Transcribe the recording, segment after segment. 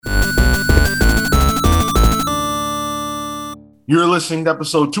You're listening to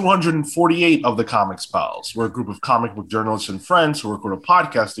episode 248 of the Comics Pals. We're a group of comic book journalists and friends who record a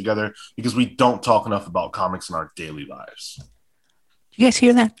podcast together because we don't talk enough about comics in our daily lives. You guys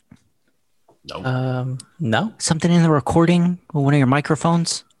hear that? No. No. Something in the recording with one of your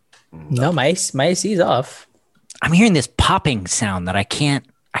microphones? No, my AC's off. I'm hearing this popping sound that I can't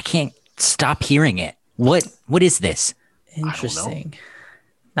stop hearing it. What is this? Interesting.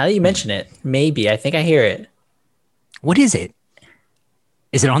 Now that you mention it, maybe. I think I hear it. What is it?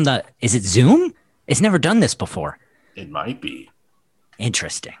 Is it Zoom? It's never done this before. It might be.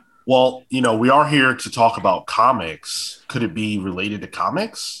 Interesting. Well, we are here to talk about comics. Could it be related to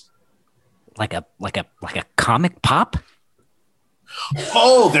comics? Like a comic pop?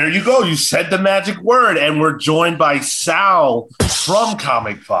 Oh, there you go. You said the magic word, and we're joined by Sal from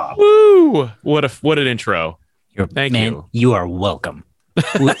ComicPop. Woo! What an intro. Thank you. You are welcome.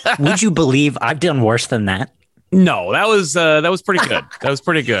 Would you believe I've done worse than that? No, that was pretty good. That was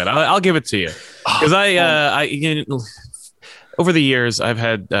pretty good. I'll give it to you because I over the years I've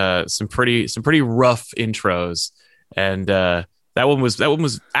had some pretty rough intros, and that one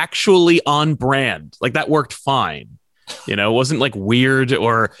was actually on brand. Like that worked fine. It wasn't like weird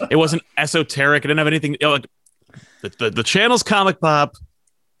or it wasn't esoteric. It didn't have anything. Like the channel's ComicPop.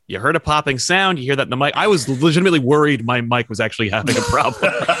 You heard a popping sound. You hear that in the mic. I was legitimately worried my mic was actually having a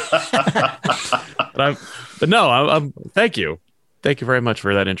problem. But no, thank you. Thank you very much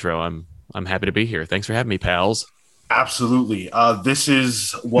for that intro. I'm happy to be here. Thanks for having me, pals. Absolutely. This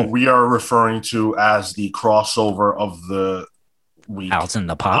is what we are referring to as the crossover of the week. Pals and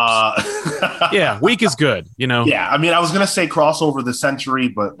the Pops. Yeah, week is good, Yeah, I mean, I was going to say crossover of the century,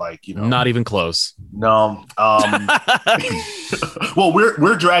 but not even close. No. Well,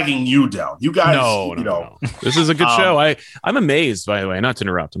 we're dragging you down. You guys, no. This is a good show. I'm amazed, by the way, not to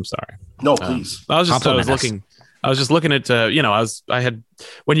interrupt. I'm sorry. No, please. I was just looking at,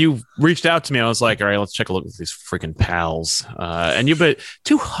 when you reached out to me, I was like, all right, let's check a look at these freaking pals. And you've been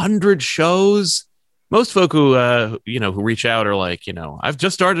 200 shows. Most folk who reach out are like, I've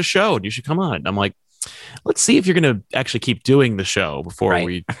just started a show and you should come on. I'm like, let's see if you're going to actually keep doing the show before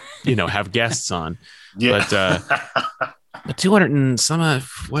we, have guests on. Yeah. But 200 and some,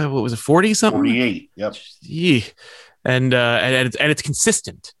 what was it? 40 something? 48. Yep. Yeah. And it's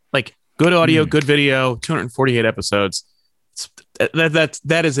consistent, like good audio, good video, 248 episodes.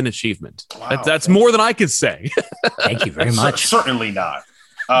 That is an achievement. Wow. That's more than I could say. Thank you very much. Certainly not.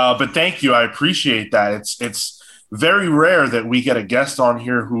 But thank you. I appreciate that. It's very rare that we get a guest on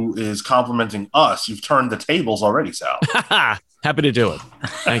here who is complimenting us. You've turned the tables already, Sal. Happy to do it.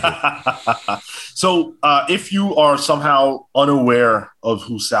 Thank you. So if you are somehow unaware of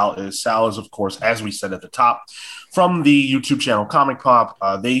who Sal is, of course, as we said at the top, from the YouTube channel ComicPop.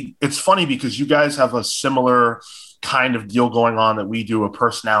 It's funny because you guys have a similar kind of deal going on that we do, a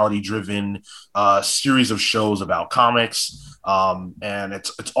personality-driven series of shows about comics. And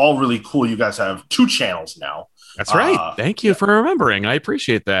it's all really cool. You guys have 2 channels now. That's right. Thank you for remembering. I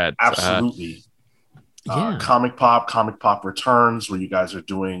appreciate that. Absolutely. ComicPop Returns, where you guys are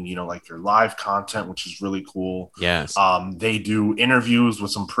doing, like your live content, which is really cool. Yes. They do interviews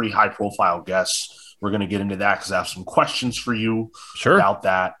with some pretty high-profile guests. We're going to get into that because I have some questions for you about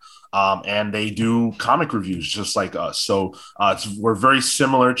that. And they do comic reviews just like us. So we're very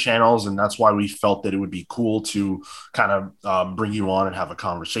similar channels, and that's why we felt that it would be cool to kind of bring you on and have a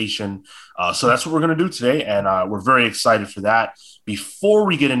conversation. So that's what we're going to do today, and we're very excited for that. Before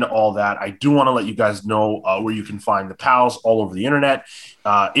we get into all that, I do want to let you guys know where you can find the pals all over the internet.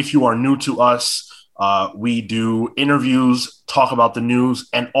 If you are new to us, we do interviews, talk about the news,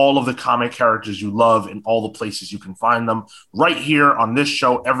 and all of the comic characters you love in all the places you can find them right here on this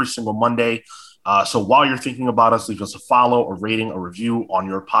show every single Monday. So while you're thinking about us, leave us a follow, a rating, a review on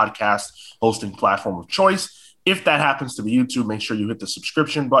your podcast hosting platform of choice. If that happens to be YouTube, make sure you hit the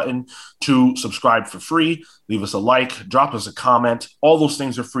subscription button to subscribe for free. Leave us a like, drop us a comment. All those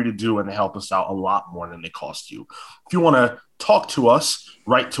things are free to do, and they help us out a lot more than they cost you. If you want to talk to us,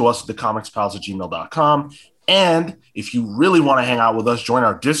 write to us at thecomicspals@gmail.com. And if you really want to hang out with us, join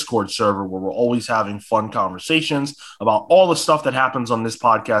our Discord server where we're always having fun conversations about all the stuff that happens on this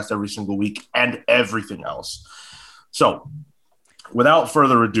podcast every single week and everything else. So without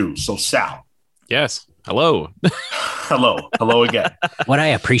further ado, Sal. Yes. Hello. Hello again. What I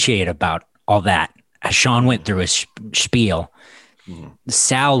appreciate about all that, as Sean went through his spiel,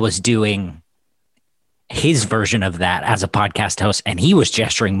 Sal was doing his version of that as a podcast host, and he was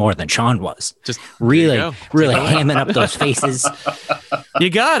gesturing more than Sean was. Just really hamming up those faces. You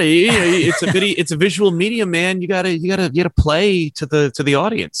got it. It's a visual medium, man. You gotta play to the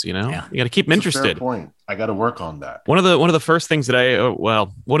audience. You know, you got to keep them interested. Fair point. I got to work on that. One of the first things that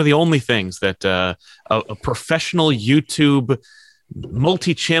one of the only things that a professional YouTube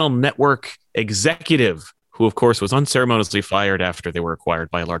multi-channel network executive, who of course was unceremoniously fired after they were acquired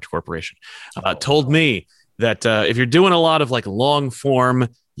by a large corporation, told me that if you're doing a lot of like long form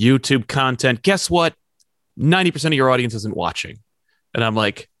YouTube content, guess what? 90% of your audience isn't watching. And I'm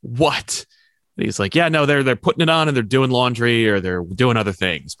like, what? And he's like, yeah, no, they're putting it on and they're doing laundry or they're doing other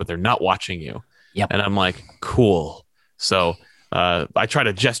things, but they're not watching you. Yep. And I'm like, cool. So I try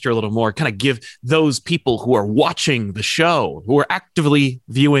to gesture a little more, kind of give those people who are watching the show, who are actively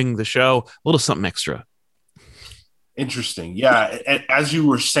viewing the show, a little something extra. Interesting. Yeah. As you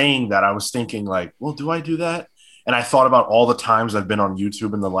were saying that, I was thinking like, well, do I do that? And I thought about all the times I've been on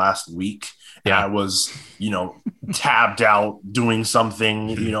YouTube in the last week. And I was, tabbed out doing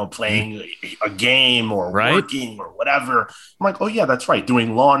something, playing a game or working or whatever. I'm like, oh yeah, that's right.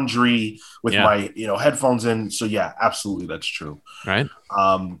 Doing laundry with my, headphones in. So yeah, absolutely. That's true. Right.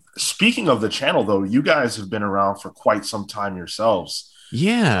 Speaking of the channel though, you guys have been around for quite some time yourselves.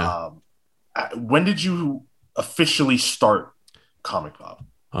 Yeah. When did you officially start ComicPop?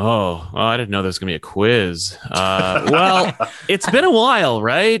 Oh, I didn't know there was going to be a quiz. Well, it's been a while,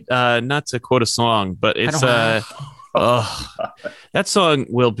 right? Not to quote a song, but it's that song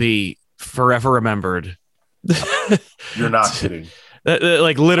will be forever remembered. You're not kidding.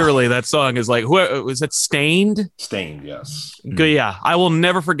 Like literally, that song is like, was that Stained? Stained, yes. Yeah, I will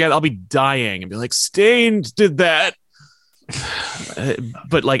never forget. I'll be dying and be like, Stained did that.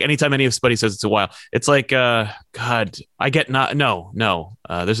 But like anytime anybody says it's a while, it's like God, I get no.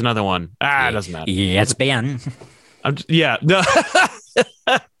 There's another one. It doesn't matter. Yeah, it's Ben. No.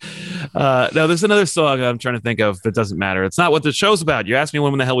 No, there's another song I'm trying to think of that doesn't matter. It's not what the show's about. You asked me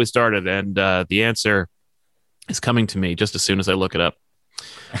when the hell we started, and the answer is coming to me just as soon as I look it up.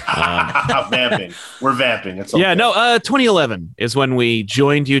 Vamping. We're vamping. It's okay. 2011 is when we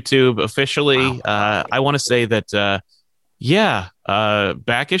joined YouTube officially. Wow. I want to say that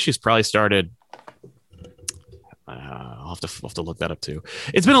back issues probably started. I'll have to look that up too.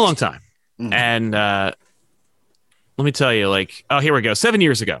 It's been a long time, and let me tell you, like, here we go, 7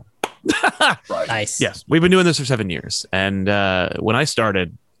 years ago. Right. Nice. Yes, we've been doing this for 7 years, and when I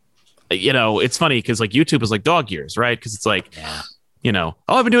started, it's funny because like YouTube is like dog years, right? Because it's like,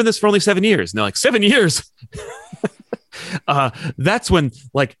 I've been doing this for only 7 years, and they're like 7 years. That's when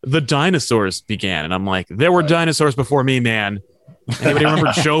like the dinosaurs began, and I'm like, there were dinosaurs before me, man. Anybody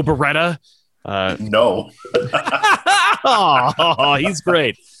remember Joe Beretta? No. Oh, he's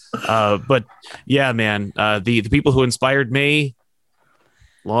great. But yeah, man, the people who inspired me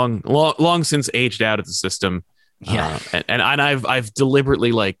long since aged out of the system. Yeah. And I've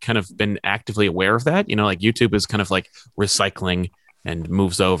deliberately like kind of been actively aware of that, like YouTube is kind of like recycling and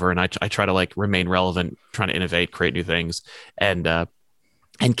moves over, and I try to like remain relevant, trying to innovate, create new things, and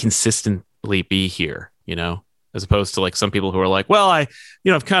consistently be here, as opposed to like some people who are like, well,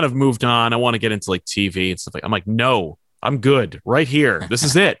 I've kind of moved on. I want to get into like TV and stuff like. I'm like, no, I'm good right here. This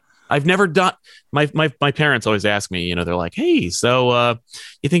is it. I've never done. My parents always ask me, they're like, hey, so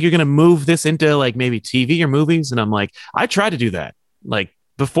you think you're gonna move this into like maybe TV or movies? And I'm like, I tried to do that. Like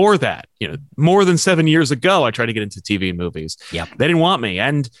before that, more than 7 years ago, I tried to get into TV and movies. Yep. They didn't want me.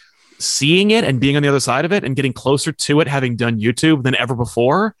 And seeing it and being on the other side of it and getting closer to it, having done YouTube than ever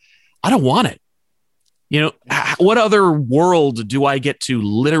before, I don't want it. What other world do I get to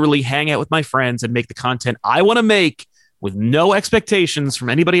literally hang out with my friends and make the content I want to make with no expectations from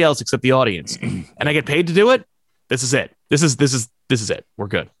anybody else except the audience, and I get paid to do it? This is it. This is it. We're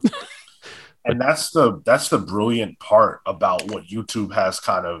good. And that's the brilliant part about what YouTube has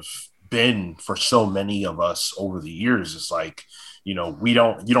kind of been for so many of us over the years. It's like, you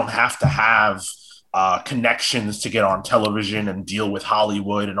don't have to have connections to get on television and deal with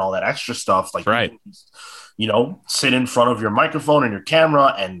Hollywood and all that extra stuff. Like, right. Sit in front of your microphone and your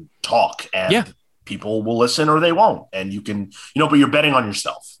camera and talk, and people will listen or they won't. And you can, but you're betting on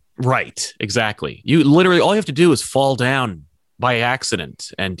yourself. Right. Exactly. You literally, all you have to do is fall down by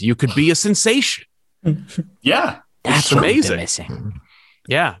accident and you could be a sensation. Yeah. That's amazing. Missing.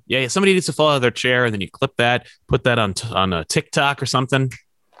 Yeah. Somebody needs to fall out of their chair, and then you clip that, put that on a TikTok or something.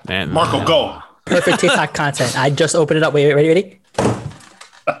 And Marco, go. Perfect TikTok content. I just opened it up. Wait, ready?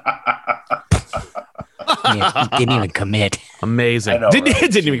 Yeah, he didn't even commit. Amazing. Know,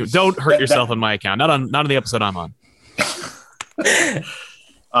 didn't even. Don't hurt yourself on my account. Not on the episode I'm on.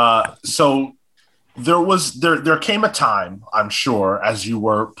 So there came a time, I'm sure, as you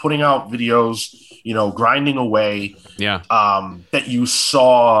were putting out videos, grinding away, that you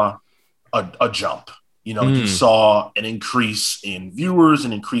saw a jump. You saw an increase in viewers,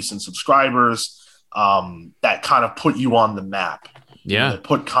 an increase in subscribers, that kind of put you on the map. That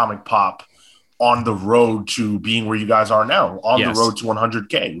put ComicPop on the road to being where you guys are now, on the road to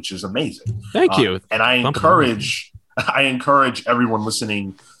 100K, which is amazing. Thank you. And I encourage everyone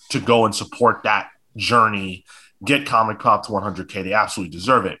listening to go and support that journey. Get ComicPop to 100K. They absolutely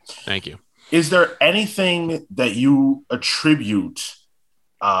deserve it. Thank you. Is there anything that you attribute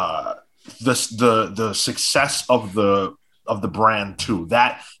the success of the brand to?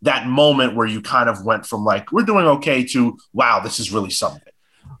 That moment where you kind of went from like, we're doing okay, to we this is really something?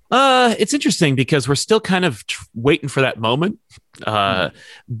 It's interesting because we're still kind of waiting for that moment.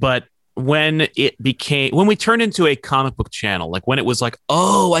 But when we turned into a comic book channel, like when it was like,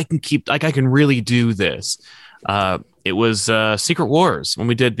 oh, I can really do this. It was Secret Wars, when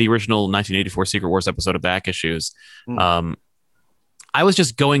we did the original 1984 Secret Wars episode of Back Issues. I was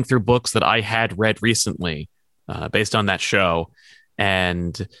just going through books that I had read recently based on that show.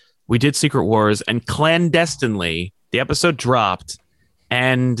 And we did Secret Wars, and clandestinely, the episode dropped.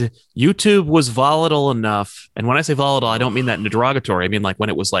 And YouTube was volatile enough. And when I say volatile, I don't mean that in a derogatory. I mean, like when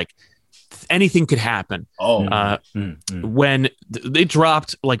it was like anything could happen. When they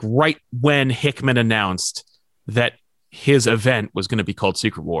dropped, like right when Hickman announced that his event was going to be called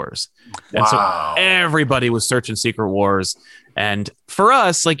Secret Wars. And so everybody was searching Secret Wars. And for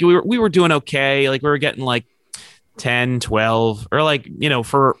us, like we were doing okay. Like we were getting like 10, 12, or like,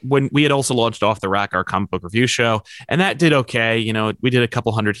 for when we had also launched Off the Rack, our comic book review show, and that did okay. We did a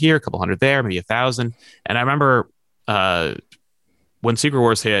couple hundred here, a couple hundred there, maybe 1,000. And I remember when Secret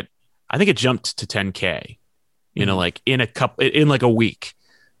Wars hit, I think it jumped to 10K, like in like a week.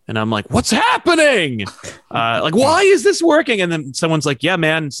 And I'm like, what's happening? Like, why is this working? And then someone's like, yeah,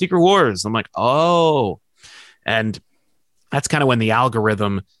 man, Secret Wars. I'm like, oh. And that's kind of when the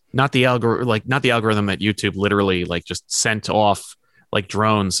algorithm, not the algorithm that YouTube literally like just sent off like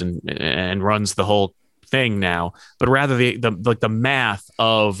drones and runs the whole thing now, but rather the math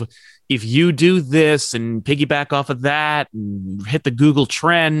of, if you do this and piggyback off of that and hit the Google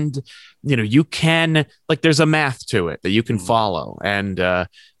trend, you can, like, there's a math to it that you can follow. And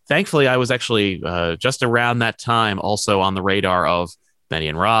thankfully, I was actually just around that time also on the radar of Benny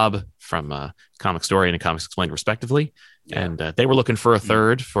and Rob from Comic Story and Comics Explained, respectively. Yeah. And they were looking for a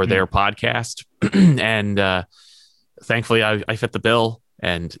third for their podcast. And thankfully, I fit the bill.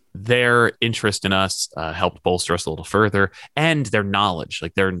 And their interest in us helped bolster us a little further, and their knowledge,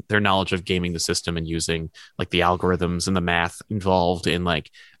 like their knowledge of gaming the system and using like the algorithms and the math involved in like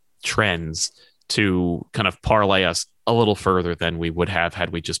trends to kind of parlay us a little further than we would have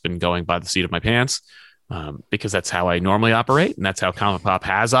had we just been going by the seat of my pants. Because that's how I normally operate, and that's how ComicPop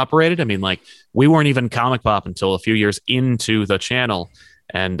has operated. I mean, like, we weren't even ComicPop until a few years into the channel,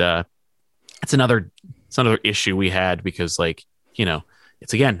 and it's another issue we had, because, like,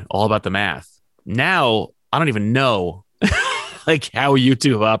 it's again all about the math. Now I don't even know like how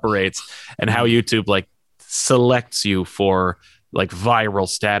YouTube operates and how YouTube like selects you for like viral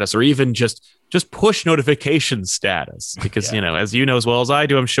status, or even just push notification status, because as you know as well as I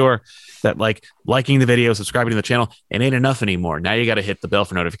do, I'm sure, that like liking the video, subscribing to the channel, it ain't enough anymore. Now you got to hit the bell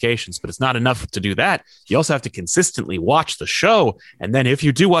for notifications, but it's not enough to do that. You also have to consistently watch the show. And then if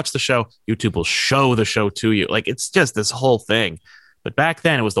you do watch the show, YouTube will show the show to you. Like, it's just this whole thing. But back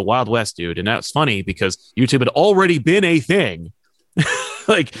then it was the Wild West, dude. And that's funny because YouTube had already been a thing.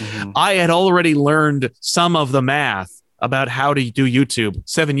 Like, I had already learned some of the math about how to do YouTube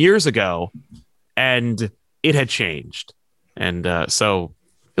 7 years ago, and it had changed. And so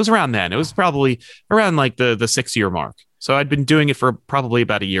it was around then. It was probably around like the 6-year mark. So I'd been doing it for probably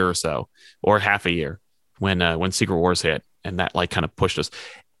about a year or so, or half a year, when Secret Wars hit, and that like kind of pushed us.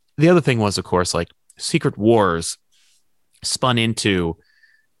 The other thing was, of course, like Secret Wars spun into,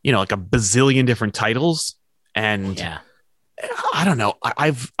 like a bazillion different titles, and I don't know.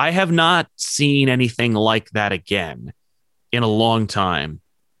 I have not seen anything like that again in a long time,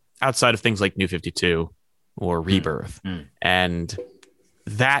 outside of things like New 52 or Rebirth. And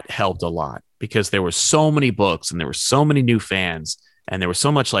that helped a lot, because there were so many books and there were so many new fans, and there was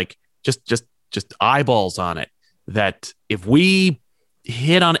so much like just eyeballs on it, that if we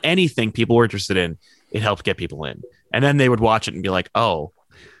hit on anything people were interested in, it helped get people in. And then they would watch it and be like, oh,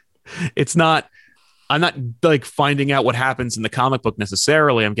 I'm not like finding out what happens in the comic book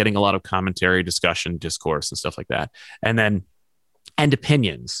necessarily. I'm getting a lot of commentary, discussion, discourse, and stuff like that. And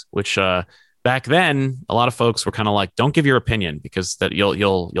opinions, which back then a lot of folks were kind of like, don't give your opinion, because that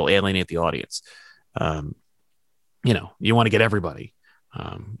you'll alienate the audience. you want to get everybody.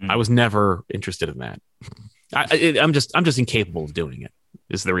 I was never interested in that. I'm just incapable of doing it,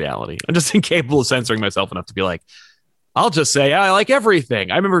 is the reality. I'm just incapable of censoring myself enough to be like, I'll just say I like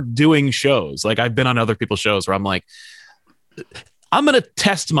everything. I remember doing shows. Like, I've been on other people's shows where I'm like, I'm going to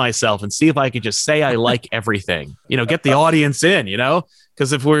test myself and see if I could just say I like everything, get the audience in,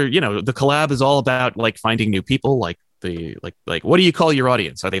 because if we're, the collab is all about like finding new people, like what do you call your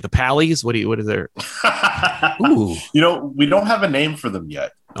audience? Are they the pallies? What is there? Ooh, we don't have a name for them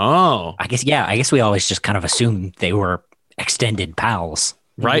yet. Oh, I guess we always just kind of assumed they were extended pals.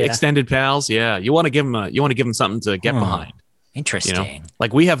 Right. Yeah. Extended pals. Yeah. You want to give them something to get behind. Interesting.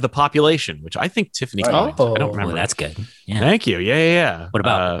 Like we have the population, which I think Tiffany coined. I don't remember. That's good. Yeah. Thank you. Yeah. What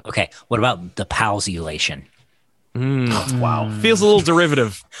about what about the palsulation? Wow. Feels a little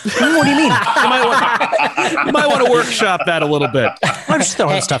derivative. What do you mean? You might want to workship that a little bit. I'm just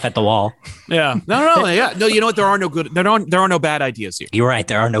throwing stuff at the wall. Yeah. No. Yeah. No, you know what? There are no bad ideas here. You're right.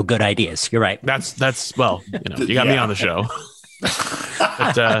 There are no good ideas. You're right. That's you got me on the show.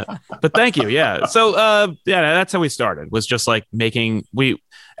 But thank you. Yeah. So that's how we started, was just like and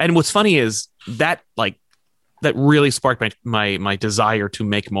what's funny is that really sparked my desire to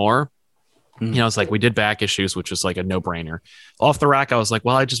make more. It's like we did back issues, which was like a no brainer. Off the rack, I was like,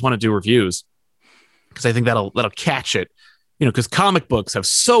 well, I just want to do reviews because I think that'll catch it, because comic books have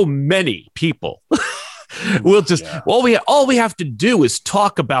so many people. We'll just all we have to do is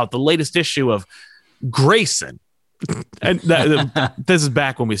talk about the latest issue of Grayson. And this is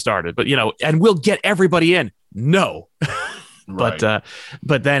back when we started, but and we'll get everybody in. No. Right.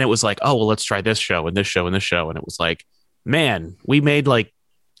 But then it was like, oh, well, let's try this show and this show and this show. And it was like, man, we made like,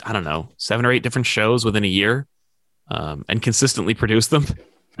 I don't know, 7 or 8 different shows within a year, and consistently produced them.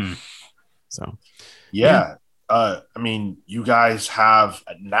 So, yeah. I mean, you guys have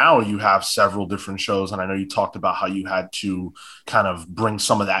several different shows, and I know you talked about how you had to kind of bring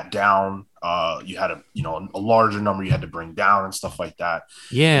some of that down. You had a larger number you had to bring down and stuff like that.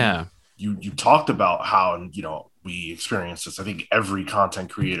 Yeah. And you talked about how, and we experience this. I think every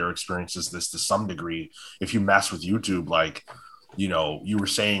content creator experiences this to some degree. If you mess with YouTube, like, you were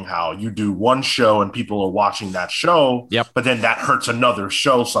saying how you do one show and people are watching that show, but then that hurts another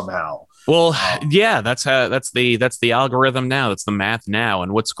show somehow. Well, that's the algorithm now. That's the math now.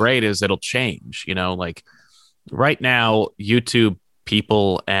 And what's great is it'll change, like right now, YouTube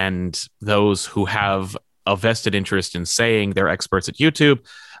people and those who have a vested interest in saying they're experts at YouTube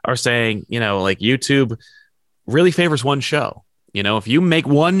are saying, like YouTube really favors one show. If you make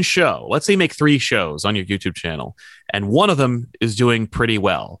one show, let's say you make 3 shows on your YouTube channel and one of them is doing pretty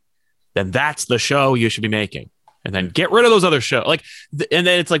well, then that's the show you should be making. And then get rid of those other shows. And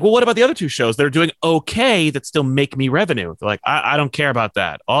then it's like, well, what about the other 2 shows that are doing okay that still make me revenue? They're like, I don't care about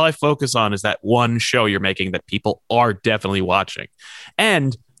that. All I focus on is that one show you're making that people are definitely watching.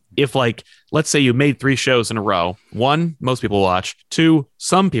 And if let's say you made 3 shows in a row, 1, most people watch, 2,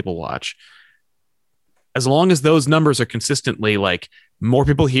 some people watch. As long as those numbers are consistently more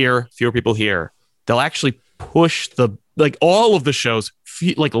people here, fewer people here, they'll actually push all of the shows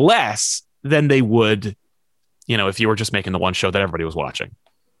less than they would, if you were just making the one show that everybody was watching,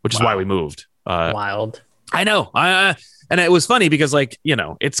 which is why we moved. Wild. I know. And it was funny because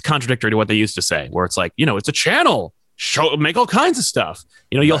it's contradictory to what they used to say, where it's like, it's a channel, make all kinds of stuff,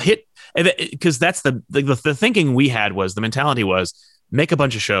 you'll hit, because that's the thinking we had, was the mentality was make a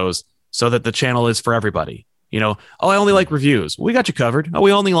bunch of shows so that the channel is for everybody. I only like reviews. We got you covered. Oh,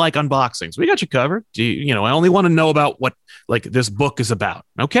 we only like unboxings. We got you covered. I only want to know about what this book is about.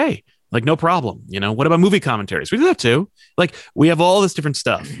 Okay. No problem. What about movie commentaries? We do that too. We have all this different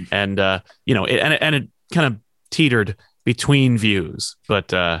stuff, and it kind of teetered between views,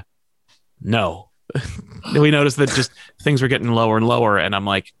 but no, we noticed that just things were getting lower and lower, and I'm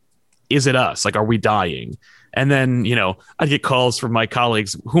like, is it us? Are we dying? And then, I'd get calls from my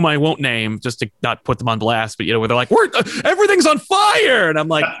colleagues, whom I won't name just to not put them on blast, but, where they're like, everything's on fire. And I'm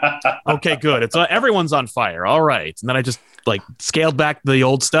like, okay, good. Everyone's on fire. All right. And then I just scaled back the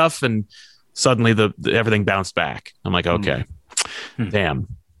old stuff, and suddenly everything bounced back. I'm like, okay, damn.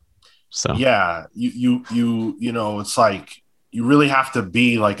 So, yeah, you it's like, you really have to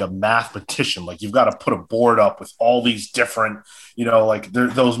be like a mathematician. You've got to put a board up with all these different,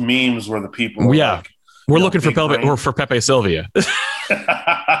 those memes where the people are we're looking for Pepe Sylvia.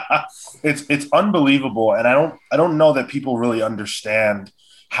 It's unbelievable, and I don't know that people really understand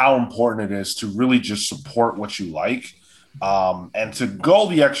how important it is to really just support what you like, and to go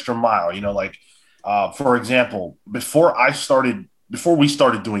the extra mile. For example, before we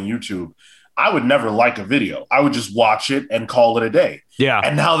started doing YouTube, I would never like a video. I would just watch it and call it a day. Yeah.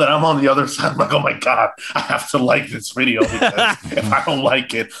 And now that I'm on the other side, I'm like, oh my God, I have to like this video because if I don't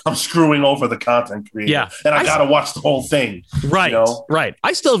like it, I'm screwing over the content creator. Yeah. And I got to watch the whole thing. Right. Right.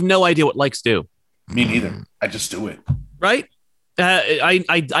 I still have no idea what likes do. Me neither. I just do it. Right.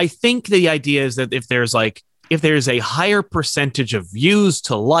 I think the idea is that if there's a higher percentage of views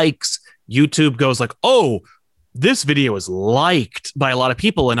to likes, YouTube goes like, oh, this video is liked by a lot of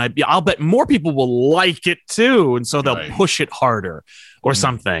people, and I'll bet more people will like it too, and so they'll push it harder or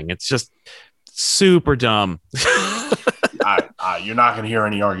something. It's just super dumb. You're not going to hear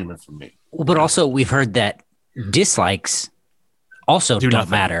any argument from me. But also, we've heard that dislikes also don't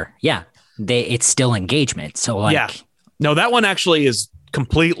matter. Yeah, it's still engagement. So like, no, that one actually is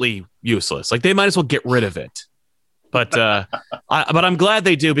completely useless. Like they might as well get rid of it. But but I'm glad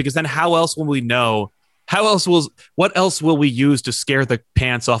they do, because then how else will we know? What else will we use to scare the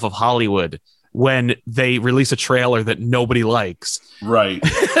pants off of Hollywood when they release a trailer that nobody likes? Right.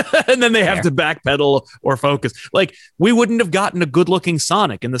 And then they have to backpedal or focus. Like, we wouldn't have gotten a good looking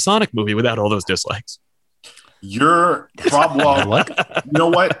Sonic in the Sonic movie without all those dislikes. Your problem. You know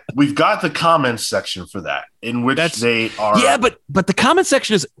what? We've got the comments section for that, in which they are. Yeah, but the comment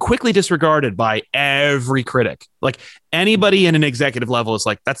section is quickly disregarded by every critic. Like anybody in an executive level is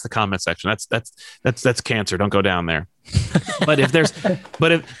like, that's the comment section. That's cancer. Don't go down there. But if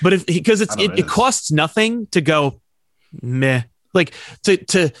because it costs nothing to go meh. Like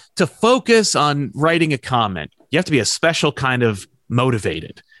to focus on writing a comment, you have to be a special kind of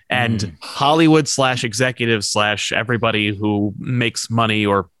motivated. And Hollywood /executives / everybody who makes money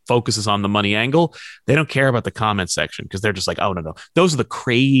or focuses on the money angle, they don't care about the comment section, because they're just like, oh, no. Those are the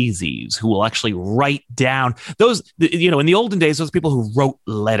crazies who will actually write down those, in the olden days, those people who wrote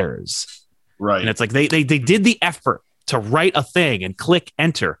letters. Right. And it's like they did the effort to write a thing and click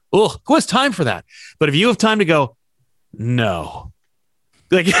enter. Oh, who has time for that? But if you have time to go, no.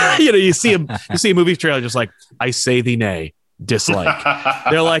 Like, you see a movie trailer just like, I say thee nay. Dislike.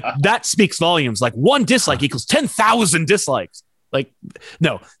 They're like, that speaks volumes. Like, one dislike equals 10,000 dislikes. Like,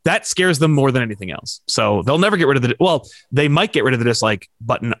 no, that scares them more than anything else. So they'll never get rid of they might get rid of the dislike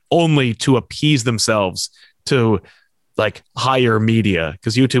button only to appease themselves to like higher media,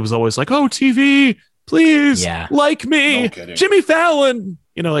 because YouTube is always like, oh, TV, please like me, Jimmy Fallon,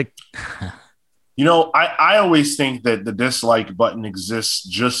 I always think that the dislike button exists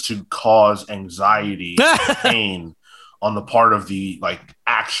just to cause anxiety, pain on the part of the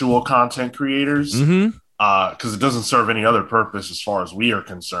actual content creators, because it doesn't serve any other purpose as far as we are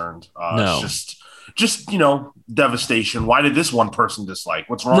concerned. No. It's just devastation. Why did this one person dislike?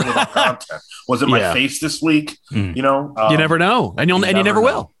 What's wrong with our content? Was it my face this week? You never know, and you never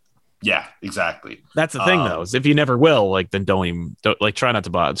will. Yeah, exactly. That's the thing, though, is if you never will, then don't try not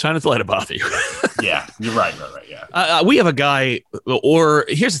to let it bother you. Yeah, you're right. Yeah. We have a guy, or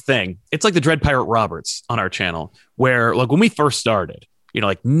here's the thing. It's like the Dread Pirate Roberts on our channel, where when we first started,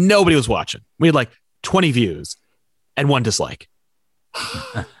 nobody was watching. We had 20 views and 1 dislike.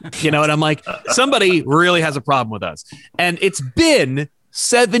 And I'm like, somebody really has a problem with us. And it's been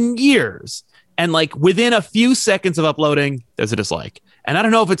 7 years. And within a few seconds of uploading, there's a dislike. And I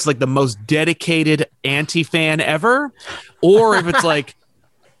don't know if it's the most dedicated anti-fan ever, or if it's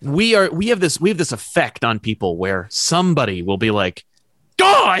we have this effect on people where somebody will be like,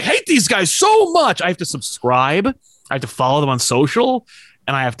 oh, I hate these guys so much. I have to subscribe. I have to follow them on social,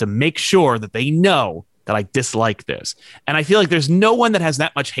 and I have to make sure that they know that I dislike this. And I feel like there's no one that has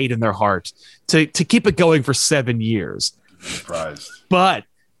that much hate in their heart to keep it going for 7 years. Surprised. But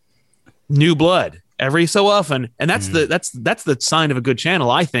new blood every so often, and that's the sign of a good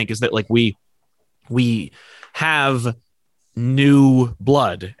channel, I think, is that we have new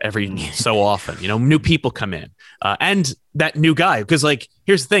blood every so often. New people come in, and that new guy, because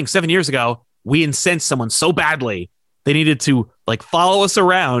here's the thing: 7 years ago, we incensed someone so badly they needed to follow us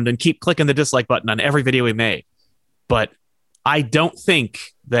around and keep clicking the dislike button on every video we made. But I don't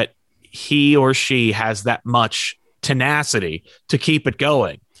think that he or she has that much tenacity to keep it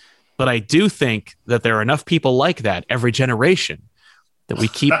going. But I do think that there are enough people like that every generation that we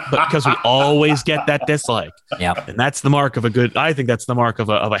keep, because we always get that dislike. Yeah, and that's the mark of I think that's the mark of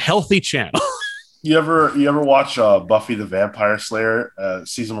a healthy channel. You ever watch Buffy the Vampire Slayer?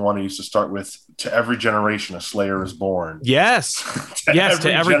 Season 1, it used to start with, to every generation a Slayer is born. Yes.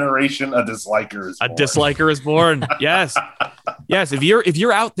 To every generation a disliker is born. A disliker is born. Yes. Yes. If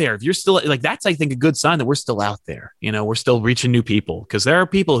you're out there, if you're still that's, I think, a good sign that we're still out there. We're still reaching new people, because there are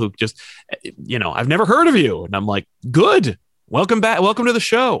people who just, I've never heard of you. And I'm like, good. Welcome back. Welcome to the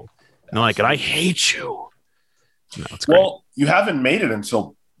show. And they're like, and I hate you. No, it's great. Well, you haven't made it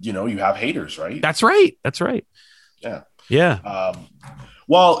until you have haters, right? That's right. Yeah. Yeah.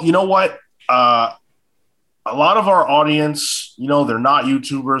 Well, you know what? A lot of our audience, they're not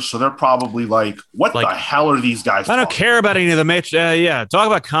YouTubers, so they're probably like, what the hell are these guys I don't care about any of the Mitch. Yeah, talk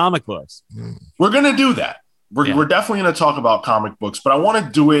about comic books. We're going to do that. We're definitely going to talk about comic books, but I want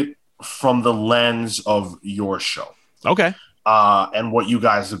to do it from the lens of your show. Okay. And what you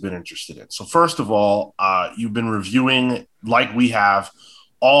guys have been interested in. So first of all, you've been reviewing, like we have,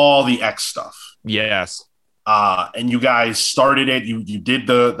 all the X stuff. Yes. And you guys started it. You did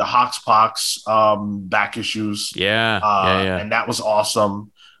the Hoxpox back issues. Yeah. And that was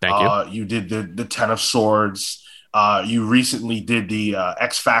awesome. Thank you. You did the Ten of Swords. You recently did the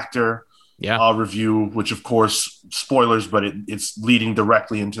X Factor review, which of course, spoilers, but it's leading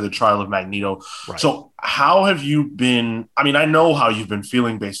directly into the trial of Magneto. Right. So how have you been? I mean, I know how you've been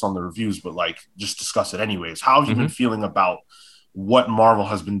feeling based on the reviews, but like, just discuss it anyways. How have you been feeling about what Marvel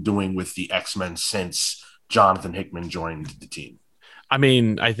has been doing with the X-Men since Jonathan Hickman joined the team? I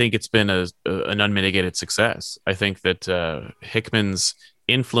mean, I think it's been an unmitigated success. I think that Hickman's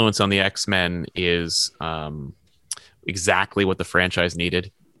influence on the X-Men is exactly what the franchise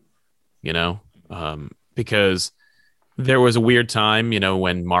needed, because there was a weird time,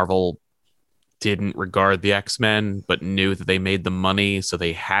 when Marvel didn't regard the X-Men, but knew that they made the money, so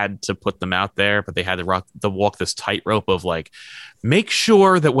they had to put them out there, but they had to walk this tightrope of like, make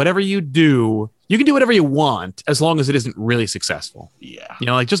sure that whatever you do, you can do whatever you want as long as it isn't really successful. Yeah.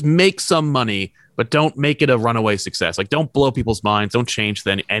 Like just make some money, but don't make it a runaway success. Like don't blow people's minds. Don't change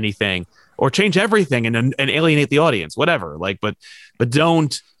anything or change everything and alienate the audience, whatever. Like, but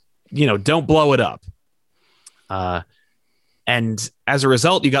don't blow it up. And as a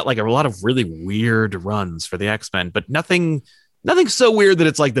result, you got like a lot of really weird runs for the X-Men, but nothing so weird that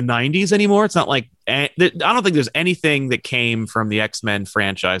it's like the 90s anymore. It's not like, I don't think there's anything that came from the X-Men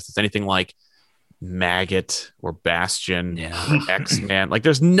franchise that's anything like Maggot or Bastion or X-Man. Like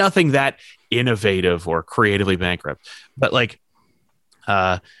there's nothing that innovative or creatively bankrupt. But like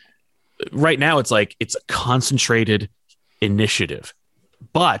right now it's like it's a concentrated initiative,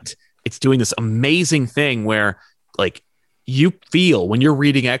 but it's doing this amazing thing where like you feel when you're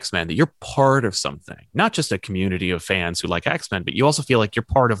reading X-Men that you're part of something, not just a community of fans who like X-Men, but you also feel like you're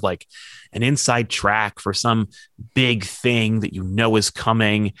part of like an inside track for some big thing that is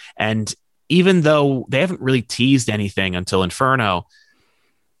coming. And even though they haven't really teased anything until Inferno,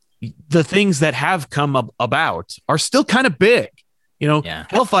 the things that have come about are still kind of big.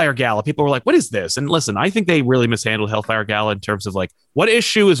 Hellfire Gala, people were like, what is this? And listen, I think they really mishandled Hellfire Gala in terms of like, what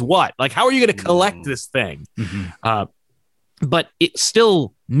issue is what? Like, how are you going to collect this thing? But it's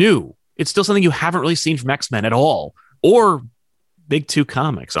still new. It's still something you haven't really seen from X-Men at all, or Big Two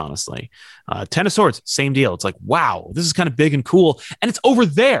comics, honestly. Ten of Swords, same deal. It's like, wow, this is kind of big and cool. And it's over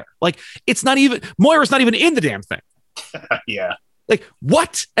there. Like, it's not even, Moira's not even in the damn thing. Yeah. Like,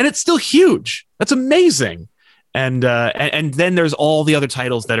 what? And it's still huge. That's amazing. And then there's all the other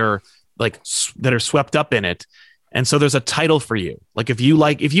titles that are swept up in it. And so there's a title for you. Like, if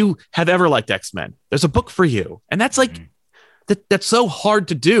you have ever liked X-Men, there's a book for you. And that's like, that's so hard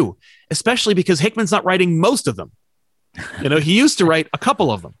to do, especially because Hickman's not writing most of them. He used to write a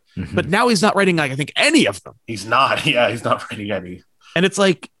couple of them, but now he's not writing, like, I think any of them. He's not. Yeah, he's not writing any. And it's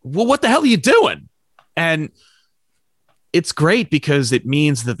like, well, what the hell are you doing? And it's great because it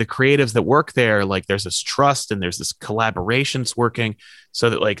means that the creatives that work there, like, there's this trust and there's this collaborations working so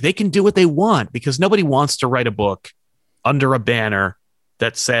that like they can do what they want, because nobody wants to write a book under a banner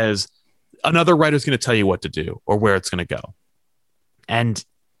that says another writer's going to tell you what to do or where it's going to go. And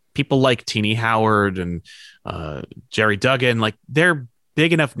people like Teenie Howard and Jerry Duggan, like, they're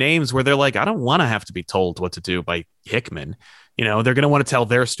big enough names where they're like, I don't want to have to be told what to do by Hickman. They're going to want to tell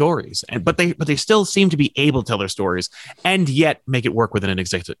their stories, but they still seem to be able to tell their stories and yet make it work within an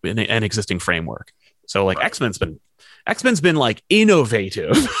existing framework. So like, right. X-Men's been like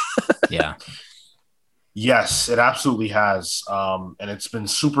innovative. Yeah. Yes, it absolutely has. And it's been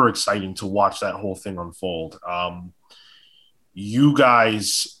super exciting to watch that whole thing unfold. You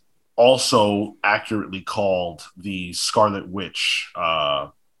guys also accurately called the Scarlet Witch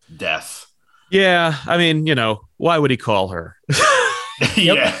death. Yeah, I mean, why would he call her?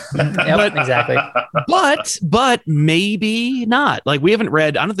 Yeah, yep, exactly. But maybe not. Like, we haven't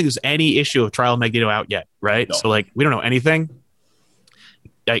read. I don't think there's any issue of Trial of Magneto out yet, right? No. So like, we don't know anything.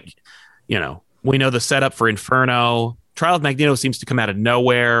 Like, we know the setup for Inferno. Trial of Magneto seems to come out of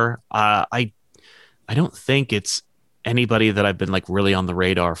nowhere. I don't think it's anybody that I've been like really on the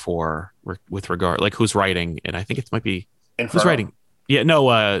radar for with regard, like, who's writing. And I think it might be Inferno. Who's writing. Yeah,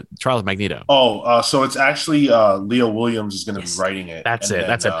 no, Trial of Magneto. Oh, so it's actually Leah Williams is going to be writing it. That's it.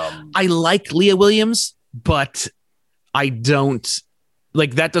 I like Leah Williams, but I don't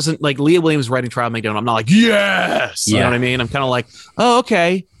like that. Doesn't like Leah Williams writing Trial of Magneto. I'm not like, yes, you know what I mean? I'm kind of like, oh,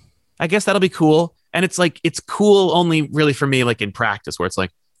 okay, I guess that'll be cool. And it's like, it's cool only really for me, like in practice, where it's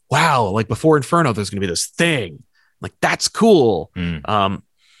like, wow, like before Inferno, there's going to be this thing. Like, that's cool.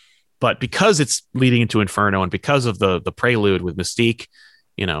 But because it's leading into Inferno and because of the prelude with Mystique,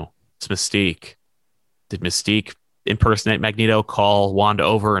 you know, it's Mystique. Did Mystique impersonate Magneto, call Wanda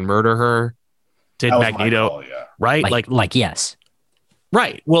over and murder her? Did Magneto, call, right? Like, yes.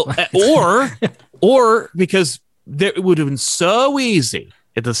 Right. Well, or because it would have been so easy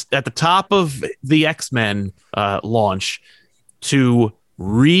at the top of the X-Men launch to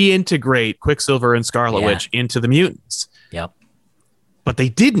reintegrate Quicksilver and Scarlet Witch into the mutants. Yep. But they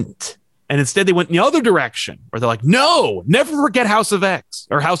didn't. And instead they went in the other direction where they're like, no, never forget House of X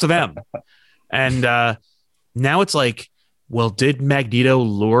or House of M. And now it's like, well, did Magneto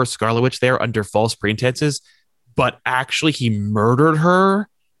lure Scarlet Witch there under false pretenses? But actually he murdered her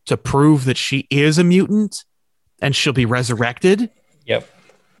to prove that she is a mutant and she'll be resurrected. Yep.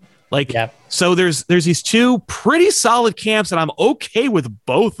 Like, so there's these two pretty solid camps and I'm okay with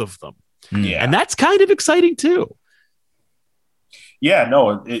both of them. Yeah. And that's kind of exciting too. Yeah,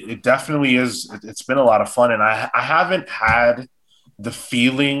 no, it definitely is. It's been a lot of fun. And I haven't had the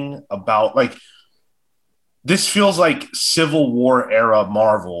feeling about like, this feels like Civil War era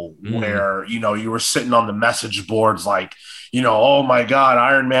Marvel where, you know, you were sitting on the message boards like, you know, oh my God,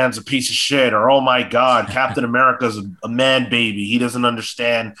 Iron Man's a piece of shit, or oh my God, Captain America's a man baby. He doesn't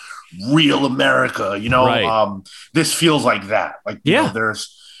understand real America, you know. Right. This feels like that. Like, you know,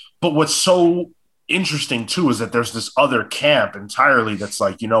 but what's so interesting too is that there's this other camp entirely that's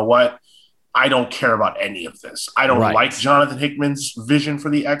like, you know what? I don't care about any of this. I don't like Jonathan Hickman's vision for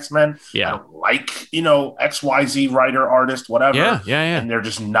the X-Men. Yeah. I don't like, you know, XYZ writer, artist, whatever. Yeah. And they're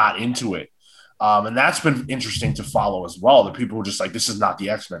just not into it. And that's been interesting to follow as well. The people were just like, this is not the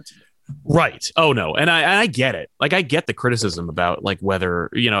X-Men to me. Right. Oh no. And I get it. Like I get the criticism about like whether,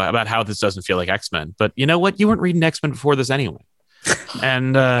 you know, about how this doesn't feel like X-Men, but you know what? You weren't reading X-Men before this anyway.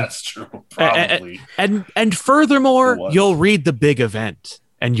 And that's true. Probably. And furthermore, you'll read the big event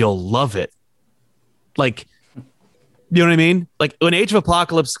and you'll love it. Like, you know what I mean? Like when Age of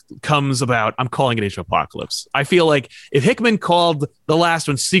Apocalypse comes about, I'm calling it Age of Apocalypse. I feel like if Hickman called the last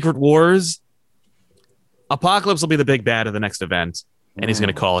one Secret Wars, Apocalypse will be the big bad of the next event, and he's going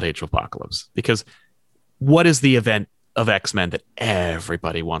to call it Age of Apocalypse. Because what is the event of X-Men that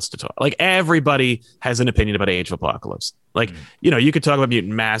everybody wants to talk? Like everybody has an opinion about Age of Apocalypse. Like, you know, you could talk about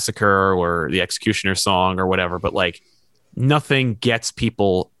Mutant Massacre or the Executioner song or whatever, but like nothing gets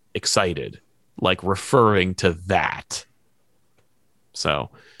people excited like referring to that.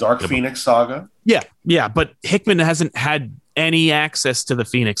 So Dark Phoenix Saga. Yeah. But Hickman hasn't had any access to the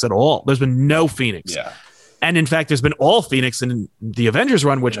Phoenix at all. There's been no Phoenix. Yeah. And in fact, there's been all Phoenix in the Avengers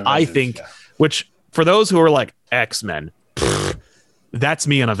run, which I think, which for those who are like X-Men, that's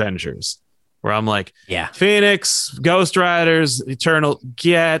me on Avengers, where I'm like, Phoenix, Ghost Riders, Eternal,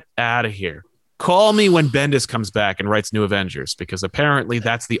 get out of here. Call me when Bendis comes back and writes New Avengers, because apparently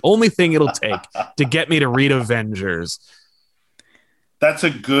that's the only thing it'll take to get me to read Avengers. That's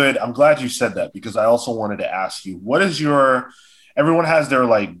I'm glad you said that, because I also wanted to ask you, what is everyone has their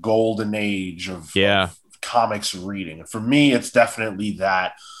like golden age of comics reading. And for me, it's definitely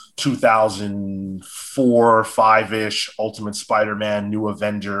that 2004, 5-ish Ultimate Spider-Man, New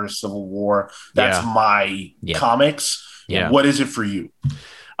Avengers, Civil War. That's my comics. Yeah. What is it for you?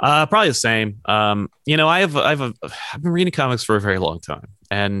 Probably the same. You know, I've been reading comics for a very long time,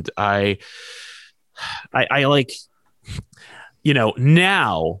 and I like, you know,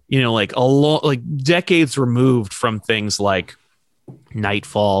 now, you know, like like decades removed from things like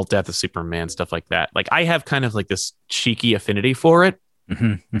Nightfall, Death of Superman, stuff like that. Like I have kind of like this cheeky affinity for it.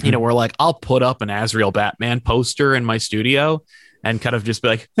 You know, where like I'll put up an Azrael Batman poster in my studio and kind of just be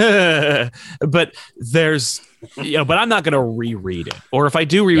like, but there's, you know, but I'm not going to reread it. Or if I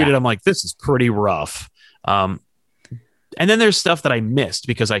do reread it, I'm like, this is pretty rough. And then there's stuff that I missed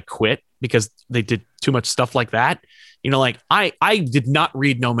because I quit because they did too much stuff like that. You know, like I did not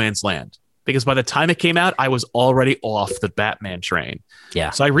read No Man's Land because by the time it came out, I was already off the Batman train. Yeah.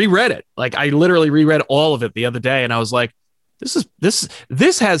 So I reread it. Like I literally reread all of it the other day, and I was like,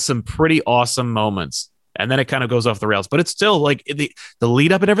 this has some pretty awesome moments. And then it kind of goes off the rails, but it's still like the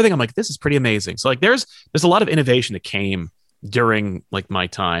lead up and everything. I'm like, this is pretty amazing. So like, there's a lot of innovation that came during like my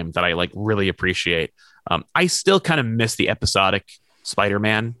time that I like really appreciate. I still kind of miss the episodic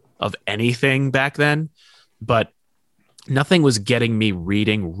Spider-Man of anything back then, but nothing was getting me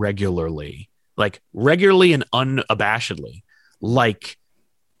reading regularly and unabashedly, like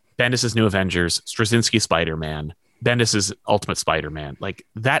Bendis' New Avengers, Straczynski Spider-Man, Bendis' Ultimate Spider-Man, like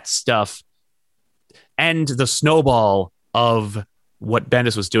that stuff, and the snowball of what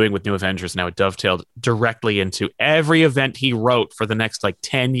Bendis was doing with New Avengers. Now it dovetailed directly into every event he wrote for the next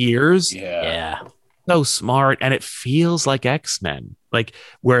 10 years. Yeah. So smart. And it feels like X-Men, like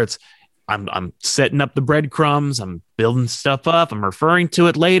where it's, I'm setting up the breadcrumbs, I'm building stuff up, I'm referring to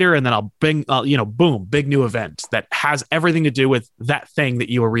it later, and then I'll boom, big new event that has everything to do with that thing that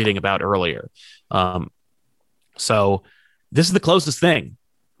you were reading about earlier. So this is the closest thing.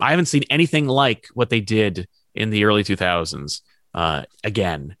 I haven't seen anything like what they did in the early 2000s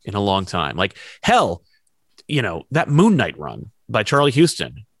again in a long time. Like, hell, that Moon Knight run by Charlie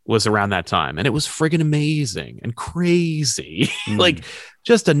Houston was around that time, and it was friggin' amazing and crazy. Like,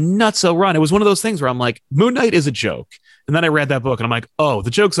 just a nutso run. It was one of those things where I'm like, Moon Knight is a joke. And then I read that book and I'm like, oh,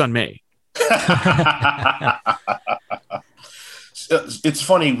 the joke's on me. It's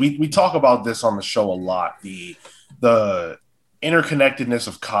funny. We talk about this on the show a lot. The interconnectedness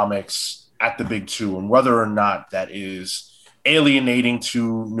of comics at the big two, and whether or not that is alienating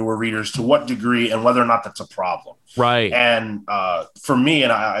to newer readers, to what degree, and whether or not that's a problem. Right. And for me,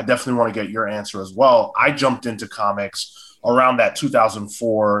 and I definitely want to get your answer as well, I jumped into comics around that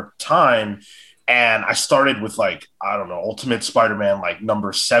 2004 time, and I started with Ultimate Spider-Man,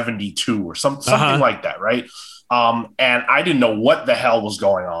 number 72 or something like that, right? And I didn't know what the hell was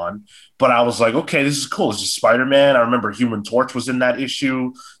going on, but I was like, okay, this is cool. It's just Spider-Man. I remember Human Torch was in that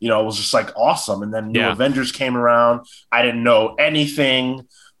issue. It was just awesome. And then New Avengers came around. I didn't know anything,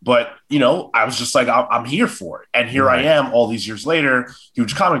 but I was just like, I'm here for it. And here I am all these years later,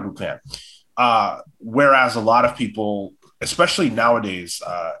 huge comic book fan. Whereas a lot of people, especially nowadays,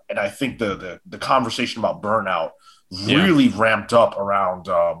 and I think the conversation about burnout really ramped up around,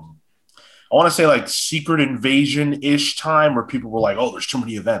 I want to say Secret Invasion-ish time, where people were like, oh, there's too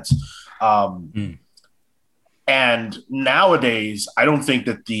many events. And nowadays, I don't think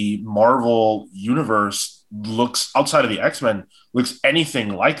that the Marvel universe looks, outside of the X-Men, looks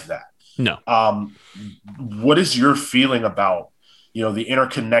anything like that. No. What is your feeling about the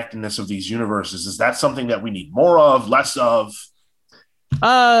interconnectedness of these universes? Is that something that we need more of, less of?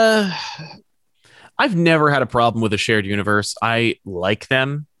 I've never had a problem with a shared universe. I like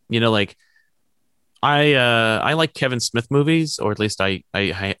them. I like Kevin Smith movies, or at least I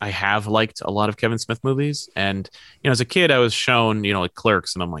have liked a lot of Kevin Smith movies. And as a kid, I was shown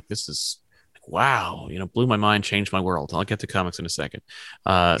Clerks, and I'm like, this is wow, blew my mind, changed my world. I'll get to comics in a second.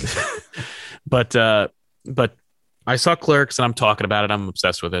 But I saw Clerks, and I'm talking about it. I'm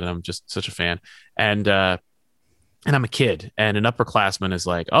obsessed with it. And I'm just such a fan. And I'm a kid, and an upperclassman is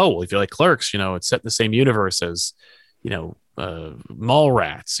like, oh, well, if you like Clerks, it's set in the same universe as,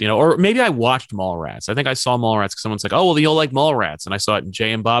 Mallrats, or maybe I watched Mallrats. I think I saw Mallrats because someone's like, oh, well, you'll like Mallrats. And I saw it in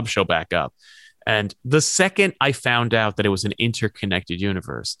Jay and Bob Show back up. And the second I found out that it was an interconnected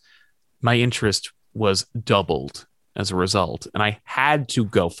universe, my interest was doubled as a result. And I had to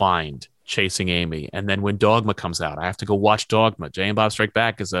go find Chasing Amy. And then when Dogma comes out, I have to go watch Dogma. Jay and Bob Strike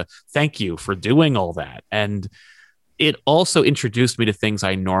Back is a thank you for doing all that. And it also introduced me to things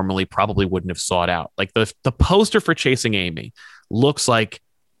I normally probably wouldn't have sought out. Like the poster for Chasing Amy looks like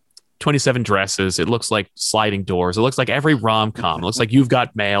 27 Dresses. It looks like Sliding Doors. It looks like every rom-com. It looks like You've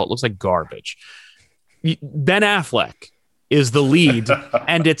Got Mail. It looks like garbage. Ben Affleck is the lead,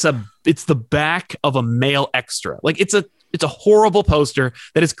 and it's the back of a male extra. Like it's a horrible poster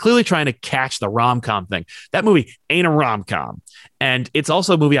that is clearly trying to catch the rom-com thing. That movie ain't a rom-com. And it's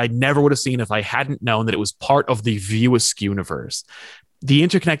also a movie I never would have seen if I hadn't known that it was part of the View Askew universe. The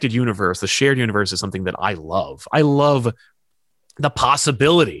interconnected universe, the shared universe, is something that I love. I love the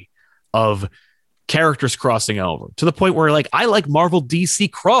possibility of characters crossing over to the point where I like Marvel DC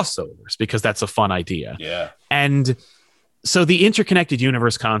crossovers because that's a fun idea. Yeah. And so the interconnected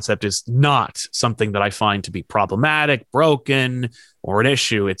universe concept is not something that I find to be problematic, broken, or an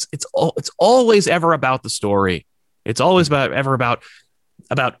issue. It's always ever about the story. It's always about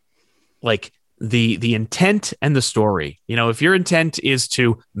the intent and the story. If your intent is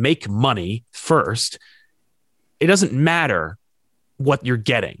to make money first, it doesn't matter what you're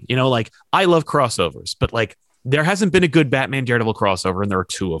getting. I love crossovers, but there hasn't been a good Batman Daredevil crossover, and there are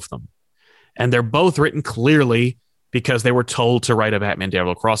two of them. And they're both written clearly because they were told to write a Batman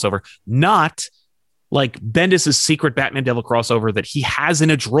Daredevil crossover, not like Bendis' secret Batman Devil crossover that he has in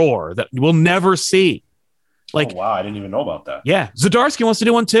a drawer that we'll never see. Oh, wow, I didn't even know about that. Yeah, Zdarsky wants to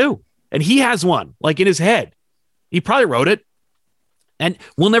do one too, and he has one in his head. He probably wrote it, and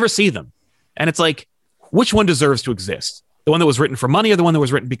we'll never see them. And it's like, which one deserves to exist? The one that was written for money or the one that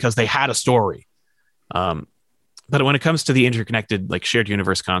was written because they had a story? But when it comes to the interconnected, like shared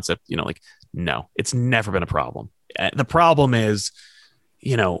universe concept, no, it's never been a problem. The problem is,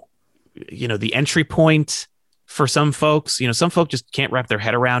 the entry point for some folks, some folks just can't wrap their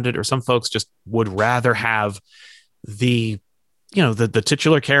head around it, or some folks just would rather have the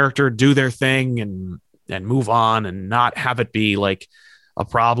titular character do their thing and move on and not have it be like a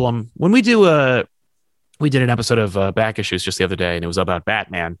problem. When we did an episode of Back Issues just the other day, and it was about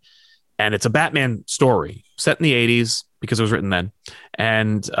Batman. And it's a Batman story set in the 80s because it was written then.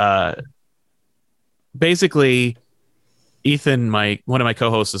 And basically, Ethan, one of my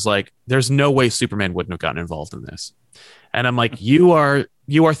co-hosts, is like, there's no way Superman wouldn't have gotten involved in this. And I'm like, you are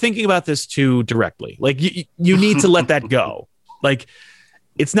thinking about this too directly. Like, you need to let that go. Like,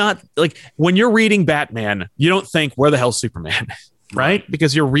 it's not like when you're reading Batman, you don't think, where the hell's Superman? Right?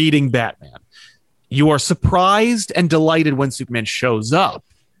 Because you're reading Batman. You are surprised and delighted when Superman shows up,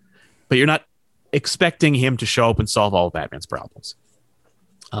 but you're not expecting him to show up and solve all of Batman's problems.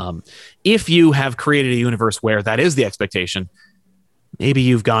 If you have created a universe where that is the expectation, maybe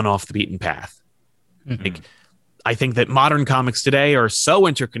you've gone off the beaten path. Mm-hmm. Like, I think that modern comics today are so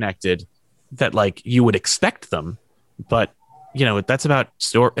interconnected that like you would expect them, but that's about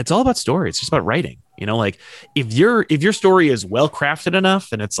story. It's all about story. It's just about writing. Like if your story is well crafted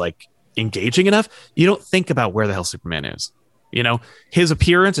enough and it's like engaging enough, you don't think about where the hell Superman is. His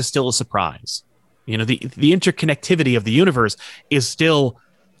appearance is still a surprise. The interconnectivity of the universe is still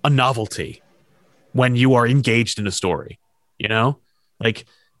a novelty when you are engaged in a story. Like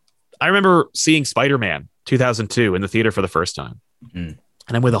I remember seeing Spider-Man 2002 in the theater for the first time. Mm-hmm.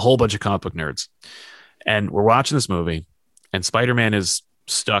 And I'm with a whole bunch of comic book nerds, and we're watching this movie, and Spider-Man is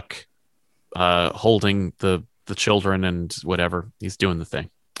stuck holding the children and whatever. He's doing the thing.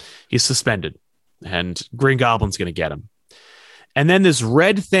 He's suspended, and Green Goblin's going to get him. And then this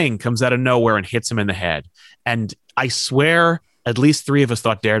red thing comes out of nowhere and hits him in the head. And I swear at least 3 of us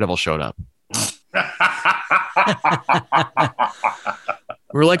thought Daredevil showed up.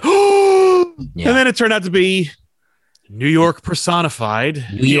 We're like, oh! Yeah. And then it turned out to be New York personified.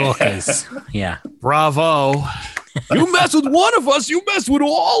 New Yorkers. Yeah. Bravo. You mess with one of us, you mess with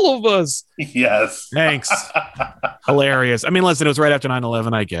all of us. Yes. Thanks. Hilarious. I mean, listen, it was right after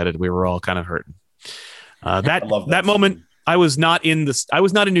 9/11. I get it. We were all kind of hurting. That moment, I was not in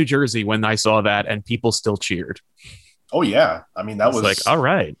New Jersey when I saw that, and people still cheered. Oh yeah. I mean, that was like, all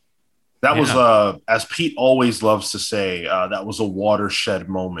right. That was as Pete always loves to say, that was a watershed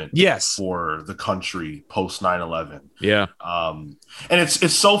moment. Yes. For the country post 9/11. Yeah. And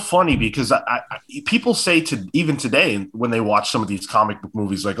it's so funny because people say even today when they watch some of these comic book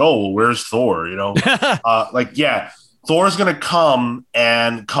movies, like, oh, well, where's Thor? Thor's going to come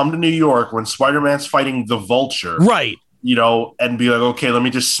to New York when Spider-Man's fighting the Vulture. Right. And be like, okay, let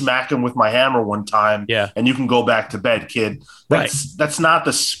me just smack him with my hammer one time. Yeah. And you can go back to bed, kid. That's not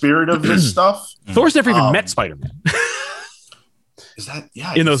the spirit of this stuff. Thor's never even met Spider-Man. Is that,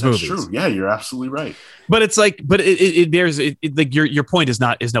 yeah, in those movies? True. Yeah, you're absolutely right. But it's like, like your point is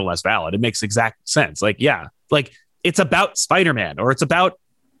no less valid. It makes exact sense. Like, yeah, like it's about Spider-Man, or it's about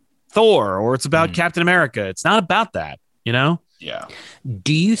Thor, or it's about Captain America. It's not about that, Yeah.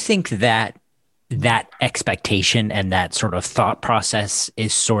 Do you think that expectation and that sort of thought process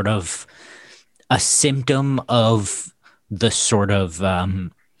is sort of a symptom of the sort of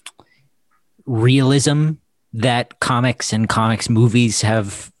realism that comics and comics movies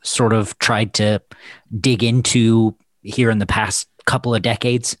have sort of tried to dig into here in the past couple of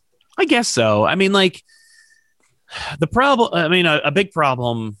decades? I guess so. I mean, like a big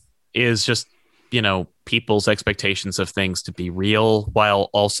problem is just, people's expectations of things to be real while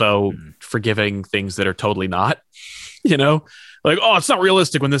also forgiving things that are totally not, like, oh, it's not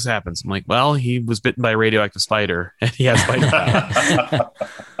realistic when this happens. I'm like, well, he was bitten by a radioactive spider and he has spider power.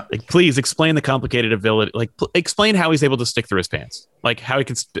 Like, please explain the complicated ability. Like, explain how he's able to stick through his pants. Like how he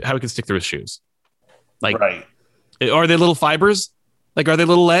can stick through his shoes. Like, right. Are they little fibers? Like, are they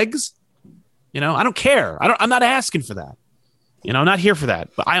little legs? I don't care. I'm not asking for that. I'm not here for that,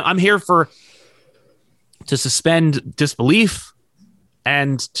 but I'm here to suspend disbelief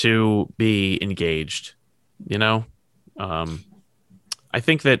and to be engaged. I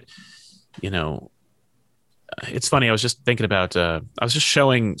think that, it's funny. I was just thinking about, I was just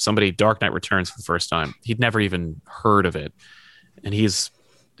showing somebody Dark Knight Returns for the first time. He'd never even heard of it. And he's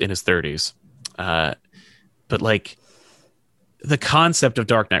in his 30s. But like the concept of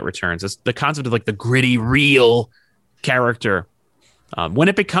Dark Knight Returns is the concept of like the gritty, real character. When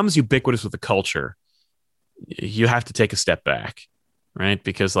it becomes ubiquitous with the culture, you have to take a step back, right?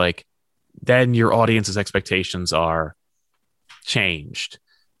 Because like then your audience's expectations are changed.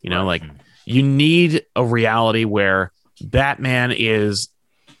 Like you need a reality where Batman is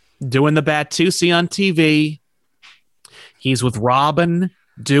doing the Bat-2C on TV. He's with Robin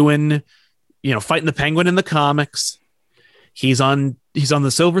doing, fighting the Penguin in the comics. He's on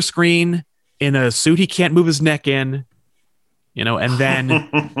the silver screen in a suit he can't move his neck in, and then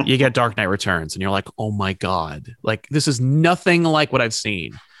you get Dark Knight Returns and you're like, oh my God, like this is nothing like what I've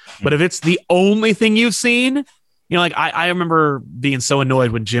seen. But if it's the only thing you've seen, like I remember being so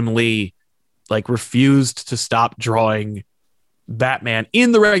annoyed when Jim Lee like refused to stop drawing Batman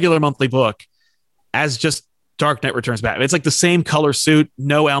in the regular monthly book as just Dark Knight Returns Batman. It's like the same color suit,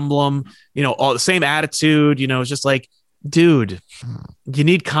 no emblem, all the same attitude, it's just like, dude, you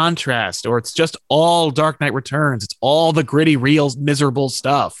need contrast, or it's just all Dark Knight Returns. It's all the gritty, real, miserable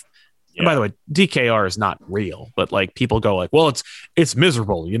stuff. Yeah. And by the way, DKR is not real, but like people go like, well, it's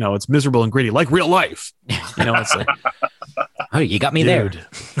miserable, it's miserable and gritty, like real life. It's like, oh, you got me dude.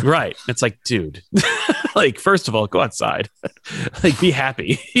 there. Right. It's like, dude, like, first of all, go outside, like be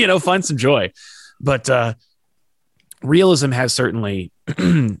happy, find some joy. But realism has certainly,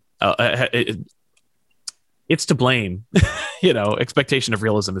 it's to blame. Expectation of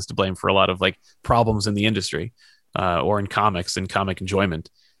realism is to blame for a lot of like problems in the industry or in comics and comic enjoyment.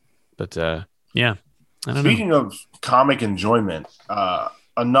 But yeah, I don't know. Speaking of comic enjoyment,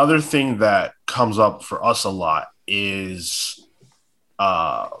 another thing that comes up for us a lot is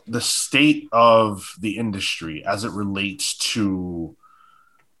the state of the industry as it relates to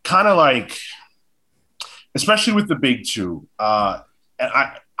kind of like, especially with the big two. And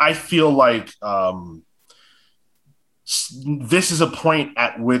I feel like this is a point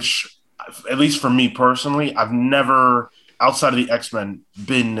at which, at least for me personally, I've never, outside of the X-Men,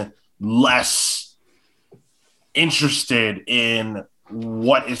 been less interested in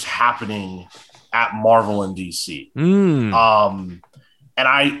what is happening at Marvel and DC. And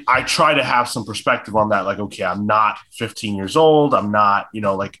I try to have some perspective on that. Like, okay, I'm not 15 years old. I'm not,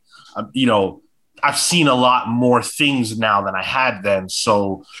 I've seen a lot more things now than I had then.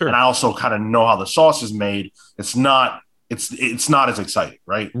 So, sure. And I also kind of know how the sauce is made. It's not as exciting,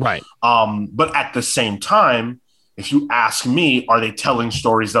 right? Right. But at the same time, if you ask me, are they telling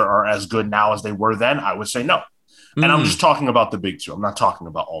stories that are as good now as they were then? I would say no. And I'm just talking about the big two. I'm not talking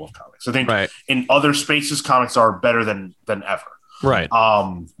about all of comics. I think in other spaces, comics are better than ever. Right.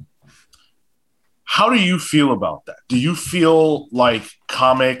 How do you feel about that? Do you feel like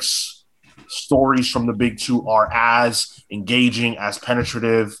comics stories from the big two are as engaging, as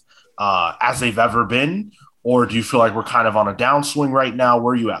penetrative as they've ever been? Or do you feel like we're kind of on a downswing right now?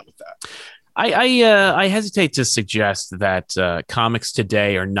 Where are you at with that? I hesitate to suggest that comics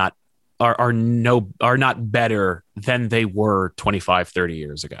today are not better than they were 25, 30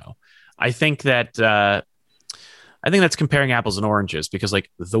 years ago. I think that's comparing apples and oranges, because like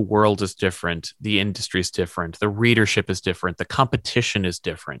the world is different, the industry is different, the readership is different, the competition is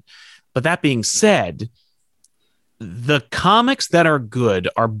different. But that being said, the comics that are good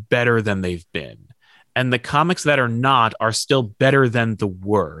are better than they've been, and the comics that are not are still better than the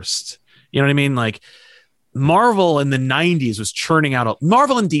worst. You know what I mean? Like Marvel in the 90s was churning out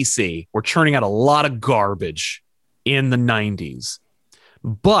Marvel and DC were churning out a lot of garbage in the 90s,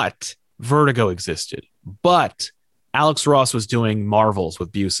 but Vertigo existed. But Alex Ross was doing Marvels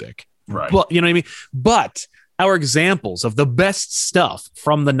with Busiek. Right. But, you know what I mean? But our examples of the best stuff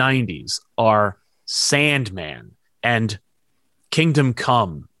from the 90s are Sandman and Kingdom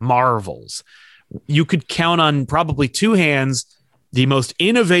Come, Marvels. You could count on probably two hands the most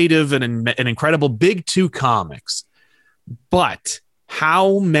innovative and incredible big two comics. But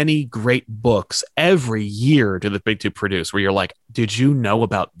how many great books every year do the big two produce where you're like, did you know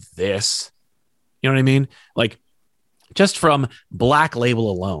about this? You know what I mean? Like, just from Black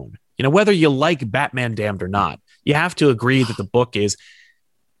Label alone, whether you like Batman Damned or not, you have to agree that the book is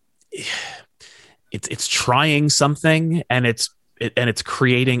it's trying something, and it's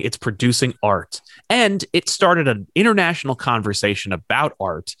producing art, and it started an international conversation about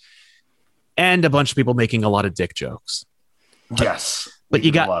art, and a bunch of people making a lot of dick jokes. Yes, but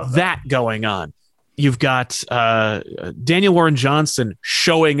you got that going on. You've got Daniel Warren Johnson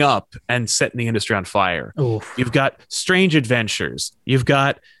showing up and setting the industry on fire. Oof. You've got Strange Adventures. You've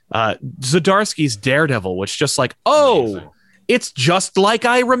got Zdarsky's Daredevil, which just like, amazing. It's just like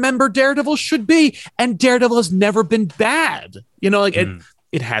I remember Daredevil should be. And Daredevil has never been bad.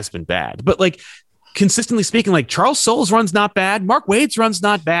 It has been bad. But like, consistently speaking, like Charles Soule's run's not bad. Mark Waid's run's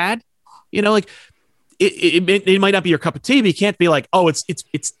not bad. It might not be your cup of tea, but you can't be like, oh, it's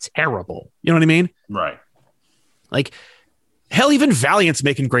terrible. You know what I mean? Right. Like, Hell, even Valiant's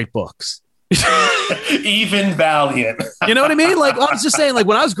making great books. Even Valiant. You know what I mean? Like, I was just saying, like,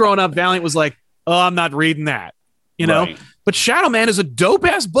 when I was growing up, Valiant was like, oh, I'm not reading that, you know? Right. But Shadow Man is a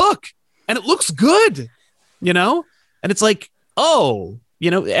dope-ass book, and it looks good, you know? And it's like, oh,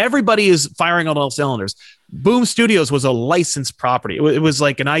 you know, everybody is firing on all cylinders. Boom Studios was a licensed property. It was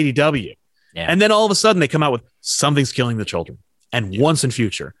like an IDW. Yeah. And then all of a sudden they come out with Something's Killing the Children and Once in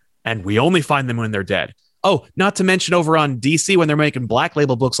Future, and we only find them when they're dead. Oh, not to mention over on DC when they're making black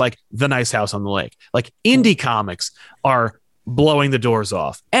label books like The Nice House on the Lake. Like, indie comics are blowing the doors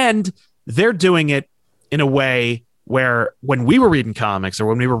off. And they're doing it in a way where when we were reading comics, or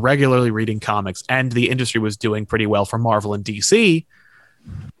when we were regularly reading comics and the industry was doing pretty well for Marvel and DC,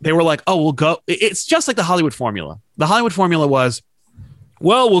 they were like, oh, we'll go. It's just like the Hollywood formula. The Hollywood formula was,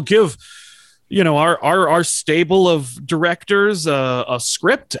 well, we'll give, you know, our stable of directors a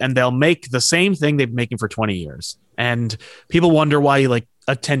script, and they'll make the same thing they've been making for 20 years. And people wonder why, like,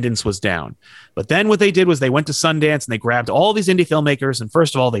 attendance was down. But then what they did was they went to Sundance and they grabbed all these indie filmmakers. And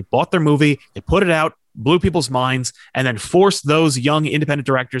first of all, they bought their movie, they put it out, blew people's minds, and then forced those young independent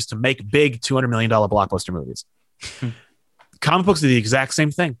directors to make big $200 million blockbuster movies. Comic books are the exact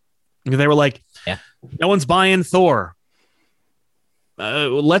same thing. They were like, no one's buying Thor.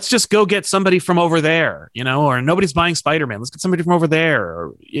 Let's just go get somebody from over there, you know, or nobody's buying Spider-Man. Let's get somebody from over there.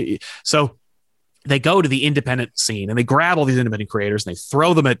 So they go to the independent scene and they grab all these independent creators and they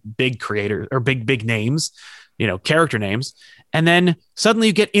throw them at big creators or big names, you know, character names. And then suddenly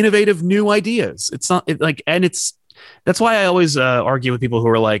you get innovative new ideas. It's not that's why I always argue with people who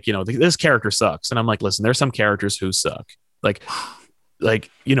are like, you know, this character sucks. And I'm like, listen, there's some characters who suck.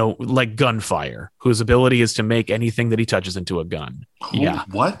 Like, you know, like Gunfire, whose ability is to make anything that he touches into a gun.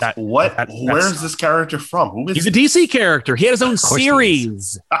 What? Where's this character from? Who is He's a DC character. He had his own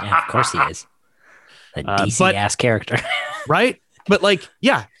series. Yeah, of course he is. A DC ass character. Right? But like,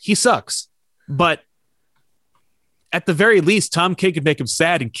 yeah, he sucks. But at the very least, Tom King could make him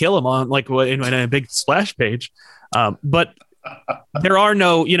sad and kill him on like in a big splash page. But there are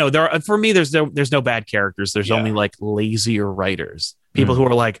no, you know, for me, there's no bad characters. There's only like lazier writers. People who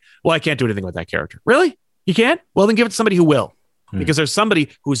are like, well, I can't do anything with that character. Really? You can't? Well, then give it to somebody who will. Because there's somebody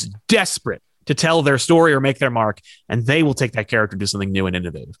who's desperate to tell their story or make their mark, and they will take that character and do something new and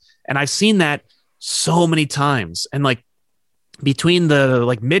innovative. And I've seen that so many times. And like between the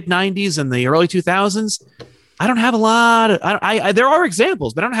like mid 90s and the early 2000s, I don't have a lot of, there are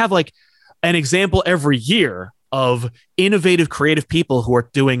examples, but I don't have like an example every year of innovative, creative people who are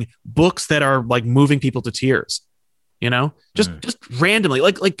doing books that are like moving people to tears, you know, just randomly,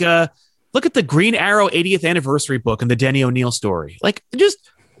 like look at the Green Arrow 80th anniversary book and the Denny O'Neil story. Like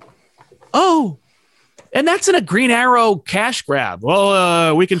and that's in a Green Arrow cash grab.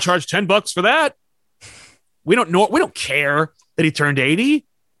 Well, we can charge $10 for that. We don't care that he turned 80,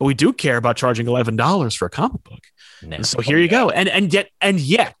 but we do care about charging $11 for a comic book. No. And so here you go. And yet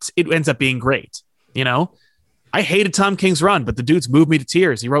it ends up being great. You know, I hated Tom King's run, but the dude's moved me to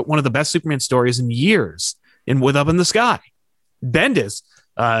tears. He wrote one of the best Superman stories in years with Up in the Sky. Bendis,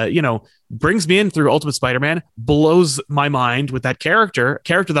 you know, brings me in through Ultimate Spider-Man, blows my mind with that character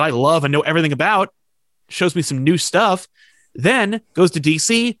that I love and know everything about, shows me some new stuff, then goes to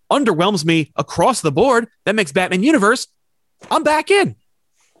DC, underwhelms me across the board, that makes Batman Universe. I'm back in.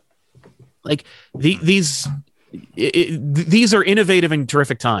 Like these are innovative and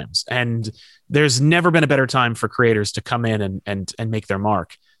terrific times, and there's never been a better time for creators to come in and make their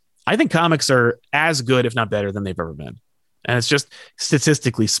mark. I think comics are as good, if not better, than they've ever been. And it's just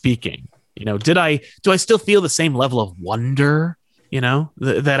statistically speaking, you know, do I still feel the same level of wonder, you know,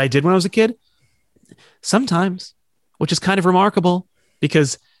 that I did when I was a kid? Sometimes, which is kind of remarkable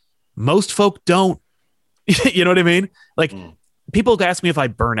because most folk don't. You know what I mean? Like people ask me if I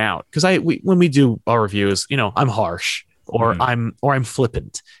burn out because when we do our reviews, you know, I'm harsh or I'm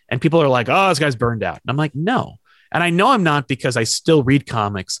flippant, and people are like, "Oh, this guy's burned out," and I'm like, "No," and I know I'm not because I still read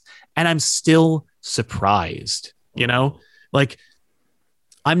comics and I'm still surprised. You know, like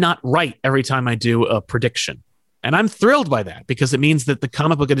I'm not right every time I do a prediction, and I'm thrilled by that because it means that the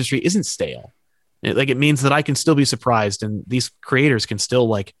comic book industry isn't stale. It means that I can still be surprised, and these creators can still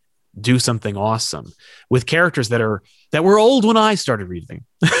like do something awesome with characters that were old when I started reading.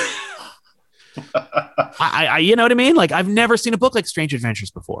 I you know what I mean? Like I've never seen a book like Strange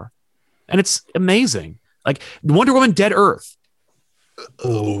Adventures before, and it's amazing. Like Wonder Woman, Dead Earth.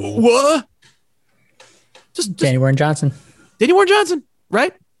 What? Just Danny Warren Johnson. Danny Warren Johnson,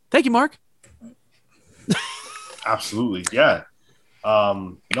 right? Thank you, Mark. Absolutely, yeah.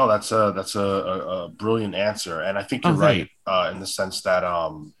 No, that's a brilliant answer, and I think you're right in the sense that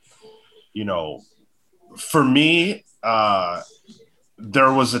you know, for me,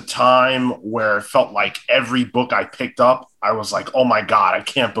 there was a time where it felt like every book I picked up, I was like, "Oh my god, I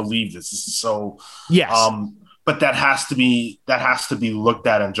can't believe this! This is so." Yes. But that has to be looked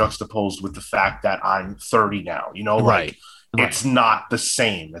at and juxtaposed with the fact that I'm 30 now. You know, like it's not the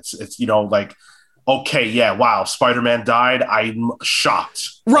same. It's you know, like, okay, yeah, wow, Spider-Man died. I'm shocked.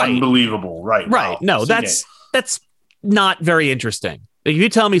 Right. Unbelievable. Right. Right. Wow. No, that's not very interesting. If you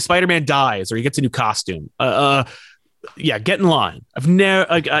tell me Spider-Man dies or he gets a new costume, yeah, get in line. I've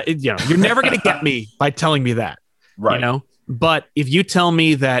never, you know, you're never going to get me by telling me that, right? You know, but if you tell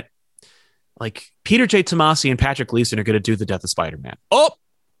me that, like, Peter J. Tomasi and Patrick Gleason are going to do the Death of Spider-Man,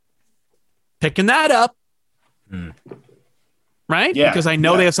 picking that up, right? Yeah, because I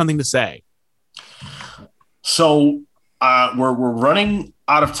know they have something to say. So we're running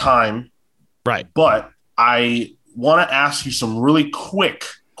out of time, right? But I want to ask you some really quick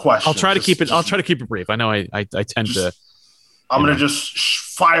questions. I'll try to keep it brief. I know I tend to. I'm going to just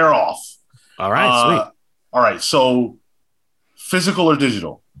fire off. All right, sweet. All right. So, physical or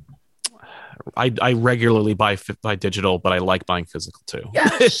digital? I regularly buy digital, but I like buying physical too.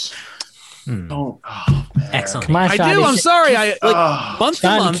 Yes. Excellent. Come on, I Sean, do. I'm sorry. Month to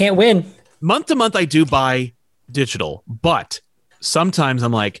month, you can't win. Month to month, I do buy digital, but sometimes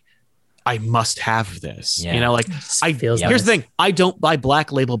I'm like, I must have this. Yeah. You know, like here's the thing: I don't buy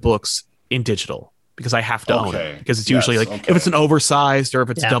Black Label books in digital because I have to own it, because it's usually like if it's an oversized or if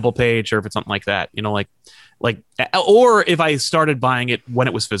it's a double page or if it's something like that. You know, like or if I started buying it when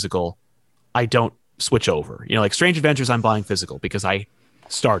it was physical, I don't switch over. You know, like Strange Adventures, I'm buying physical because I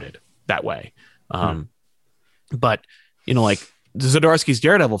started that way. But you know, like Zdarsky's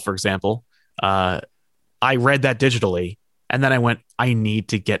Daredevil, for example, I read that digitally. And then I went, I need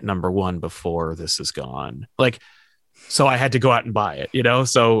to get #1 before this is gone. Like, so I had to go out and buy it, you know?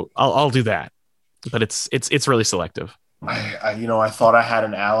 So I'll do that. But it's really selective. I thought I had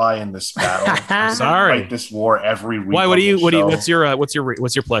an ally in this battle. I'm sorry. Fight this war every week. Why? What's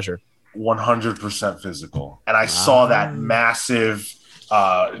your pleasure? 100% physical. And I saw that massive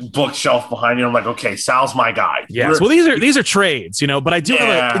bookshelf behind you. I'm like, okay, Sal's my guy. Yes. Well, these are trades, you know, but I do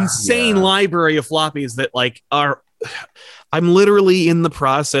have an insane library of floppies that I'm literally in the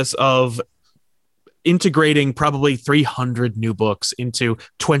process of integrating probably 300 new books into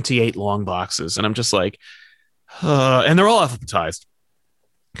 28 long boxes. And I'm just like, and they're all alphabetized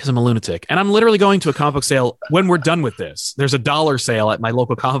because I'm a lunatic. And I'm literally going to a comic book sale when we're done with this. There's a dollar sale at my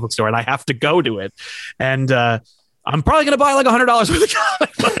local comic book store and I have to go to it. And I'm probably going to buy like $100 worth of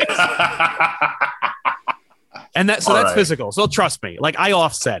comic books. And that's physical. So trust me, like I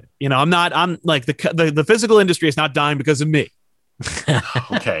offset, you know, I'm like the physical industry is not dying because of me.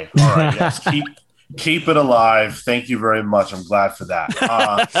 Okay. All right. Yes. Keep it alive. Thank you very much. I'm glad for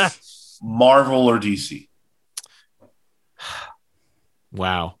that. Marvel or DC?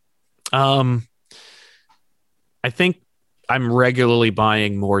 Wow. I think I'm regularly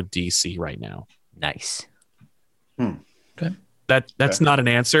buying more DC right now. Nice. Okay. That's not an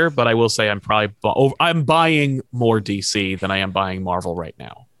answer, but I will say I'm buying more DC than I am buying Marvel right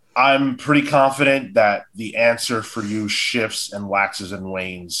now. I'm pretty confident that the answer for you shifts and waxes and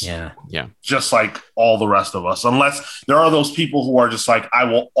wanes. Yeah. Just like all the rest of us, unless there are those people who are just like, I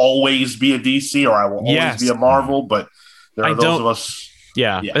will always be a DC or I will always be a Marvel. But there are those of us.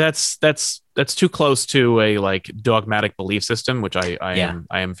 Yeah. That's too close to a like dogmatic belief system, which I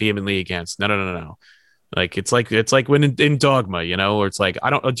am vehemently against. No. Like it's like when in Dogma, you know, or it's like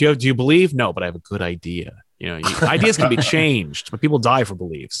do you believe? No, but I have a good idea. You know, ideas can be changed, but people die for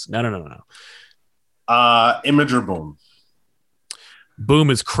beliefs. No. Image or Boom? Boom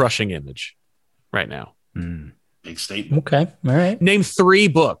is crushing Image right now. Big statement. Okay, all right. Name 3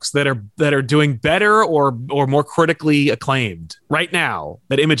 books that are doing better or more critically acclaimed right now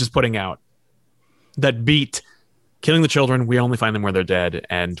that Image is putting out that beat Killing the Children, We Only Find Them Where They're Dead,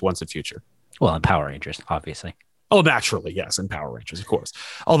 and Once and Future. Well, and Power Rangers, obviously. Oh, naturally, yes, and Power Rangers, of course.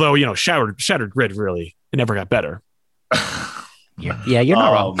 Although, you know, Shattered Grid really never got better. You're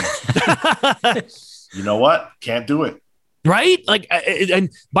not wrong. You know what? Can't do it. Right? Like, and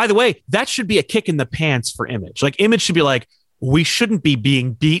by the way, that should be a kick in the pants for Image. Like, Image should be like, we shouldn't be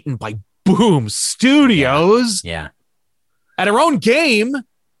being beaten by Boom Studios. Yeah. At our own game.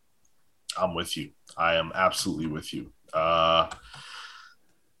 I'm with you. I am absolutely with you.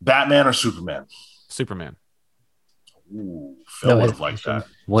 Batman or Superman? Superman. Ooh, Phil would have liked that.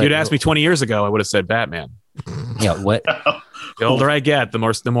 If you'd asked me 20 years ago, I would have said Batman. Yeah, what? The older I get, the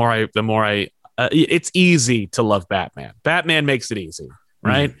more I it's easy to love Batman. Batman makes it easy,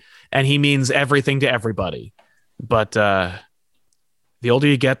 right? And he means everything to everybody. But the older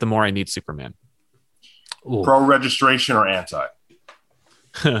you get, the more I need Superman. Ooh. Pro registration or anti?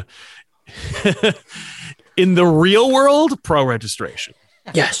 In the real world, pro registration.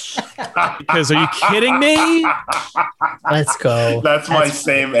 Yes. Because are you kidding me? Let's go. That's my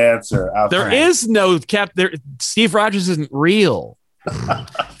same answer. There is no there. Steve Rogers isn't real.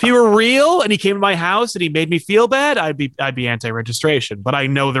 If he were real and he came to my house and he made me feel bad, I'd be anti-registration. But I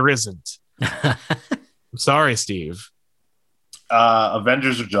know there isn't. I'm sorry, Steve.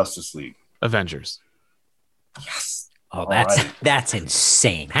 Avengers or Justice League? Avengers. Yes. Oh, that's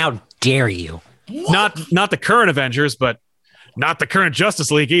insane. How dare you? What? Not the current Avengers, but not the current Justice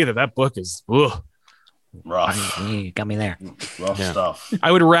League either. That book is rough. You got me there. Rough stuff.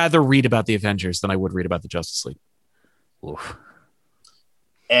 I would rather read about the Avengers than I would read about the Justice League. Oof.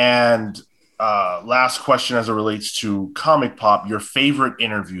 And last question as it relates to ComicPop, your favorite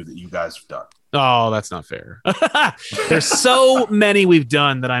interview that you guys have done? Oh, that's not fair. There's so many we've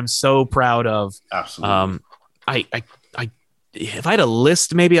done that I'm so proud of. Absolutely. If I had a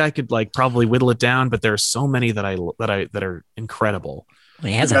list, maybe I could probably whittle it down, but there are so many that are incredible.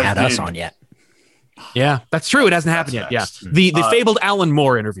 He hasn't had us on yet. Yeah, that's true. It hasn't happened yet. Next. Yeah. The fabled Alan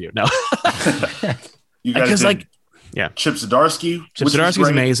Moore interview. No. You guys did Chip Zdarsky. Chip Zdarsky's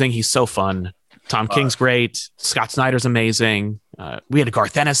amazing. He's so fun. Tom King's great. Scott Snyder's amazing. We had a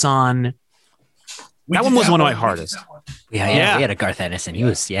Garth Ennis on. That one was one of my hardest. Yeah. We had a Garth Ennis, and he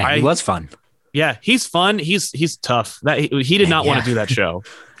was fun. Yeah, he's fun. He's tough. He did not want to do that show.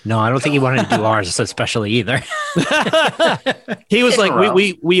 No, I don't think he wanted to do ours, especially either. He was like,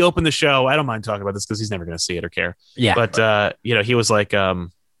 we opened the show. I don't mind talking about this because he's never going to see it or care. Yeah, but he was like,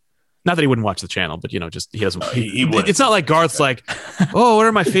 not that he wouldn't watch the channel, but just he doesn't. He it's not like Garth's like, oh, what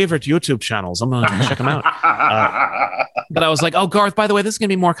are my favorite YouTube channels? I'm gonna check them out. But I was like, oh, Garth, by the way, this is gonna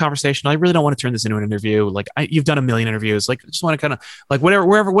be more conversational. I really don't want to turn this into an interview. You've done a million interviews. I just want to kind of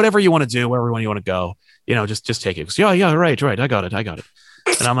whatever you want to do, wherever you want to go. Just take it. Because, yeah, right. I got it.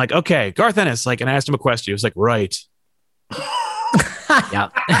 And I'm like, okay, Garth Ennis. And I asked him a question. He was like, right. Yeah.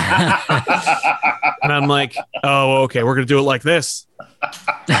 And I'm like, oh, okay, we're gonna do it like this.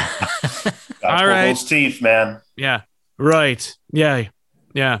 All right. Those teeth, man. Yeah. Right. Yeah.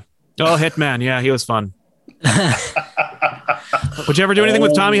 Oh, Hitman. Yeah, he was fun. Would you ever do anything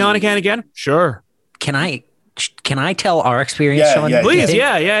with Tommy Honecan again? Sure. Can I tell our experience, Sean? Please.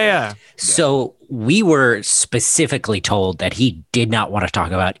 Yeah. So we were specifically told that he did not want to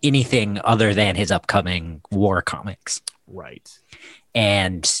talk about anything other than his upcoming war comics. Right.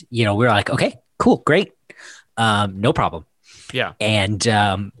 And, we were like, okay, cool, great. No problem. Yeah. And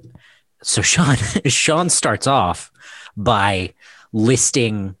so Sean starts off by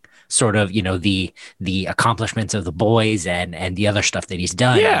listing sort of, the accomplishments of the boys and the other stuff that he's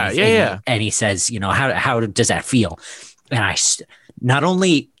done. Yeah. And he says, how does that feel? And not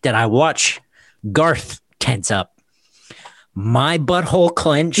only did I watch Garth tense up, my butthole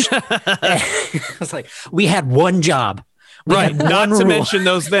clenched. I was like, we had one job. Right. Not to mention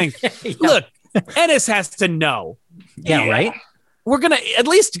those things. Yeah. Look, Ennis has to know. Yeah, right. We're going to at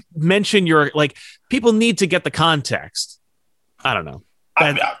least mention people need to get the context. I don't know.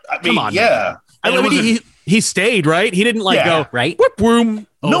 I mean, come on. Yeah. He stayed, right? He didn't go, right? Whoop, boom,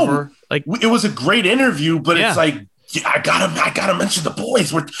 over. No, it was a great interview, but it's like, I gotta mention the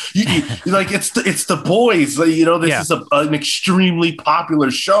boys. It's the boys. This is an extremely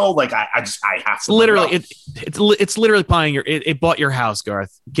popular show. I have to. Literally, it's literally buying it bought your house,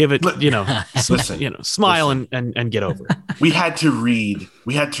 Garth. Give it, listen, smile and get over it. We had to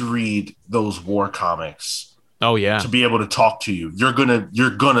read those war comics. Oh yeah, to be able to talk to you. You're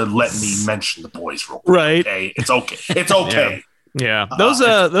gonna let me mention the boys real quick. Right? Okay? It's okay. It's okay. Yeah,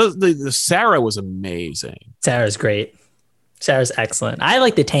 the Sarah was amazing. Sarah's great. Sarah's excellent. I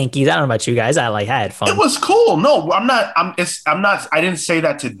like the tankies. I don't know about you guys. I had fun. It was cool. No, I'm not. I didn't say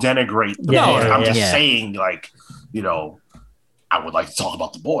that to denigrate the boys. I'm just saying, I would like to talk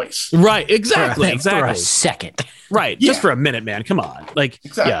about the boys. Right. Exactly. For a second. Right. Yeah. Just for a minute, man. Come on.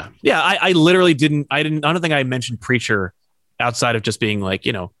 Exactly. Yeah. I literally didn't. I don't think I mentioned Preacher outside of just being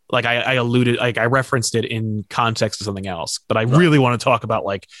I alluded, I referenced it in context of something else, but I really want to talk about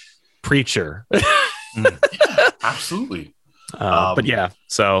Preacher. Yeah, absolutely. But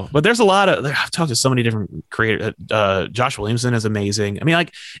there's a lot of, I've talked to so many different creators. Josh Williamson is amazing. I mean,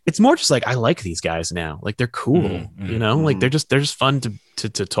 it's more just I like these guys now. They're cool, they're just fun to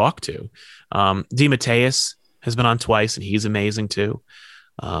talk to. DeMatteis has been on twice and he's amazing too.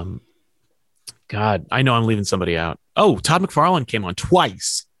 God, I know I'm leaving somebody out. Oh, Todd McFarlane came on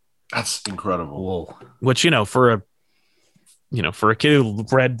twice. That's incredible. Whoa. Which, for a kid who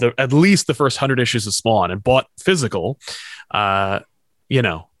read at least the first 100 issues of Spawn and bought physical, that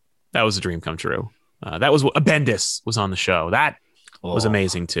was a dream come true. That was Bendis was on the show. That was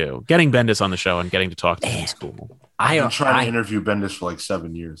amazing too. Getting Bendis on the show and getting to talk to him is cool. I've been trying to interview Bendis for like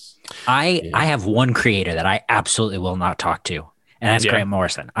 7 years. I have one creator that I absolutely will not talk to, and that's Grant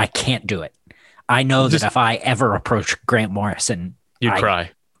Morrison. I can't do it. I know that if I ever approach Grant Morrison, you'd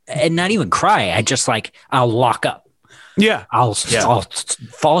cry. And not even cry. I just I'll lock up. Yeah. I'll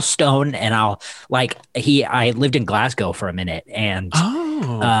fall stone, and I lived in Glasgow for a minute, and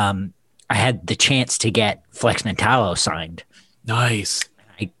I had the chance to get Flex Mentallo signed. Nice.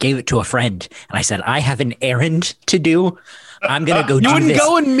 I gave it to a friend, and I said, I have an errand to do. I'm going to go do this. You wouldn't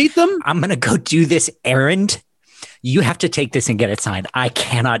go and meet them? I'm going to go do this errand. You have to take this and get it signed. I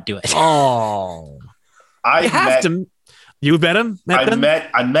cannot do it. Oh. You met him?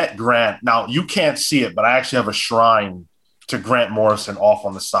 I met Grant. Now, you can't see it, but I actually have a shrine to Grant Morrison off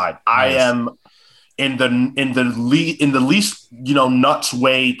on the side. Nice. I am in the least nuts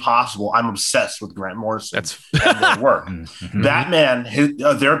way possible. I'm obsessed with Grant Morrison and their work. Batman,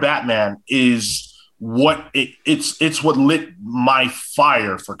 their Batman is it's what lit my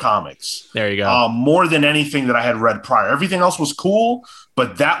fire for comics. There you go. More than anything that I had read prior. Everything else was cool,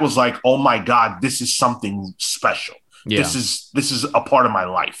 but that was like, oh my God, this is something special. Yeah. This is a part of my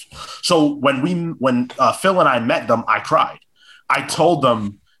life. So when Phil and I met them, I cried. I told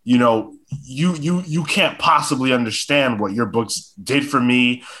them, you can't possibly understand what your books did for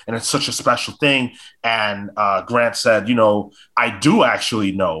me, and it's such a special thing. And Grant said, I do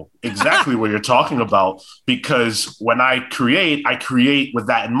actually know exactly what you're talking about, because when I create with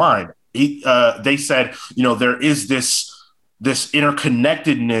that in mind. They said, there is this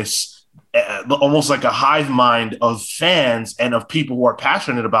interconnectedness, almost like a hive mind of fans and of people who are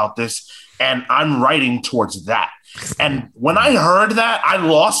passionate about this, and I'm writing towards that. And when I heard that, I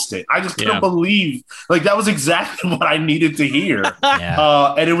lost it. I just couldn't believe, that was exactly what I needed to hear.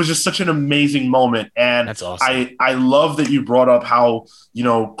 And it was just such an amazing moment. And that's awesome. I love that you brought up how,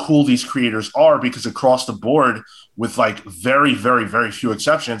 cool these creators are, because across the board, with very, very, very few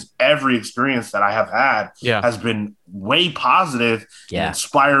exceptions, every experience that I have had has been way positive, and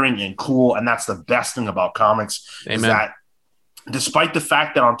inspiring and cool. And that's the best thing about comics. Amen. Is that despite the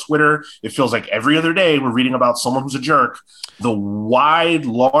fact that on Twitter, it feels like every other day we're reading about someone who's a jerk, the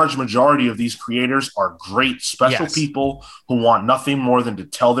large majority of these creators are great, special people who want nothing more than to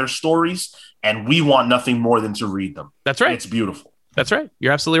tell their stories, and we want nothing more than to read them. That's right. It's beautiful. That's right.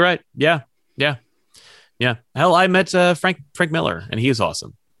 You're absolutely right. Yeah. Hell, I met Frank Miller, and he is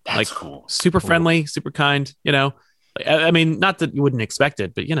awesome. That's cool. Super friendly, super kind. I mean, not that you wouldn't expect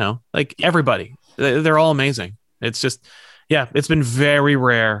it, but everybody, they're all amazing. It's just. Yeah, it's been very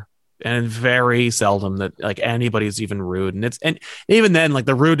rare and very seldom that anybody's even rude, and even then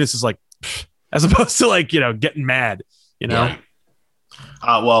the rudeness is as opposed to getting mad, Right.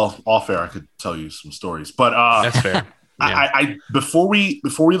 Well, off air I could tell you some stories, but that's fair. Yeah. I before we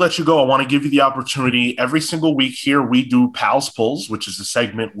let you go, I want to give you the opportunity. Every single week here we do Pals Pulls, which is a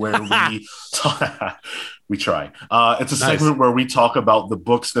segment where we try. It's a segment where we talk about the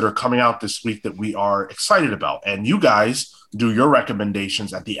books that are coming out this week that we are excited about, and you guys do your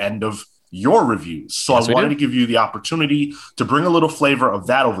recommendations at the end of your reviews. So I wanted to give you the opportunity to bring a little flavor of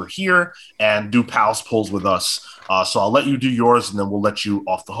that over here and do Pals Pulls with us. So I'll let you do yours, and then we'll let you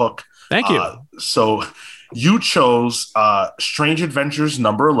off the hook. Thank you. So you chose Strange Adventures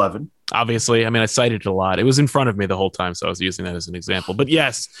number 11. Obviously, I mean, I cited it a lot. It was in front of me the whole time, so I was using that as an example. But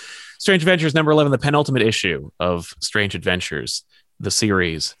yes, Strange Adventures number 11, the penultimate issue of Strange Adventures, the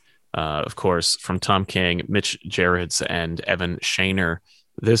series. Of course, from Tom King, Mitch Gerads, and Evan Shaner.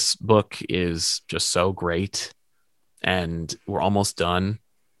 This book is just so great, and we're almost done.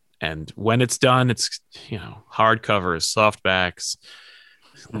 And when it's done, it's hardcovers, softbacks,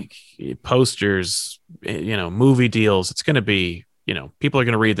 posters, movie deals. It's going to be, people are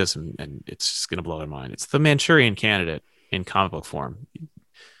going to read this, and it's just going to blow their mind. It's the Manchurian Candidate in comic book form.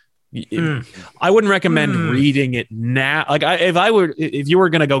 I wouldn't recommend reading it now. If you were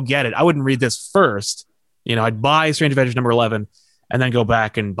going to go get it, I wouldn't read this first. I'd buy Strange Adventures number 11 and then go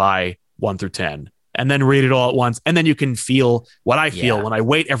back and buy 1 through 10 and then read it all at once. And then you can feel what I feel when I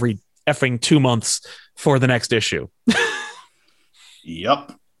wait every effing 2 months for the next issue.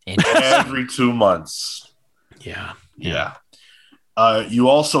 Yep. Every 2 months. Yeah. You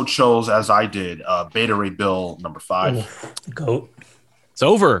also chose, as I did, Beta Ray Bill number 5. Goat. It's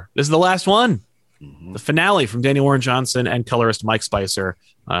over. This is the last one. The finale from Daniel Warren Johnson and colorist Mike Spicer.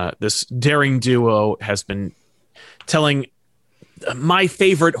 This daring duo has been telling my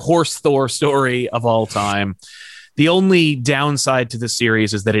favorite horse Thor story of all time. The only downside to this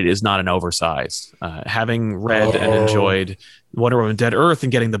series is that it is not an oversized. Having read and enjoyed Wonder Woman Dead Earth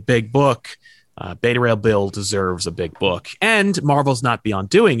and getting the big book, Beta Ray Bill deserves a big book, and Marvel's not beyond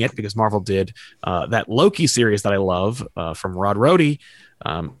doing it because Marvel did that Loki series that I love from Rod Rhodey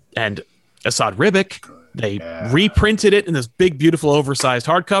and Asad Ribic. They reprinted it in this big, beautiful, oversized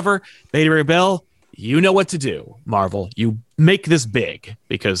hardcover. Beta Ray Bill, you know what to do, Marvel. You make this big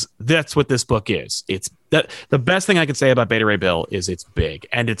because that's what this book is. It's the best thing I can say about Beta Ray Bill is it's big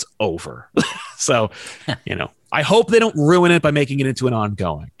and it's over. So, I hope they don't ruin it by making it into an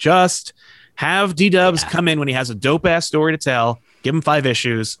ongoing. Just have D-Dubs come in when he has a dope-ass story to tell, give him 5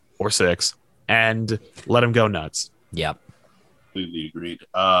 issues or 6, and let him go nuts. Yep. Completely agreed.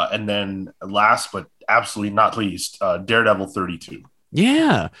 And then last but absolutely not least, Daredevil 32.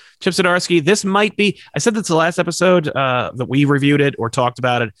 Yeah. Chip Zdarsky, this might be, I said this the last episode that we reviewed it or talked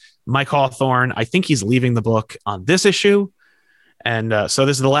about it. Mike Hawthorne, I think he's leaving the book on this issue. And so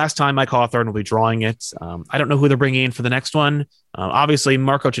this is the last time Mike Hawthorne will be drawing it. I don't know who they're bringing in for the next one. Obviously,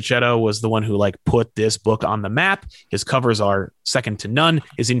 Marco Cicchetto was the one who put this book on the map. His covers are second to none.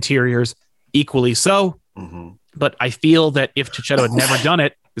 His interiors equally so. Mm-hmm. But I feel that if Cicchetto had never done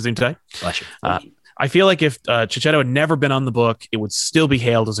it, I feel like if Cicchetto had never been on the book, it would still be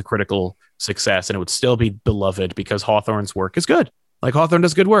hailed as a critical success and it would still be beloved because Hawthorne's work is good. Hawthorne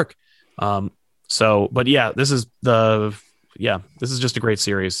does good work. But yeah, this is just a great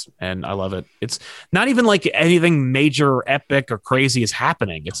series and I love it. It's not even like anything major or epic or crazy is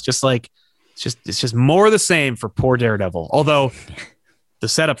happening. It's just it's just more of the same for poor Daredevil. Although the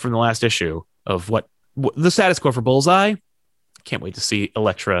setup from the last issue of what the status quo for Bullseye, can't wait to see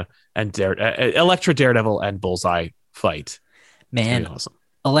Elektra Daredevil and Bullseye fight. Man, awesome.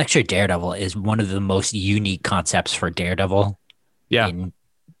 Elektra Daredevil is one of the most unique concepts for Daredevil in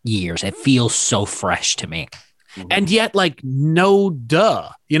years. It feels so fresh to me. And yet, no duh,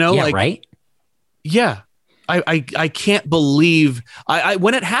 right? Yeah. I can't believe I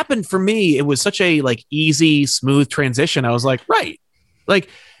when it happened for me, it was such a easy, smooth transition. I was like, right.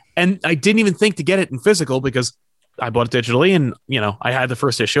 And I didn't even think to get it in physical because I bought it digitally and, I had the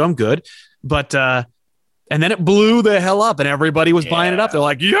first issue. I'm good. But, and then it blew the hell up and everybody was buying it up. They're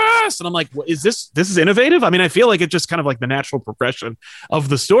like, yes. And I'm like, this is innovative. I mean, I feel like it's just kind of the natural progression of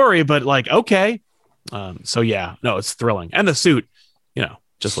the story, but okay. So yeah, no, it's thrilling. And the suit,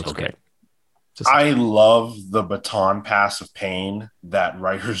 just looks great. I love the baton pass of pain that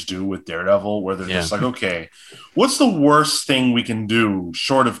writers do with Daredevil, where they're just okay, what's the worst thing we can do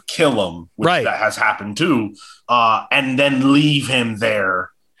short of kill him, which that has happened too, and then leave him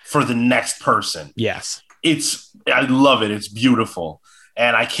there for the next person. Yes. I love it. It's beautiful.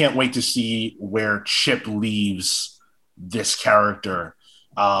 And I can't wait to see where Chip leaves this character.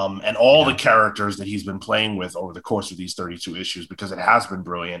 And all the characters that he's been playing with over the course of these 32 issues, because it has been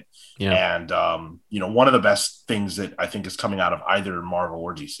brilliant. Yeah. And, one of the best things that I think is coming out of either Marvel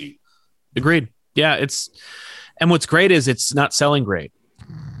or DC. Agreed. Yeah. And what's great is it's not selling great.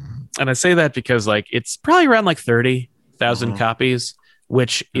 And I say that because it's probably around 30,000 copies,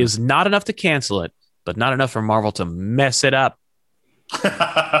 which is not enough to cancel it, but not enough for Marvel to mess it up.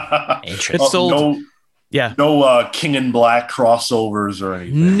 It's sold. No King in Black crossovers or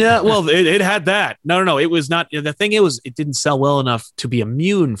anything. No, well, it had that. No. It was not. The thing is, it didn't sell well enough to be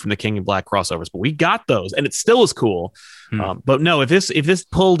immune from the King in Black crossovers, but we got those, and it still was cool. But no, if this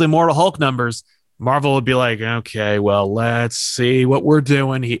pulled Immortal Hulk numbers, Marvel would be like, okay, well, let's see what we're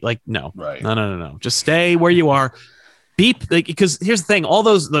doing. No, right? No. Just stay where you are. Because here's the thing: all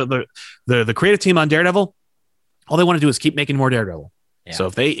those the creative team on Daredevil, all they want to do is keep making more Daredevil. Yeah.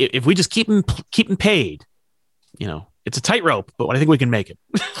 So if we just keep them paid, it's a tightrope, but I think we can make it.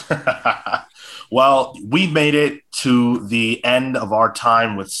 Well, we made it to the end of our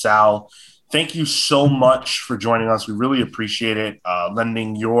time with Sal. Thank you so much for joining us. We really appreciate it.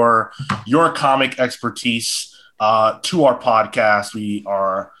 Lending your comic expertise to our podcast. We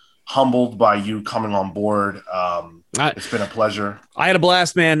are humbled by you coming on board. It's been a pleasure. I had a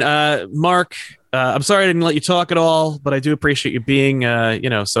blast, man. Mark, I'm sorry I didn't let you talk at all, but I do appreciate you being,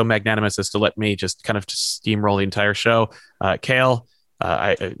 so magnanimous as to let me just steamroll the entire show. Kale,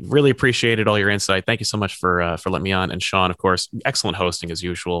 I really appreciated all your insight. Thank you so much for letting me on. And Sean, of course, excellent hosting as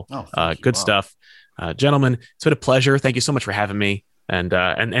usual. Good stuff. Gentlemen, it's been a pleasure. Thank you so much for having me and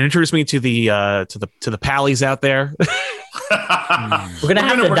introduce me to the pallies out there. We're gonna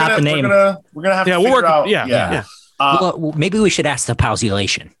have to adopt a name. We're gonna have to figure out. Yeah. Well, maybe we should ask the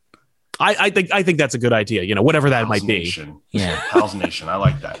Palsulation. I think that's a good idea. Whatever that might be. Yeah, Pals Nation. I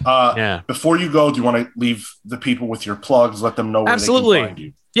like that. Before you go, do you want to leave the people with your plugs? Let them know where they can find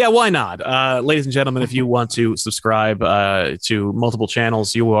you. Yeah, why not? Ladies and gentlemen, if you want to subscribe to multiple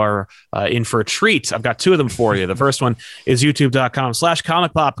channels, you are in for a treat. I've got two of them for you. The first one is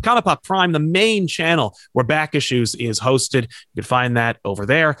youtube.com/ComicPop. ComicPop Prime, the main channel where Back Issues is hosted. You can find that over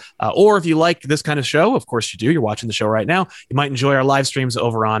there. Or if you like this kind of show, of course you do. You're watching the show right now. You might enjoy our live streams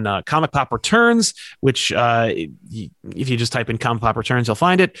over on ComicPop Returns, which if you just type in ComicPop Returns, you'll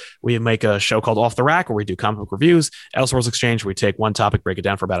find it. We make a show called Off the Rack where we do comic book reviews. Elseworlds Exchange, where we take one topic, break it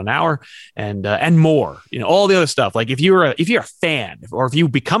down for about an hour, and more. All the other stuff. Like if you're a fan, or if you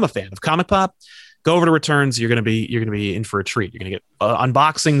become a fan of Comic Pop, go over to Returns. You're gonna be in for a treat. You're gonna get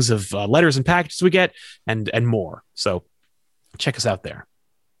unboxings of letters and packages we get, and more. So check us out there.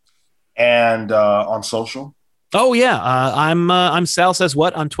 And on social. Oh yeah, I'm Sal Says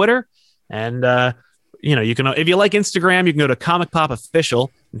What on Twitter, and you can, if you like Instagram, you can go to Comic Pop Official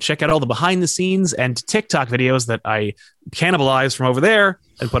and check out all the behind the scenes and TikTok videos that I cannibalize from over there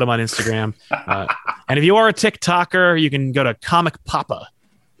and put them on Instagram. And if you are a TikToker, you can go to Comic Papa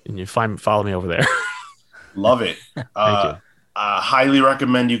and you follow me over there. Love it. Thank you. Highly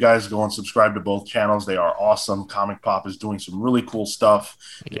recommend you guys go and subscribe to both channels. They are awesome. Comic Pop is doing some really cool stuff.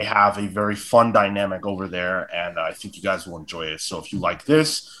 They have a very fun dynamic over there, and I think you guys will enjoy it. So if you like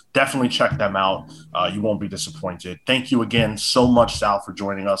this, definitely check them out. You won't be disappointed. Thank you again so much, Sal, for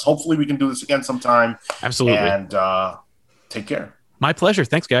joining us. Hopefully we can do this again sometime. Absolutely. And take care. My pleasure.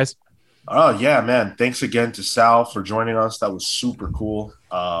 Thanks, guys. Oh, yeah, man. Thanks again to Sal for joining us. That was super cool.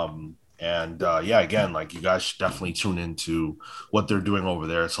 Again, like, you guys should definitely tune into what they're doing over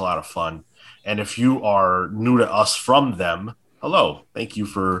there. It's a lot of fun. And if you are new to us from them, hello. Thank you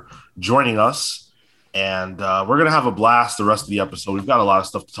for joining us. And we're going to have a blast the rest of the episode. We've got a lot of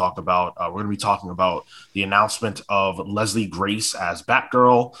stuff to talk about. We're going to be talking about the announcement of Leslie Grace as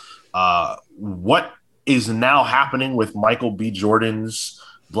Batgirl. What is now happening with Michael B. Jordan's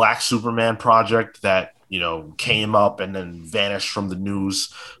Black Superman project that came up and then vanished from the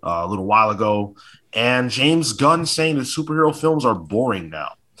news a little while ago. And James Gunn saying that superhero films are boring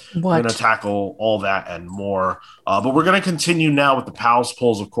now. We're going to tackle all that and more. But we're going to continue now with the Pals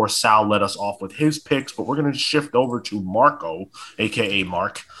polls. Of course, Sal led us off with his picks, but we're going to shift over to Marco, a.k.a.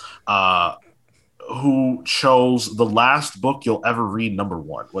 Mark, who chose The Last Book You'll Ever Read,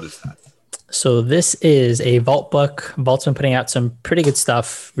 #1. What is that? So this is a Vault book. Vault's been putting out some pretty good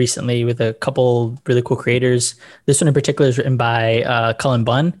stuff recently with a couple really cool creators. This one in particular is written by Cullen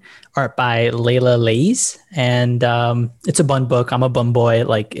Bunn, art by Layla Lays, and it's a Bunn book. I'm a Bunn boy.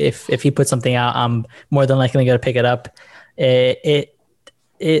 Like if he puts something out, I'm more than likely going to pick it up. It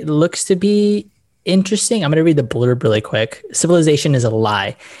looks to be interesting. I'm going to read the blurb really quick. Civilization is a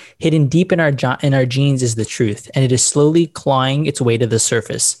lie. Hidden deep in our genes is the truth, and it is slowly clawing its way to the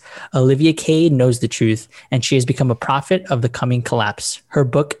surface. Olivia Cade knows the truth, and she has become a prophet of the coming collapse. Her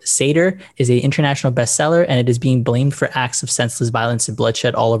book, Satyr, is an international bestseller, and it is being blamed for acts of senseless violence and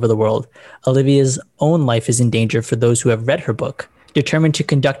bloodshed all over the world. Olivia's own life is in danger for those who have read her book. Determined to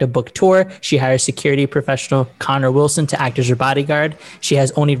conduct a book tour, she hires security professional Connor Wilson to act as her bodyguard. She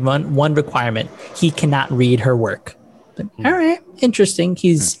has only one requirement. He cannot read her work. But, all right, interesting.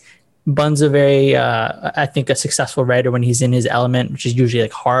 Bunn's a very, I think, a successful writer when he's in his element, which is usually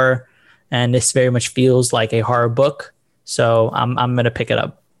like horror. And this very much feels like a horror book. So I'm going to pick it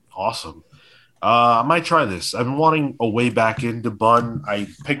up. Awesome. I might try this. I've been wanting a way back into Bunn. I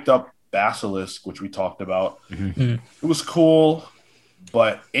picked up Basilisk, which we talked about. Mm-hmm. It was cool,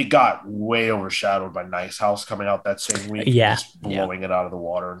 but it got way overshadowed by Nice House coming out that same week. Yeah. Just blowing it out of the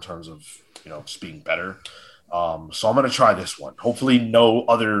water in terms of, just being better. So I'm going to try this one. Hopefully no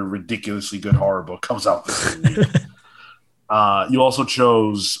other ridiculously good horror book comes out this same week. You also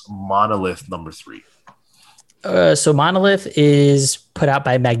chose Monolith #3. So Monolith is put out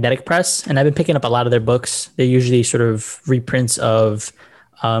by Magnetic Press, and I've been picking up a lot of their books. They're usually sort of reprints of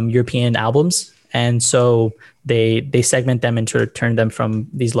European albums. And so they segment them and sort of turn them from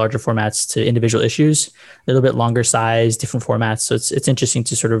these larger formats to individual issues, a little bit longer size, different formats. So it's interesting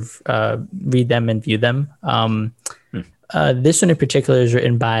to sort of read them and view them. This one in particular is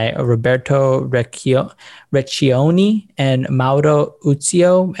written by Roberto Recchioni and Mauro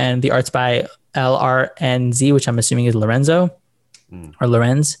Uzio, and the art's by LRNZ, which I'm assuming is Lorenzo or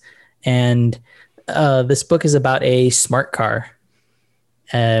Lorenz. And this book is about a smart car.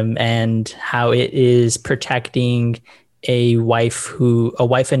 And how it is protecting a wife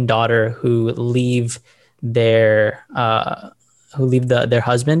and daughter who leave their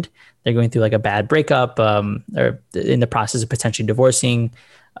husband. They're going through like a bad breakup, or in the process of potentially divorcing.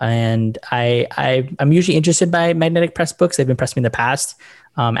 And I'm usually interested by Magnetic Press books. They've impressed me in the past.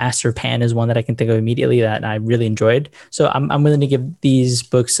 Aster Pan is one that I can think of immediately that I really enjoyed. So I'm willing to give these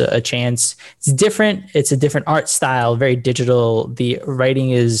books a chance. It's different. It's a different art style, very digital. The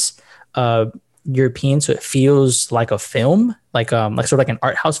writing is European, so it feels like a film, like sort of like an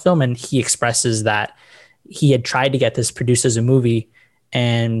art house film. And he expresses that he had tried to get this produced as a movie,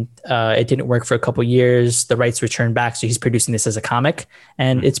 and it didn't work for a couple years. The rights returned back, so he's producing this as a comic,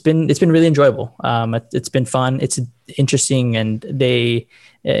 and it's been really enjoyable. It's been fun. It's interesting, and they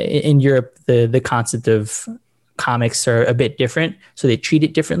in Europe the concept of comics are a bit different, so they treat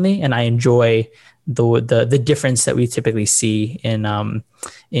it differently, and I enjoy the difference that we typically see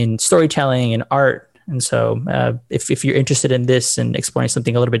in storytelling and art. And so if you're interested in this and exploring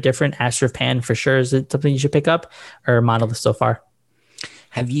something a little bit different, Aster of Pan for sure is it something you should pick up, or Monolith so far.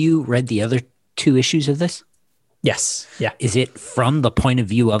 Have you read the other 2 issues of this? Yes. Yeah. Is it from the point of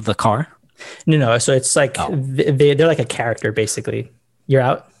view of the car? No. So it's like they're like a character, basically. You're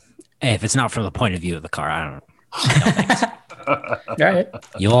out. Hey, if it's not from the point of view of the car, I don't know. All right.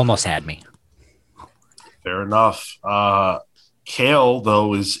 You almost had me. Fair enough. Kale,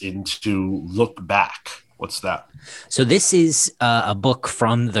 though, is into Look Back. What's that? So this is a book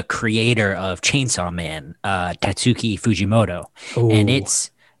from the creator of Chainsaw Man, Tatsuki Fujimoto. Ooh. And it's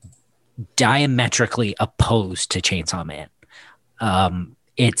diametrically opposed to Chainsaw Man.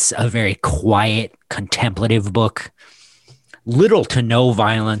 It's a very quiet, contemplative book. Little to no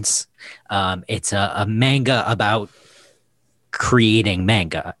violence. It's a manga about creating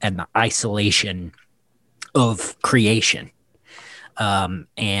manga and the isolation of creation.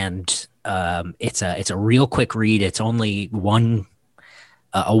 It's a real quick read. It's only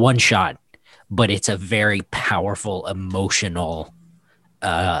a one shot, but it's a very powerful, emotional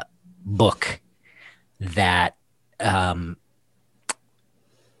book that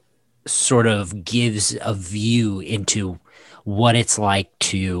sort of gives a view into what it's like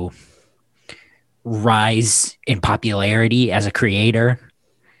to rise in popularity as a creator,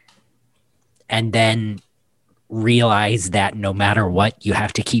 and then realize that no matter what, you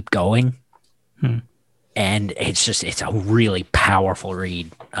have to keep going. And it's a really powerful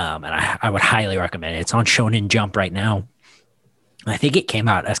read. And I would highly recommend it. It's on Shonen Jump right now. I think it came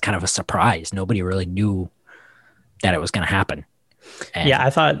out as kind of a surprise. Nobody really knew that it was going to happen. And yeah, I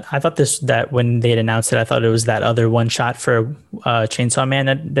thought that when they had announced it, I thought it was that other one shot for Chainsaw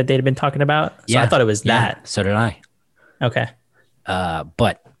Man that they'd been talking about. So yeah, I thought it was that. So did I. Okay.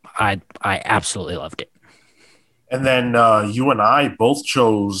 But I absolutely loved it. And then you and I both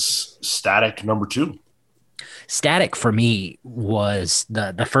chose Static #2. Static for me was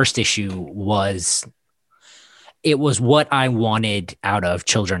the first issue was what I wanted out of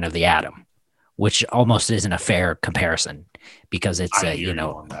Children of the Atom, which almost isn't a fair comparison because it's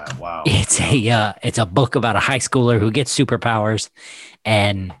wow. it's a book about a high schooler who gets superpowers,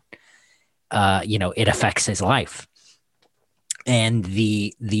 and it affects his life. And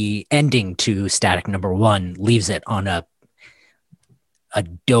the ending to Static #1 leaves it on a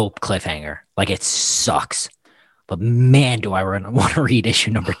dope cliffhanger. Like, it sucks, but man, do I want to read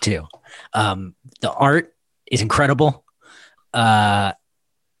issue #2. The art is incredible.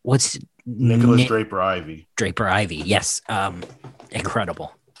 What's Nicholas Draper Ivy? Draper Ivy, yes,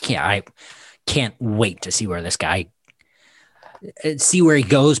 incredible. Yeah, I can't wait to see where he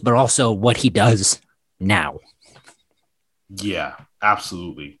goes, but also what he does now. Yeah,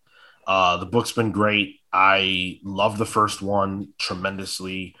 absolutely. The book's been great. I love the first one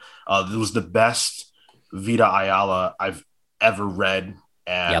tremendously. It was the best Vita Ayala I've ever read,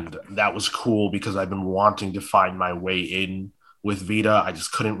 and that was cool because I've been wanting to find my way in with Vita. I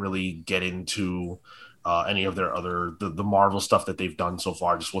just couldn't really get into any of their other the Marvel stuff that they've done so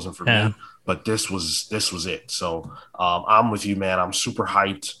far. It just wasn't for me. But this was it. So I'm with you, man. I'm super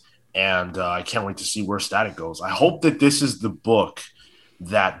hyped. And I can't wait to see where Static goes. I hope that this is the book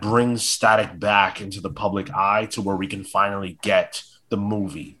that brings Static back into the public eye to where we can finally get the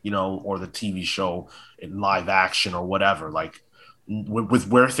movie, or the TV show in live action or whatever. Like, with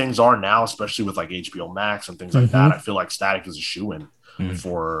where things are now, especially with like HBO Max and things like that, I feel like Static is a shoo-in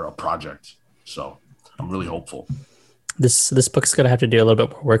for a project. So I'm really hopeful. This book's gonna have to do a little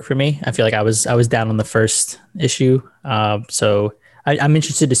bit more work for me. I feel like I was down on the first issue, so I'm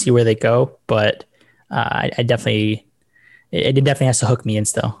interested to see where they go, but it definitely has to hook me in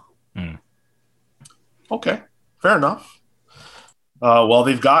still. Okay, fair enough. Well,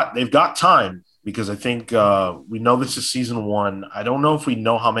 they've got time, because I think we know this is season 1. I don't know if we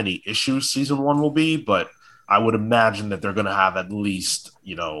know how many issues season 1 will be, but I would imagine that they're going to have at least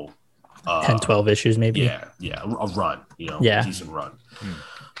 10, 12 issues maybe. Yeah, a run, a decent run.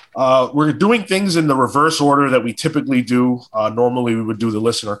 We're doing things in the reverse order that we typically do. Normally, we would do the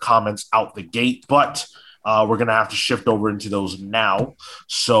listener comments out the gate, but we're gonna have to shift over into those now.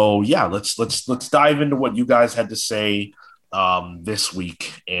 So yeah, let's dive into what you guys had to say this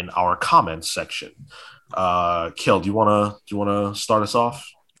week in our comments section. Kill, do you wanna start us off?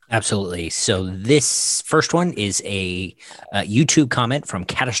 Absolutely. So this first one is a YouTube comment from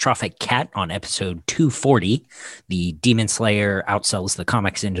Catastrophic Cat on episode 240, the Demon Slayer outsells the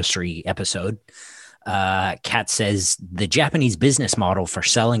comics industry episode. Cat says the Japanese business model for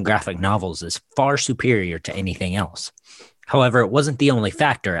selling graphic novels is far superior to anything else. However, it wasn't the only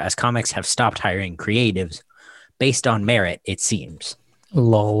factor, as comics have stopped hiring creatives based on merit, it seems.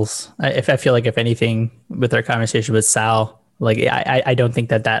 Lulz. I feel like if anything, with our conversation with Sal, like I don't think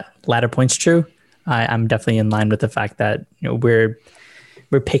that latter point's true. I'm definitely in line with the fact that we're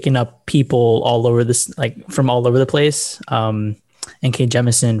picking up people all over this, like from all over the place. And K.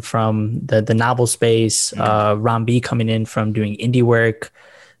 Jemison from the novel space, Ram B coming in from doing indie work.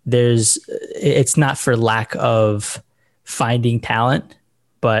 It's not for lack of finding talent,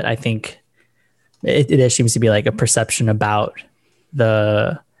 but I think there seems to be like a perception about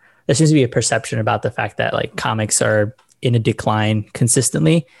the fact that like comics are in a decline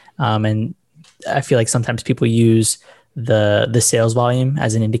consistently. And I feel like sometimes people use the sales volume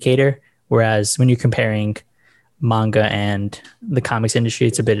as an indicator, whereas when you're comparing manga and the comics industry,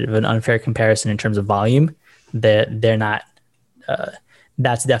 it's a bit of an unfair comparison in terms of volume. They're not,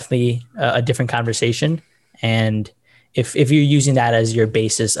 that's definitely a different conversation. And if you're using that as your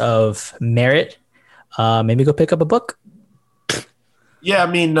basis of merit, maybe go pick up a book. Yeah, I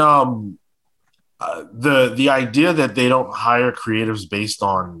mean, the idea that they don't hire creatives based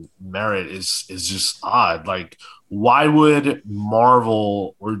on merit is just odd. Like, why would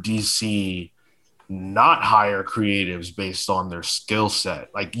Marvel or DC not hire creatives based on their skill set?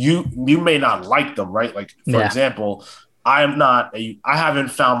 Like, you may not like them, right? Like, for example, I haven't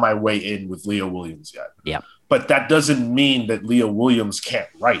found my way in with Leah Williams yet. Yeah. But that doesn't mean that Leah Williams can't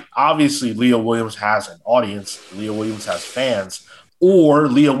write. Obviously, Leah Williams has an audience. Leah Williams has fans. Or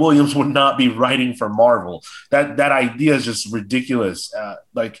Leah Williams would not be writing for Marvel. That idea is just ridiculous.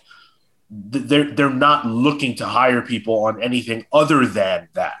 They're not looking to hire people on anything other than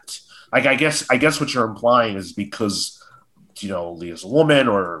that. Like, I guess what you're implying is because Leah's a woman,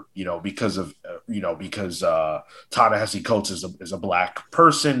 or because Ta-Nehisi Coates is a black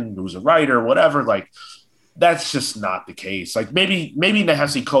person who's a writer, whatever. Like, that's just not the case. Like, maybe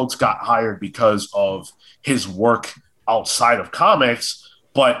Nehisi Coates got hired because of his work outside of comics,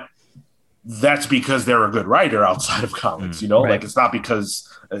 but that's because they're a good writer outside of comics, right. Like, it's not because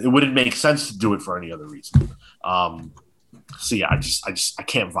it wouldn't make sense to do it for any other reason. So yeah, I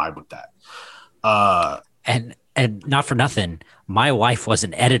can't vibe with that. And not for nothing, my wife was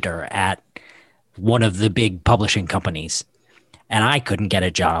an editor at one of the big publishing companies, and I couldn't get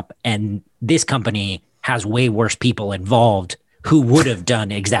a job. And this company has way worse people involved who would have done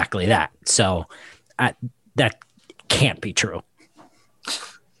exactly that. So that can't be true.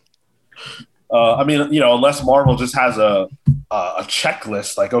 I mean, unless Marvel just has a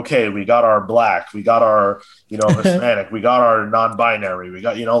checklist, like, okay, we got our black, we got our, Hispanic, we got our non-binary, we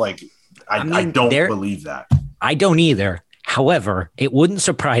got, I don't believe that. I don't either. However, it wouldn't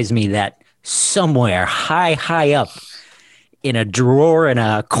surprise me that somewhere high up in a drawer in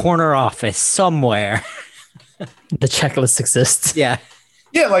a corner office somewhere, the checklist exists. Yeah.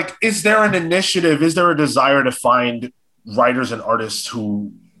 Yeah, like, is there an initiative? Is there a desire to find writers and artists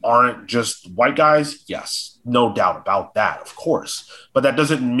who aren't just white guys? Yes, no doubt about that, of course. But that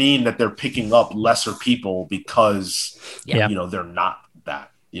doesn't mean that they're picking up lesser people because, they're not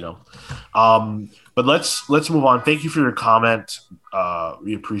that, But let's move on. Thank you for your comment.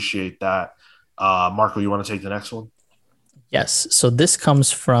 We appreciate that. Marco, you want to take the next one? Yes. So this comes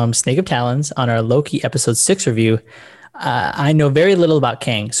from Snake of Talons on our Loki episode 6 review. I know very little about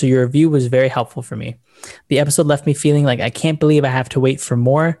Kang, so your review was very helpful for me. The episode left me feeling like I can't believe I have to wait for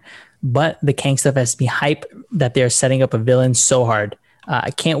more, but the Kang stuff has me hype that they're setting up a villain so hard.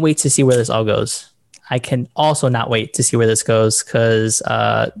 I can't wait to see where this all goes. I can also not wait to see where this goes because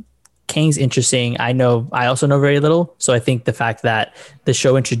Kang's interesting. I also know very little, so I think the fact that the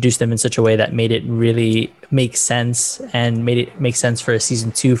show introduced them in such a way that made it really make sense and made it make sense for a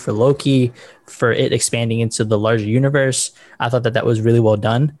season 2 for Loki, for it expanding into the larger universe, I thought that was really well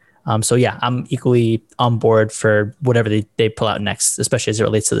done. So yeah, I'm equally on board for whatever they pull out next, especially as it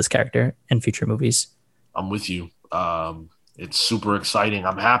relates to this character and future movies. I'm with you. It's super exciting.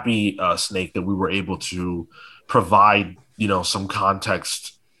 I'm happy, Snake, that we were able to provide, some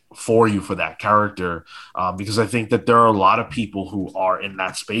context for you for that character, because I think that there are a lot of people who are in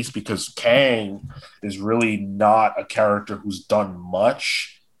that space, because Kang is really not a character who's done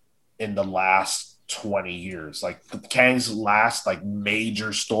much in the last 20 years. Like Kang's last like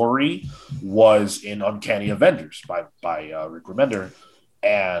major story was in Uncanny Avengers by Rick Remender,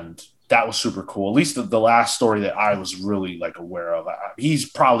 and that was super cool. At least the last story that I was really like aware of. He's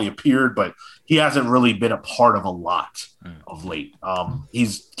probably appeared, but he hasn't really been a part of a lot of late.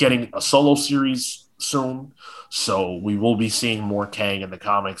 He's getting a solo series soon, so we will be seeing more Kang in the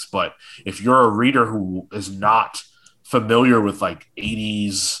comics. But if you're a reader who is not familiar with like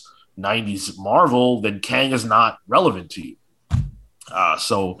 80s, 90s Marvel, then Kang is not relevant to you.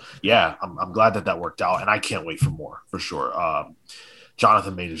 So yeah, I'm glad that worked out, and I can't wait for more for sure.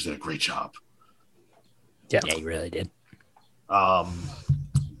 Jonathan Majors did a great job. Yeah, he really did.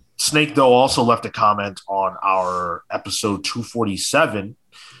 Snake, though, also left a comment on our episode 247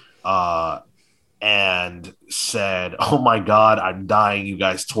 and said, "Oh my God, I'm dying. You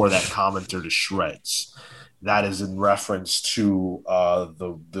guys tore that commenter to shreds." That is in reference to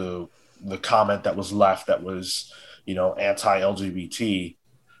the comment that was left that was, anti-LGBT.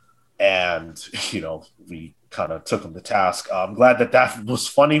 And, we kind of took him to task. I'm glad that was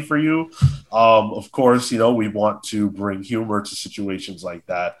funny for you. Of course, we want to bring humor to situations like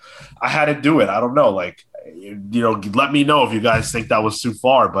that. I had to do it. I don't know. Like, let me know if you guys think that was too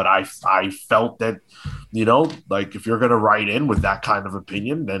far. But I felt that, like if you're going to write in with that kind of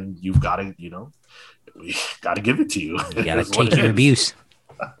opinion, then you've got to, we got to give it to you. You got to take your abuse.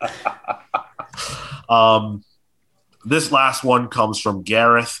 This last one comes from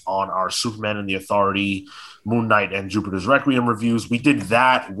Gareth on our Superman and the Authority, Moon Knight, and Jupiter's Requiem reviews. We did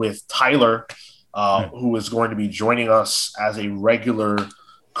that with Tyler, who is going to be joining us as a regular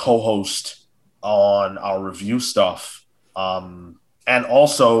co-host on our review stuff. And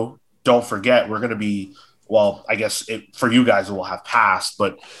also, don't forget, we're going to be, well, I guess for you guys it will have passed,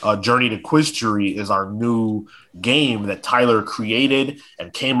 but Journey to Quizchery is our new game that Tyler created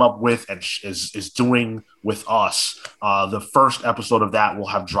and came up with and is doing with us. The first episode of that will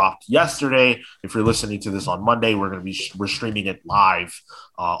have dropped yesterday. If you're listening to this on Monday, we're streaming it live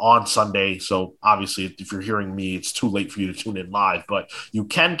on Sunday. So obviously, if you're hearing me, it's too late for you to tune in live, but you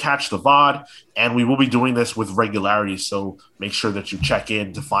can catch the VOD, and we will be doing this with regularity. So make sure that you check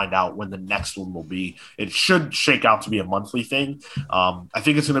in to find out when the next one will be. It should shake out to be a monthly thing. I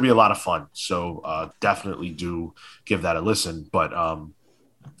think it's going to be a lot of fun. So definitely do give that a listen. But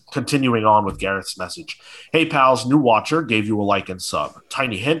continuing on with Garrett's message. Hey, pals, new watcher, gave you a like and sub.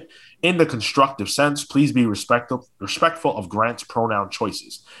 Tiny hint, in the constructive sense, please be respectful of Grant's pronoun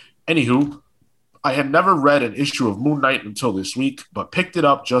choices. Anywho, I had never read an issue of Moon Knight until this week, but picked it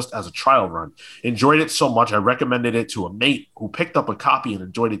up just as a trial run. Enjoyed it so much I recommended it to a mate who picked up a copy and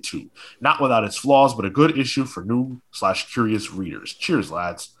enjoyed it too. Not without its flaws, but a good issue for new/curious readers. Cheers,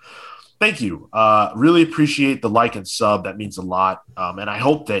 lads. Thank you. Really appreciate the like and sub. That means a lot. And I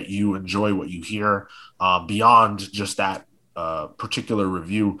hope that you enjoy what you hear beyond just that particular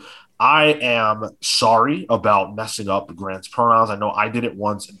review. I am sorry about messing up Grant's pronouns. I know I did it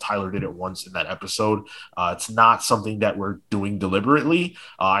once and Tyler did it once in that episode. It's not something that we're doing deliberately.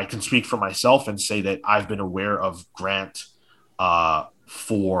 I can speak for myself and say that I've been aware of Grant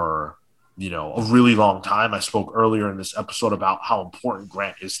for a really long time. I spoke earlier in this episode about how important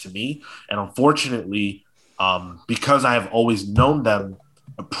Grant is to me. And unfortunately, because I have always known them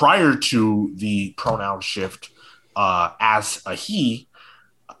prior to the pronoun shift as a he,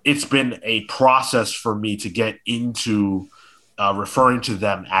 it's been a process for me to get into referring to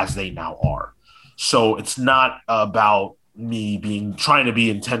them as they now are. So it's not about me trying to be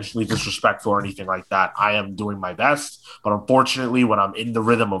intentionally disrespectful or anything like that. I am doing my best, but unfortunately, when I'm in the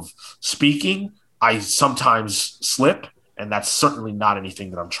rhythm of speaking, I sometimes slip, and that's certainly not anything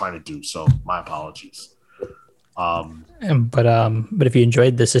that I'm trying to do. So my apologies. But if you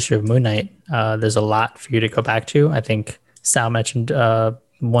enjoyed this issue of Moon Knight, there's a lot for you to go back to. I think Sal mentioned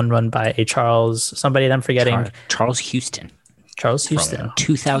one run by a somebody that I'm forgetting. Charles Houston. From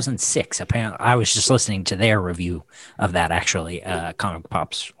 2006. Apparently, I was just listening to their review of that, actually,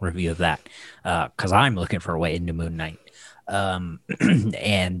 ComicPop's review of that, because I'm looking for a way into Moon Knight.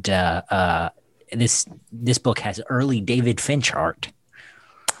 This book has early David Finch art.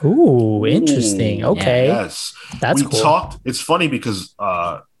 Ooh, interesting. Okay. Yes. That's cool. It's funny because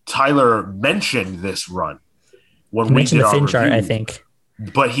Tyler mentioned this run when we did the our Finch review. art, I think.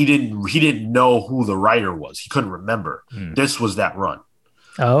 But he didn't know who the writer was. He couldn't remember. This was that run.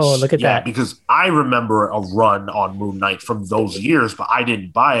 Oh, look at that. Because I remember a run on Moon Knight from those years, but I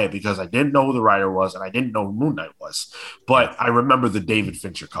didn't buy it because I didn't know who the writer was and I didn't know who Moon Knight was. But I remember the David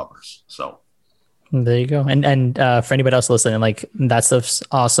Fincher covers. So there you go. And for anybody else listening, like that stuff's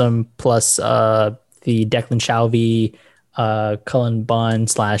awesome. Plus the Declan Shalvey, Cullen Bunn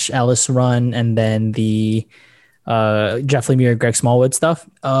 / Ellis run, and then the Jeff Lemire, Greg Smallwood stuff.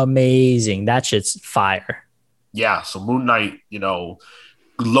 Amazing. That shit's fire. Yeah. So Moon Knight,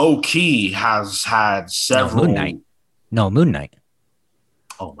 low key has had several. Moon Knight.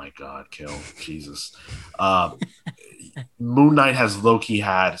 Oh my God, Kill. Jesus. Moon Knight has low key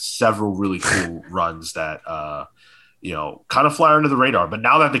had several really cool runs that, kind of fly under the radar. But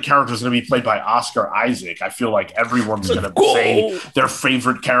now that the character is going to be played by Oscar Isaac, I feel like everyone's going to say their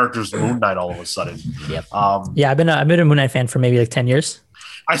favorite character is Moon Knight all of a sudden. Yep. I've been a Moon Knight fan for maybe like 10 years.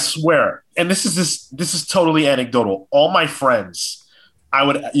 I swear. And this is totally anecdotal. All my friends,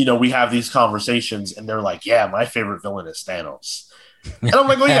 we have these conversations and they're like, yeah, my favorite villain is Thanos. And I'm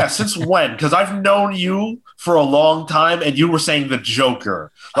like, well, yeah, since when? Because I've known you for a long time and you were saying the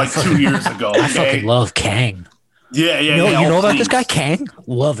Joker like 2 years ago. Okay? I fucking love Kang. Yeah. You know about this guy, Kang?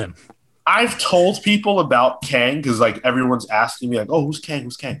 Love him. I've told people about Kang because like everyone's asking me like, oh, who's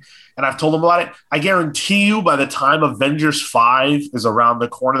Kang? And I've told them about it. I guarantee you by the time Avengers 5 is around the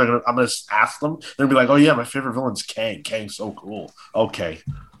corner, I'm going to ask them. They're going to be like, oh, yeah, my favorite villain's Kang. Kang's so cool. Okay.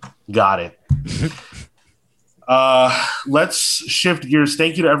 Got it. Let's shift gears.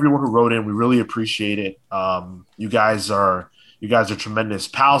 Thank you to everyone who wrote in. We really appreciate it. You guys are tremendous.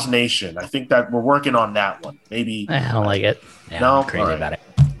 Pals Nation. I think that we're working on that one. Maybe I don't like it. Yeah, no, I'm crazy about it.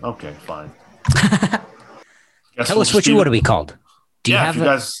 Okay, fine. Tell us what you want to be called. Do you have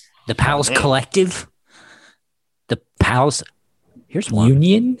the Pals Collective? The Pals. Here's one.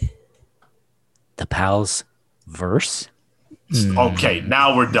 Union. The Pals Verse. Okay,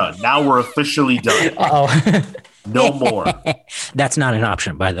 now we're done. Now we're officially done. Oh. No more. That's not an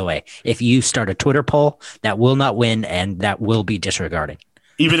option, by the way. If you start a Twitter poll, that will not win and that will be disregarded.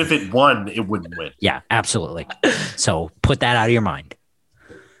 Even if it won, it wouldn't win. Yeah, absolutely. So put that out of your mind.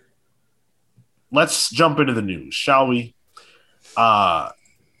 Let's jump into the news, shall we? Batgirl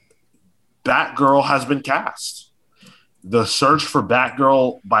has been cast. The search for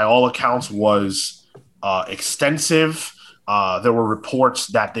Batgirl, by all accounts, was extensive. There were reports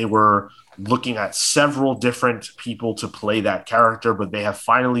that they were looking at several different people to play that character, but they have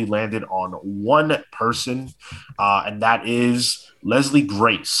finally landed on one person, and that is Leslie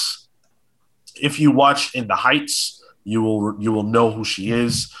Grace. If you watch In the Heights, you will know who she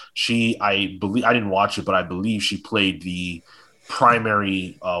is. I didn't watch it, but I believe she played the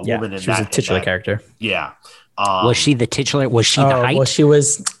primary woman in that. She was a titular character. Yeah. Was she the titular? Was she the height? Well, she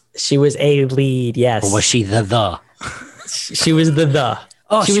was a lead. Yes. Or was she the? She was the.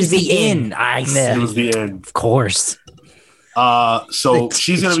 Oh, she was the in. I see. She was the in. Of course. So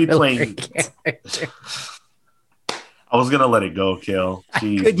she's going to be playing. I was going to let it go, Kale.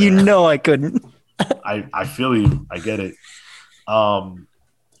 Jeez, you know I couldn't. I feel you. I get it.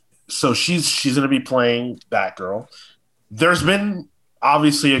 So she's going to be playing Batgirl. There's been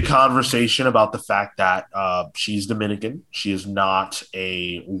obviously a conversation about the fact that she's Dominican. She is not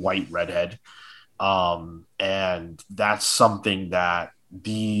a white redhead. And that's something that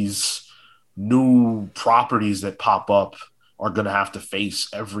these new properties that pop up are going to have to face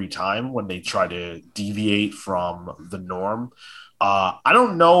every time when they try to deviate from the norm. I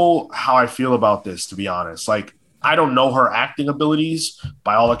don't know how I feel about this, to be honest. Like, I don't know her acting abilities.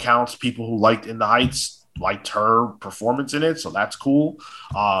 By all accounts, people who liked In the Heights liked her performance in it, so that's cool.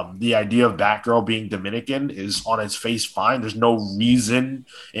 The idea of Batgirl being Dominican is on its face fine. There's no reason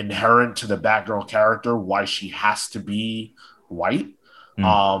inherent to the Batgirl character why she has to be white.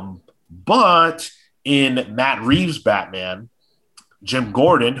 But in Matt Reeves' Batman, Jim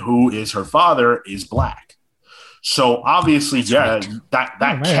Gordon, who is her father, is black. So obviously, that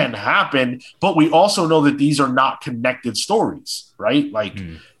can happen. But we also know that these are not connected stories, right? Like,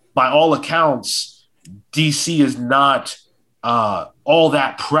 by all accounts, DC is not all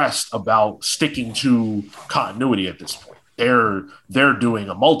that pressed about sticking to continuity at this point. They're doing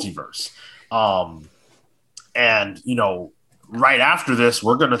a multiverse. And, right after this,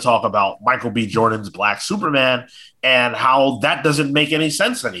 we're going to talk about Michael B. Jordan's Black Superman and how that doesn't make any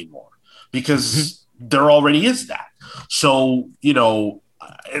sense anymore because there already is that. So,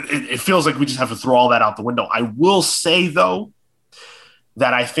 it feels like we just have to throw all that out the window. I will say, though,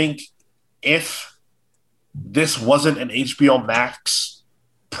 that I think if this wasn't an HBO Max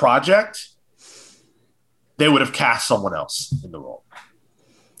project, they would have cast someone else in the role.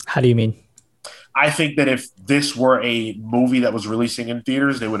 How do you mean? I think that if this were a movie that was releasing in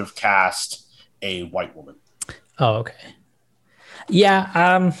theaters, they would have cast a white woman. Oh, okay.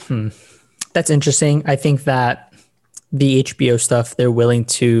 Yeah, that's interesting. I think that the HBO stuff, they're willing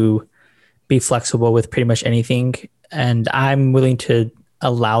to be flexible with pretty much anything, and I'm willing to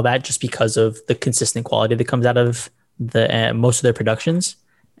allow that just because of the consistent quality that comes out of the most of their productions.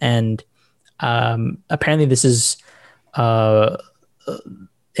 And apparently, this is In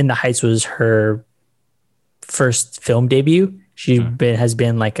the Heights was her first film debut. She has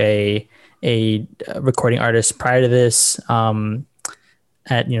been like a recording artist prior to this,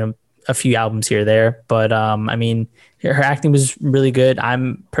 at a few albums here or there. But I mean, her acting was really good.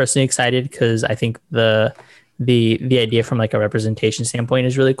 I'm personally excited because I think the idea from like a representation standpoint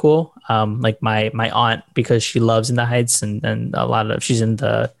is really cool. Like my aunt, because she loves In the Heights and a lot of she's in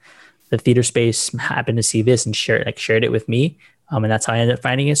the theater space, happened to see this and shared it with me. And that's how I ended up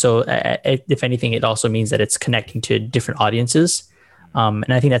finding it. So if anything, it also means that it's connecting to different audiences. And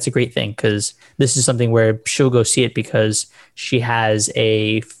I think that's a great thing because this is something where she'll go see it because she has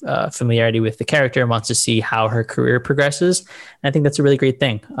a familiarity with the character and wants to see how her career progresses. And I think that's a really great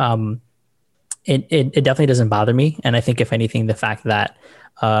thing. It definitely doesn't bother me. And I think if anything, the fact that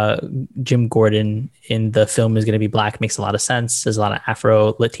Jim Gordon in the film is going to be Black makes a lot of sense. There's a lot of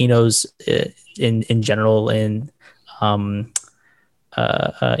Afro Latinos in general in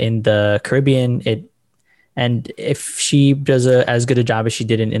the Caribbean. And if she does as good a job as she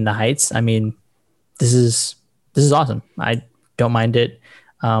did in the Heights, I mean, this is awesome. I don't mind it.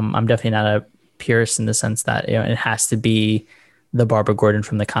 I'm definitely not a purist in the sense that it has to be the Barbara Gordon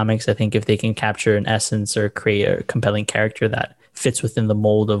from the comics. I think if they can capture an essence or create a compelling character that fits within the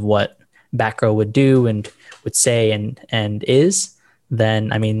mold of what Batgirl would do and would say and is,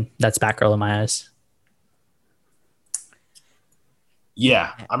 then I mean that's Batgirl in my eyes.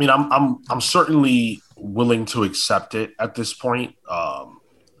 Yeah, I mean, I'm certainly willing to accept it at this point.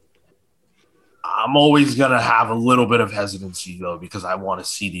 I'm always gonna have a little bit of hesitancy though because I want to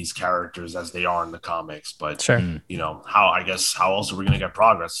see these characters as they are in the comics. But sure, how else are we gonna get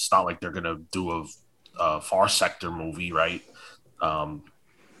progress? It's not like they're gonna do a Far Sector movie, right?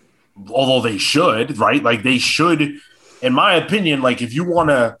 Although they should, right? Like they should, in my opinion. Like if you want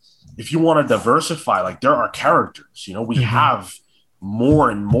to diversify, like there are characters. We have more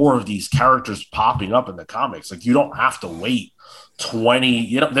and more of these characters popping up in the comics. Like you don't have to wait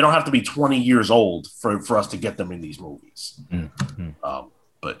 20. They don't have to be 20 years old for us to get them in these movies.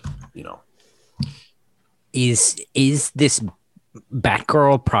 But is this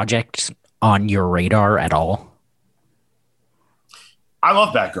Batgirl project on your radar at all? I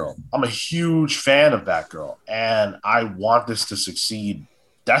love Batgirl. I'm a huge fan of Batgirl, and I want this to succeed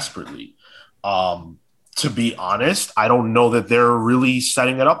desperately. To be honest, I don't know that they're really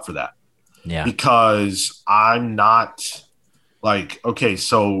setting it up for that. Yeah. Because I'm not like, okay,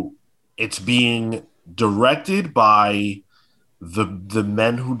 so it's being directed by the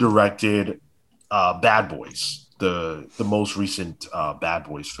men who directed Bad Boys, the most recent Bad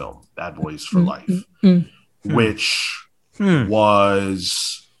Boys film, Bad Boys for Life, which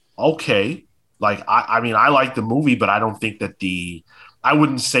was okay. Like, I mean, I like the movie, but I don't think that I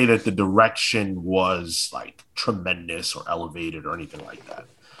wouldn't say that the direction was like tremendous or elevated or anything like that.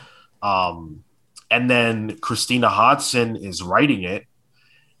 And then Christina Hodson is writing it,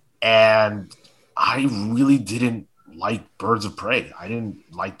 and I really didn't like Birds of Prey. I didn't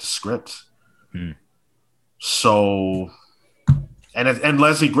like the script. So, and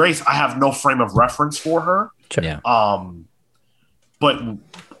Leslie Grace, I have no frame of reference for her. Yeah. But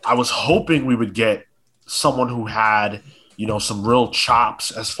I was hoping we would get someone who had, some real chops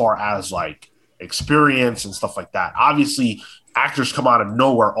as far as like experience and stuff like that. Obviously, actors come out of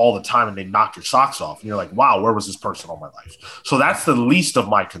nowhere all the time and they knock your socks off. And you're like, wow, where was this person all my life? So that's the least of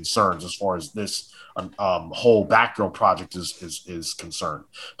my concerns as far as this whole Batgirl project is concerned.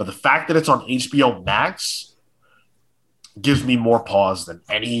 But the fact that it's on HBO Max gives me more pause than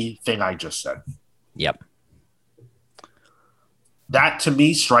anything I just said. Yep. That to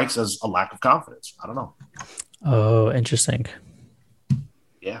me strikes as a lack of confidence. I don't know. Oh, interesting.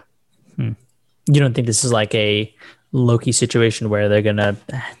 Yeah. You don't think this is like a Loki situation where they're gonna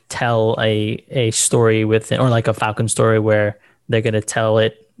tell a story or like a Falcon story where they're gonna tell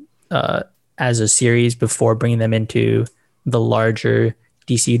it as a series before bringing them into the larger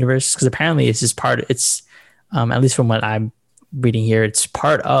DC universe? Because apparently it's at least from what I'm reading here, it's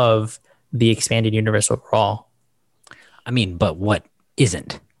part of the expanded universe overall. I mean, but what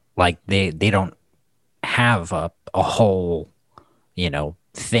isn't? Like they don't have a whole,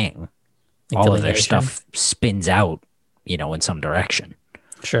 thing. All of their stuff spins out, in some direction.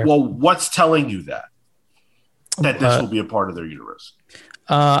 Sure. Well, what's telling you that this will be a part of their universe?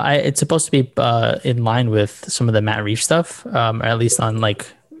 It's supposed to be in line with some of the Matt Reeves stuff, or at least on like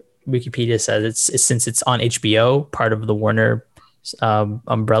Wikipedia says it's since it's on HBO, part of the Warner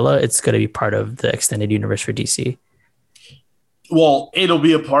umbrella, it's going to be part of the extended universe for DC. Well, it'll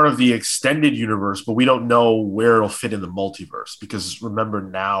be a part of the extended universe, but we don't know where it'll fit in the multiverse because remember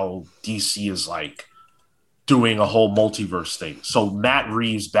now DC is like doing a whole multiverse thing. So Matt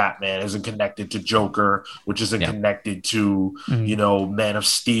Reeves' Batman isn't connected to Joker, which isn't connected to, Man of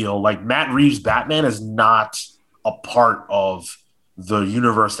Steel. Like Matt Reeves' Batman is not a part of the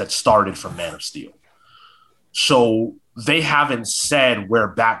universe that started from Man of Steel. So they haven't said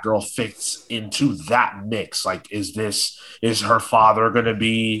where Batgirl fits into that mix. Like, is her father going to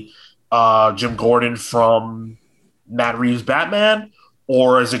be Jim Gordon from Matt Reeves' Batman?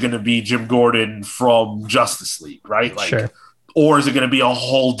 Or is it going to be Jim Gordon from Justice League, right? Like, sure. Or is it going to be a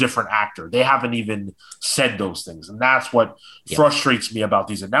whole different actor? They haven't even said those things. And that's what frustrates me about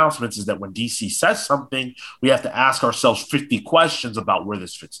these announcements is that when DC says something, we have to ask ourselves 50 questions about where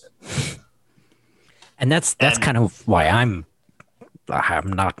this fits in. And that's kind of why I'm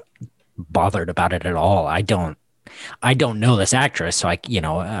not bothered about it at all. I don't know this actress, so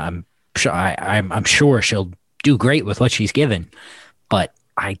I'm sure she'll do great with what she's given. But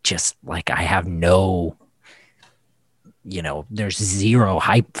I just I have no, there's zero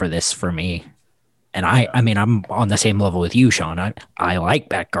hype for this for me. And I mean, I'm on the same level with you, Sean. I like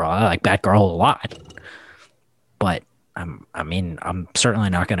Batgirl. I like Batgirl a lot. But I'm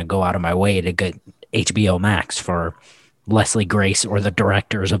certainly not going to go out of my way to get HBO Max for Leslie Grace or the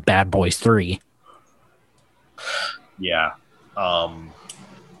directors of Bad Boys 3. Yeah.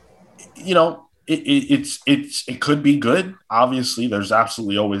 It could be good. Obviously, there's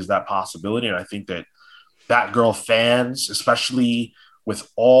absolutely always that possibility. And I think that Batgirl fans, especially with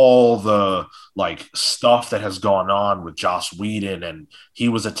all the stuff that has gone on with Joss Whedon and he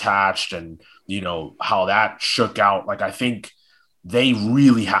was attached and, how that shook out. I think they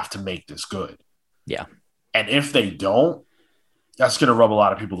really have to make this good. Yeah. And if they don't, that's going to rub a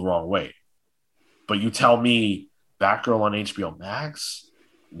lot of people the wrong way. But you tell me Batgirl on HBO Max,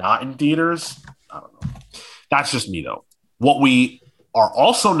 not in theaters, I don't know. That's just me, though. What we are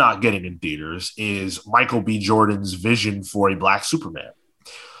also not getting in theaters is Michael B. Jordan's vision for a Black Superman.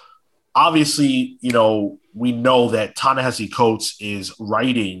 Obviously, we know that Ta-Nehisi Coates is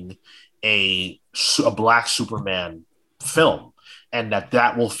writing a Black Superman film and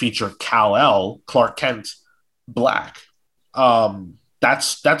that will feature Kal-El, Clark Kent, Black.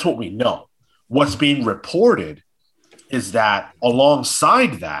 That's what we know. What's being reported is that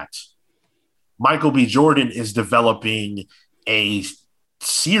alongside that, Michael B. Jordan is developing a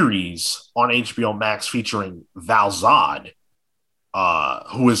series on HBO Max featuring Val Zod,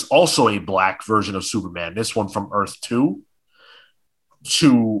 who is also a Black version of Superman, this one from Earth 2,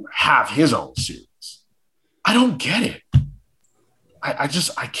 to have his own series. I don't get it. I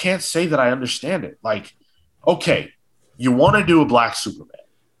can't say that I understand it. Okay, you want to do a Black Superman.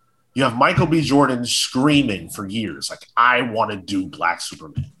 You have Michael B. Jordan screaming for years, I want to do Black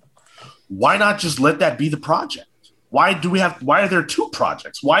Superman. Why not just let that be the project? Why are there two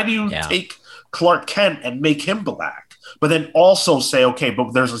projects? Why do you take Clark Kent and make him Black, but then also say, okay,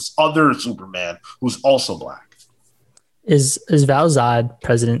 but there's this other Superman who's also Black? Is Val Zod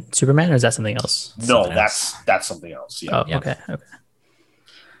President Superman, or is that something else? No, that's something else. Yeah. Oh, okay.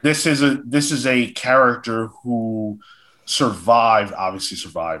 This is a character who obviously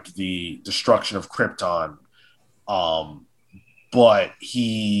survived the destruction of Krypton, but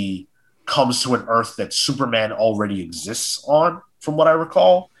he comes to an Earth that Superman already exists on, from what I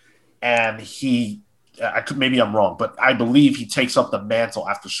recall, and maybe I'm wrong, but I believe he takes up the mantle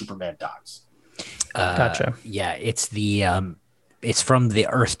after Superman dies. Gotcha. Yeah, it's it's from the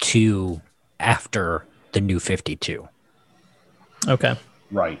Earth 2 after the New 52. Okay.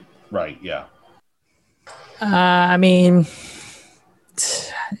 Right, yeah. I mean,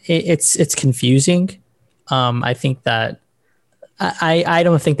 it's confusing. I think that I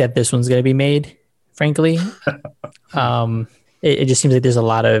don't think that this one's going to be made, frankly. It just seems like there's a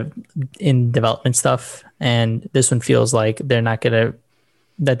lot of in development stuff, and this one feels like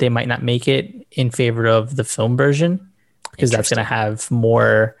that they might not make it in favor of the film version because that's going to have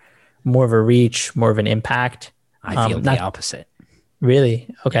more of a reach, more of an impact. I feel the opposite.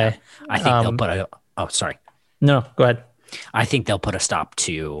 Really? Okay. Yeah. I think they'll put sorry. No, go ahead. I think they'll put a stop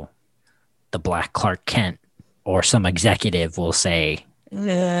to the Black Clark Kent, or some executive will say,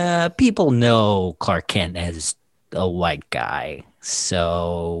 people know Clark Kent as a white guy,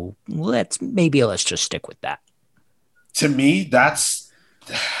 so let's just stick with that. To me, that's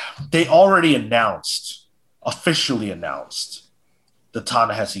they already officially announced the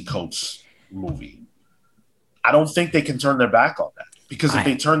Ta-Nehisi Coates movie. I don't think they can turn their back on that, because if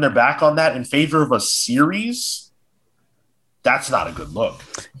they turn their back on that in favor of a series, that's not a good look.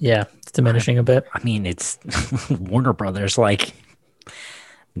 Yeah, it's diminishing a bit. I mean, it's Warner Brothers. Like,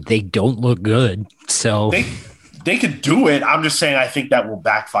 they don't look good. So they could do it. I'm just saying I think that will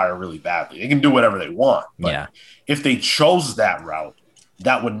backfire really badly. They can do whatever they want. But if they chose that route,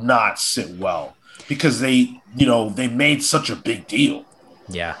 that would not sit well, because they made such a big deal.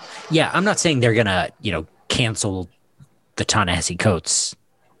 Yeah. Yeah, I'm not saying they're going to, cancel the Ta-Nehisi Coates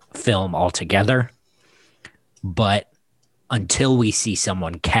film altogether, but until we see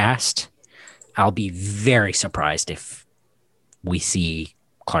someone cast, I'll be very surprised if we see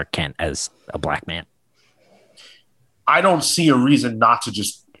Clark Kent as a black man. I don't see a reason not to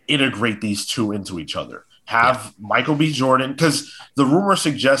just integrate these two into each other. Have Michael B. Jordan, because the rumor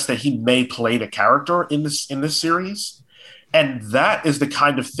suggests that he may play the character in this series. And that is the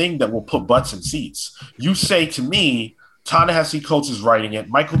kind of thing that will put butts in seats. You say to me, Ta-Nehisi Coates is writing it,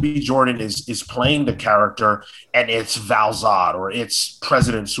 Michael B. Jordan is playing the character, and it's Val-Zod or it's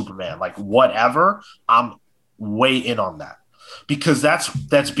President Superman, like whatever. I'm way in on that, because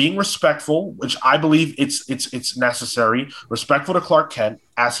that's being respectful, which I believe it's necessary, respectful to Clark Kent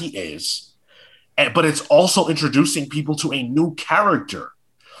as he is, but it's also introducing people to a new character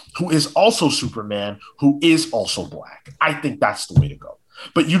who is also Superman, who is also black. I think that's the way to go.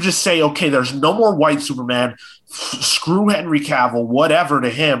 But you just say, okay, there's no more white Superman. Screw Henry Cavill, whatever to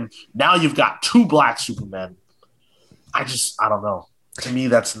him. Now you've got two black Supermen. I don't know. To me,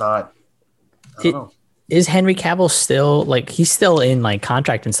 that's not. I don't know. Is Henry Cavill still, like, he's still in like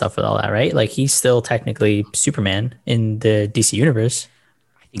contract and stuff with all that, right? Like, he's still technically Superman in the DC universe.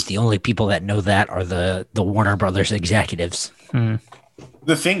 I think the only people that know that are the Warner Brothers executives.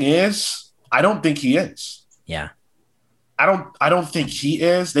 The thing is, I don't think he is. Yeah. I don't think he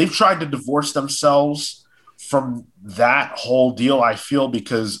is. They've tried to divorce themselves from that whole deal, I feel,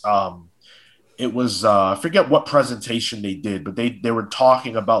 because it was I forget what presentation they did, but they were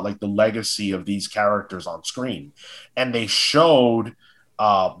talking about like the legacy of these characters on screen. And they showed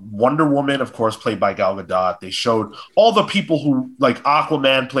Wonder Woman, of course, played by Gal Gadot. They showed all the people who, like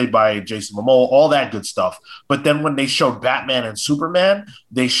Aquaman, played by Jason Momoa, all that good stuff. But then when they showed Batman and Superman,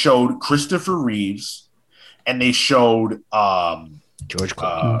 they showed Christopher Reeves, and they showed George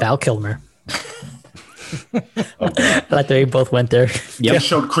Clooney, Val Kilmer. I like the way both went there. They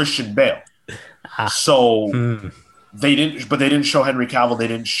showed Christian Bale. So they didn't show Henry Cavill. They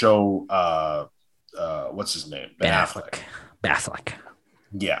didn't show what's his name? Ben Affleck.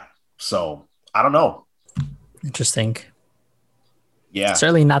 Yeah. So I don't know. Interesting. Yeah.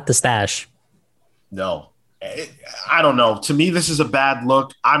 Certainly not the stash. No. I don't know. To me, this is a bad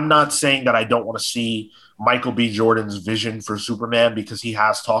look. I'm not saying that I don't want to see Michael B. Jordan's vision for Superman, because he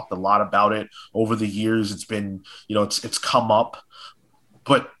has talked a lot about it over the years. It's been, it's come up,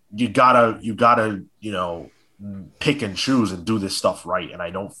 but you gotta, pick and choose and do this stuff right. And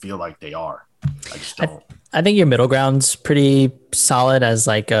I don't feel like they are. I just don't. I think your middle ground's pretty solid as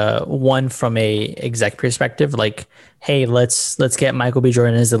like one from a exec perspective. Like, hey, let's get Michael B.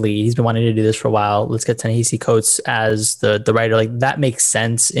 Jordan as the lead. He's been wanting to do this for a while. Let's get Ta-Nehisi Coates as the writer. Like, that makes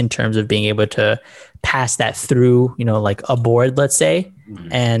sense in terms of being able to pass that through, like a board, let's say. Mm-hmm.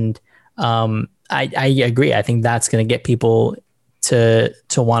 And I agree. I think that's going to get people to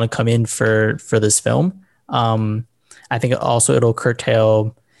want to come in for this film. I think also it'll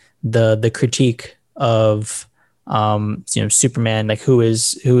curtail the critique of Superman, like who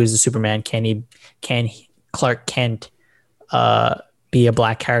is the Superman? Can Clark Kent be a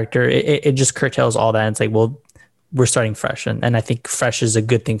black character? It just curtails all that. And it's like, well, we're starting fresh, and I think fresh is a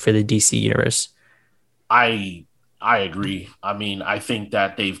good thing for the DC universe. I agree. I mean, I think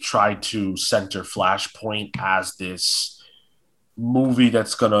that they've tried to center Flashpoint as this movie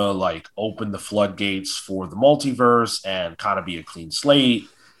that's gonna like open the floodgates for the multiverse and kind of be a clean slate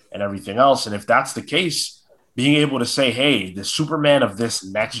and everything else. And if that's the case, being able to say, hey, the Superman of this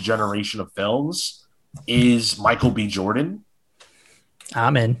next generation of films is Michael B. Jordan.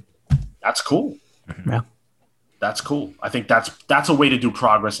 I'm in. That's cool. Yeah. That's cool. I think that's a way to do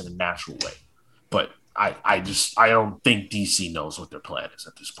progress in a natural way. But I don't think DC knows what their plan is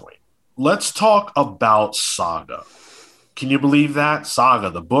at this point. Let's talk about Saga. Can you believe that? Saga,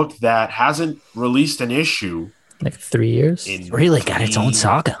 the book that hasn't released an issue like 3 years. It's really got its own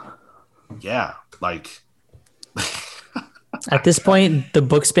saga. Yeah, like at this point, the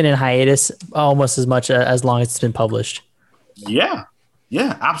book's been in hiatus almost as much as long as it's been published. Yeah,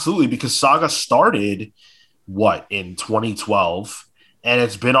 absolutely. Because Saga started in 2012, and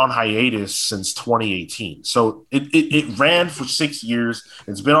it's been on hiatus since 2018. So it ran for 6 years.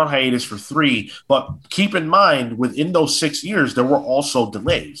 It's been on hiatus for 3. But keep in mind, within those 6 years, there were also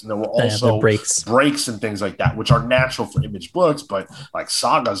delays, and there were also breaks and things like that, which are natural for Image books. But like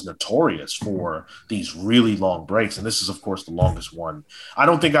Saga's notorious for these really long breaks, and this is, of course, the longest one. I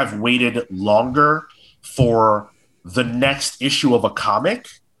don't think I've waited longer for the next issue of a comic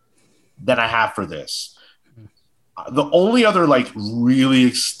than I have for this. The only other like really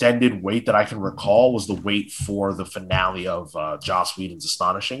extended wait that I can recall was the wait for the finale of Joss Whedon's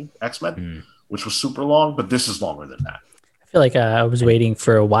Astonishing X-Men, which was super long, but this is longer than that. I feel like I was waiting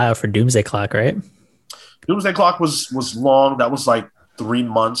for a while for Doomsday Clock, right? Doomsday Clock was long. That was like 3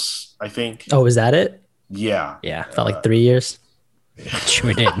 months, I think. Oh, is that it? Yeah. Yeah. Felt like 3 years.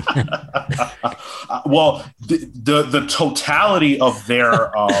 Sure did. Well, the totality of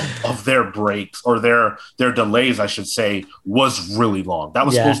their breaks or their delays, I should say, was really long. That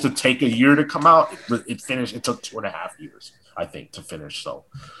was supposed to take a year to come out. It finished. It took 2.5 years, I think, to finish. So,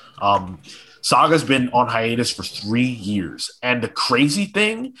 Saga's been on hiatus for 3 years, and the crazy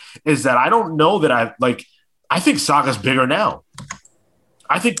thing is that I don't know that I think Saga's bigger now.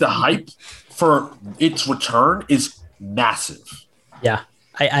 I think the hype for its return is massive. Yeah,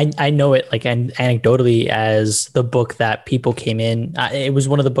 I know it like anecdotally as the book that people came in. It was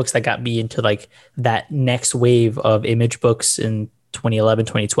one of the books that got me into like that next wave of Image books in 2011,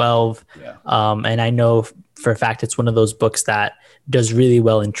 2012. Yeah. And I know for a fact it's one of those books that does really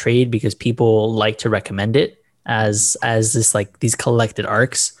well in trade because people like to recommend it as this like these collected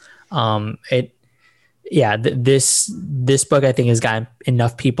arcs. This book I think has gotten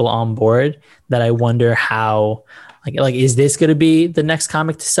enough people on board that I wonder how. Like, is this going to be the next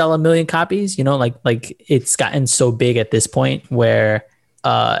comic to sell 1 million copies? You know, like it's gotten so big at this point where,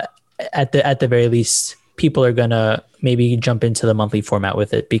 at the very least, people are gonna maybe jump into the monthly format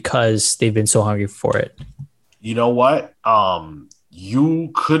with it because they've been so hungry for it. You know what? You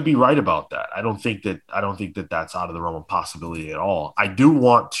could be right about that. I don't think that that's out of the realm of possibility at all. I do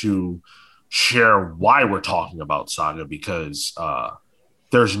want to share why we're talking about Saga because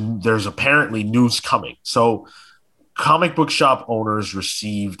there's apparently news coming. So. Comic book shop owners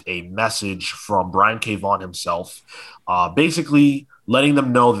received a message from Brian K. Vaughan himself, basically letting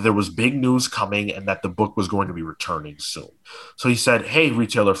them know that there was big news coming and that the book was going to be returning soon. So he said, "Hey,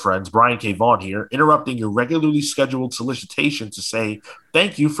 retailer friends, Brian K. Vaughan here, interrupting your regularly scheduled solicitation to say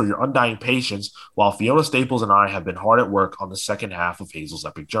thank you for your undying patience while Fiona Staples and I have been hard at work on the second half of Hazel's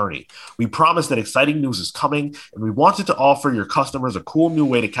epic journey. We promise that exciting news is coming, and we wanted to offer your customers a cool new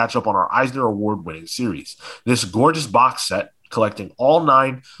way to catch up on our Eisner Award-winning series. This gorgeous box set collecting all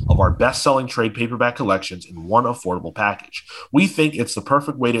 9 of our best-selling trade paperback collections in one affordable package. We think it's the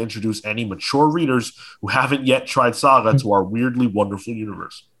perfect way to introduce any mature readers who haven't yet tried Saga to our weirdly wonderful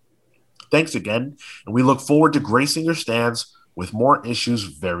universe. Thanks again, and we look forward to gracing your stands with more issues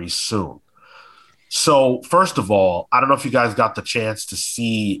very soon." So, first of all, I don't know if you guys got the chance to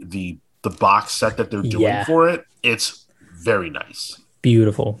see the box set that they're doing for it. It's very nice.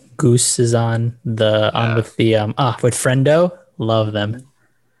 Beautiful. Goose is on with Friendo. Love them.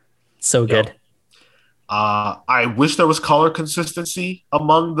 So good. I wish there was color consistency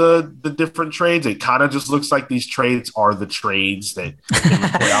among the different trades. It kind of just looks like these trades are the trades that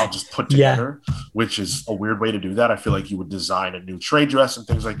just put together, which is a weird way to do that. I feel like you would design a new trade dress and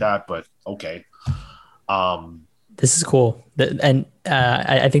things like that, but okay. This is cool. And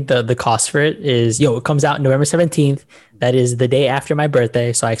I think the cost for it is, it comes out November 17th. That is the day after my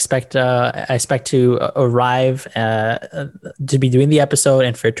birthday. So I expect to arrive, to be doing the episode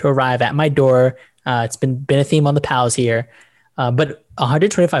and for it to arrive at my door. It's been a theme on the pals here. But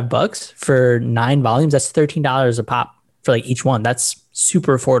 $125 for 9 volumes, that's $13 a pop for like each one. That's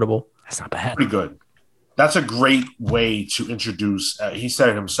super affordable. That's not bad. Pretty good. That's a great way to introduce, he said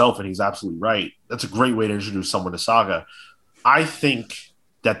it himself and he's absolutely right. That's a great way to introduce someone to Saga. I think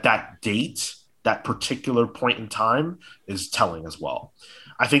that date, that particular point in time is telling as well.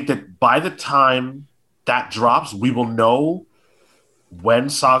 I think that by the time that drops, we will know when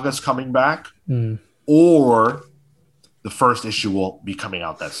Saga's coming back or the first issue will be coming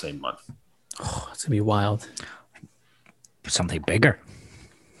out that same month. Oh, it's going to be wild. Something bigger.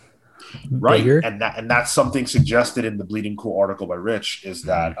 Right. Bigger? And that's something suggested in the Bleeding Cool article by Rich is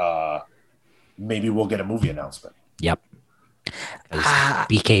that maybe we'll get a movie announcement. Yep.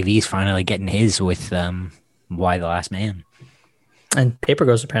 BKV's finally getting his with Why the Last Man. And Paper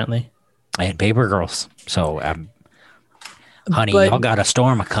Girls, apparently. And Paper Girls. So, honey, y'all got a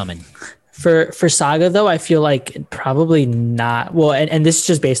storm a coming. For Saga though, I feel like probably not. Well, and this is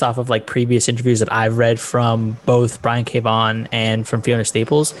just based off of like previous interviews that I've read from both Brian K. Vaughan and from Fiona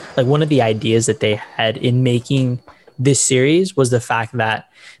Staples. Like one of the ideas that they had in making this series was the fact that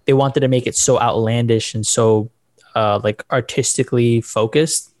they wanted to make it so outlandish and so like artistically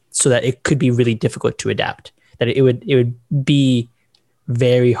focused, so that it could be really difficult to adapt. That it would be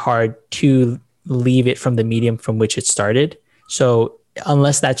very hard to leave it from the medium from which it started. So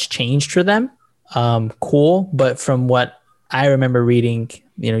unless that's changed for them, cool. But from what I remember reading,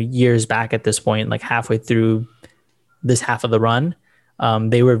 years back at this point, like halfway through this half of the run,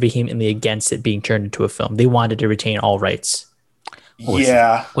 they were vehemently against it being turned into a film. They wanted to retain all rights.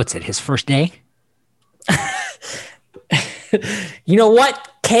 What's it? His first day? You know what,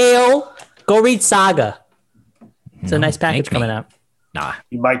 Kale? Go read Saga. It's a nice package coming out. Nah.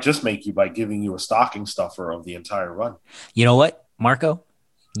 He might just make you by giving you a stocking stuffer of the entire run. You know what, Marco?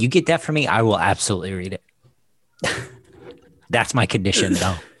 You get that for me, I will absolutely read it. That's my condition,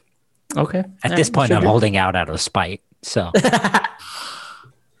 though. Okay. At this point, I'm holding out of spite. So,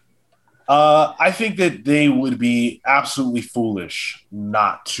 I think that they would be absolutely foolish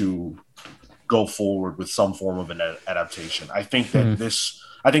not to go forward with some form of an adaptation. I think that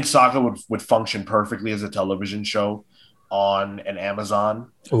I think Saga would function perfectly as a television show on an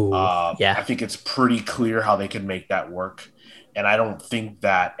Amazon. Yeah. I think it's pretty clear how they can make that work. And I don't think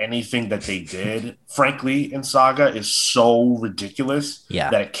that anything that they did, frankly, in Saga is so ridiculous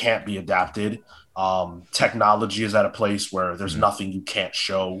that it can't be adapted. Technology is at a place where there's nothing you can't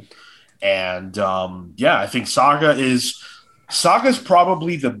show. And I think Saga is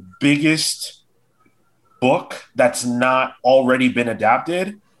probably the biggest book that's not already been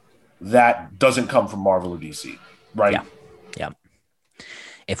adapted that doesn't come from Marvel or DC, right? Yeah.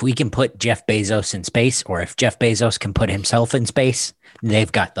 If we can put Jeff Bezos in space, or if Jeff Bezos can put himself in space,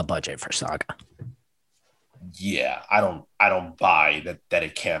 they've got the budget for Saga. Yeah, I don't buy that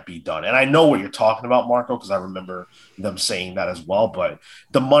it can't be done. And I know what you're talking about, Marco, because I remember them saying that as well. But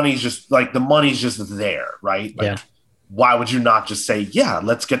the money's just there, right? Like, why would you not just say, yeah,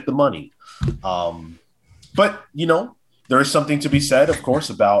 let's get the money? But there is something to be said, of course,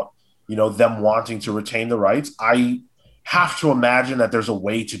 about them wanting to retain the rights. I have to imagine that there's a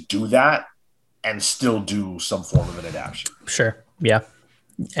way to do that and still do some form of an adaptation. Sure. Yeah.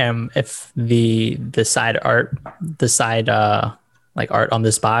 If the side art, like art on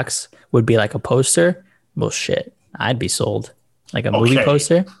this box would be like a poster, well, shit, I'd be sold. Like a movie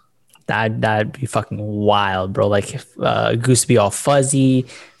poster, that'd be fucking wild, bro. Like if Goose would be all fuzzy,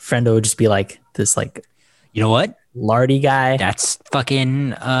 Friendo would just be like this, like, you know what, lardy guy. That's fucking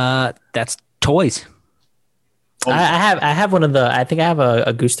that's toys. I have one of the. I think I have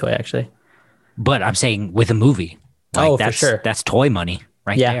a Goose toy actually. But I'm saying with a movie. Like, for sure. That's toy money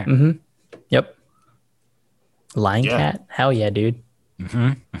right there. Mm-hmm. Yep. Lion Cat. Hell yeah, dude.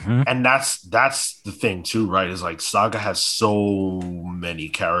 And that's the thing too, right? Is like Saga has so many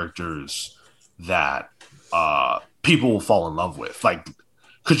characters that people will fall in love with. Like,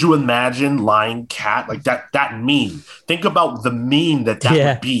 could you imagine Lion Cat? Like that meme. Think about the meme that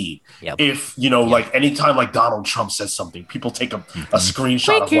would be if, like anytime like Donald Trump says something, people take a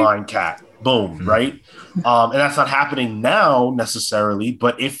screenshot of Lion Cat. Boom, right? And that's not happening now necessarily,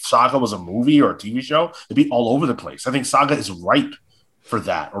 but if Saga was a movie or a TV show, it'd be all over the place. I think Saga is ripe for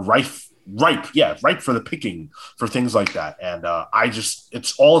that, or ripe for the picking for things like that. And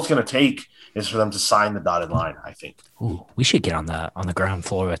it's all it's going to take is for them to sign the dotted line, I think. Ooh, we should get on the ground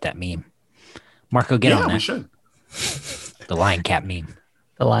floor with that meme. Marco, get on that. Yeah, we should. The Lion Cat meme.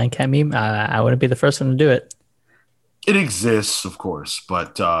 The Lion Cat meme? I wouldn't be the first one to do it. It exists, of course,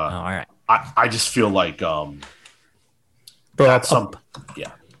 but all right. I just feel like bro,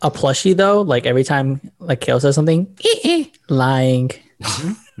 a plushie though, like every time like Kale says something, lying.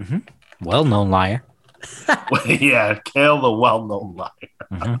 Well-known liar. Yeah, Kale, the well-known liar.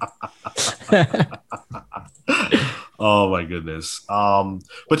 Oh my goodness.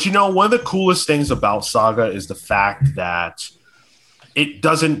 But one of the coolest things about Saga is the fact that it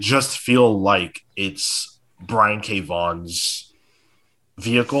doesn't just feel like it's Brian K. Vaughan's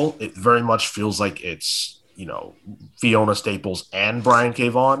vehicle. It very much feels like it's Fiona Staples and Brian K.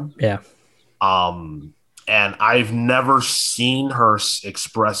 Vaughan. Yeah. And I've never seen her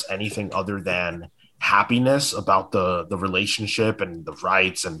express anything other than happiness about the relationship and the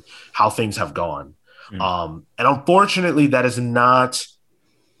rights and how things have gone. And unfortunately, that is not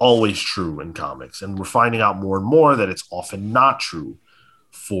always true in comics. And we're finding out more and more that it's often not true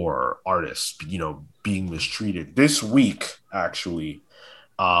for artists, being mistreated. This week, actually,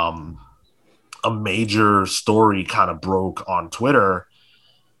 a major story kind of broke on Twitter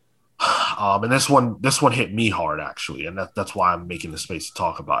And this one hit me hard actually, and that's why I'm making the space to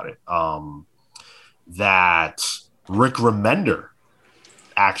talk about it. That Rick Remender,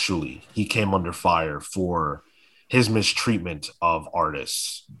 actually, he came under fire for his mistreatment of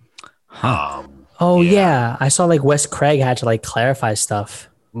artists. Huh. Yeah. I saw like Wes Craig had to like clarify stuff.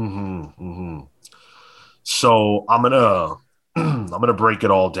 So I'm gonna break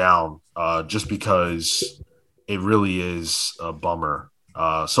it all down, just because it really is a bummer.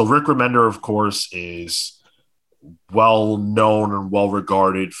 So Rick Remender, of course, is well known and well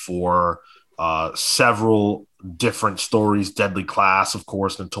regarded for several different stories. Deadly Class, of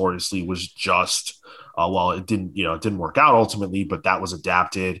course, notoriously was just it didn't work out ultimately, but that was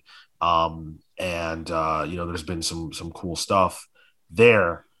adapted. There's been some cool stuff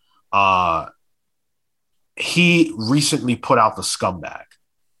there. He recently put out The Scumbag,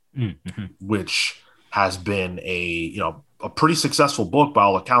 which has been a pretty successful book by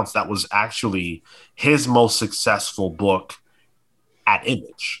all accounts. That was actually his most successful book at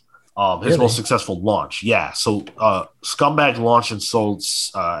Image. His most successful launch. Yeah. So Scumbag launched and sold,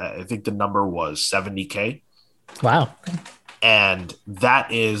 I think the number was 70K. Wow. And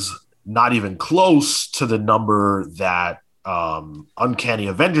that is not even close to the number that Uncanny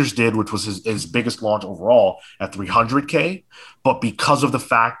Avengers did, which was his biggest launch overall at 300K. But because of the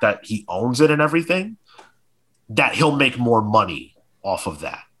fact that he owns it and everything, that he'll make more money off of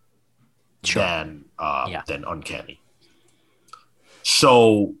that than Uncanny.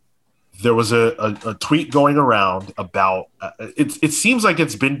 So there was a tweet going around about it seems like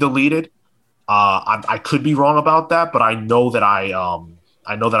it's been deleted. I could be wrong about that, but I know that I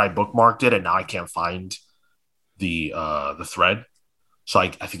bookmarked it and now I can't find the thread. So I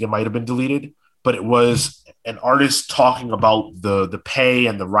think it might have been deleted, but it was an artist talking about the pay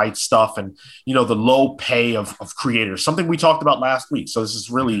and the right stuff and, the low pay of creators, something we talked about last week. So this is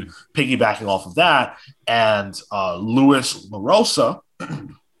really piggybacking off of that. And Louis LaRosa,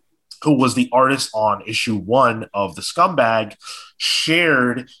 who was the artist on issue 1 of The Scumbag,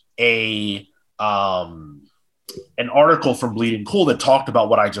 shared an article from Bleeding Cool that talked about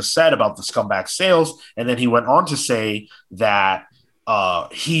what I just said about The Scumbag sales. And then he went on to say that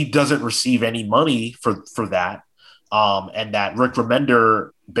he doesn't receive any money for that. And that Rick Remender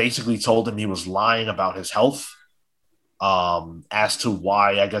basically told him he was lying about his health, as to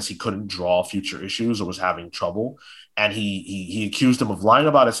why I guess he couldn't draw future issues or was having trouble. And he accused him of lying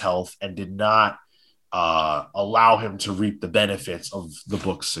about his health and did not allow him to reap the benefits of the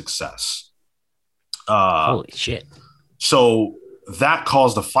book's success. Holy shit. So that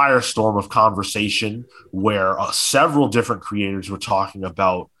caused a firestorm of conversation where several different creators were talking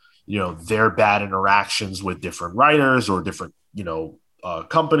about, their bad interactions with different writers or different,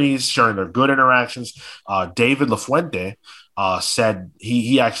 companies, sharing their good interactions. David LaFuente said,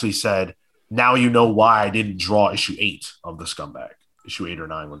 he actually said, now you know why I didn't draw issue 8 of The Scumbag, issue 8 or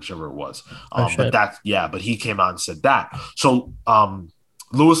 9, whichever it was. But he came out and said that. So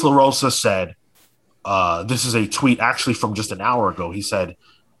Louis LaRosa said, this is a tweet actually from just an hour ago. He said,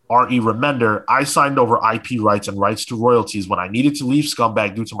 R.E. Remender, I signed over IP rights and rights to royalties when I needed to leave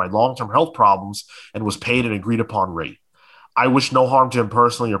Scumbag due to my long-term health problems and was paid an agreed-upon rate. I wish no harm to him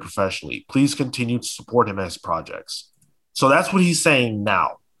personally or professionally. Please continue to support him and his projects. So that's what he's saying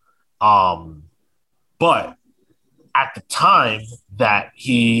now. But at the time that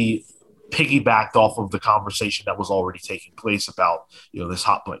he piggybacked off of the conversation that was already taking place about, this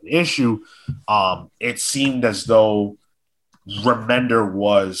hot button issue, it seemed as though Remender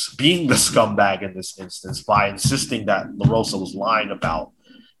was being the scumbag in this instance by insisting that LaRosa was lying about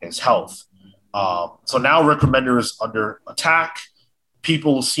his health. So now Rick Remender is under attack.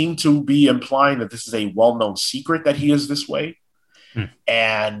 People seem to be implying that this is a well-known secret that he is this way.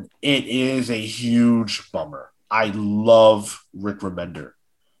 And it is a huge bummer. I love Rick Remender.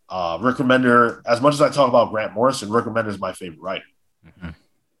 Rick Remender, as much as I talk about Grant Morrison, Rick Remender is my favorite writer.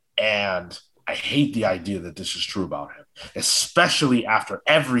 And I hate the idea that this is true about him, especially after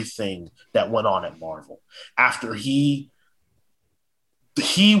everything that went on at Marvel. After he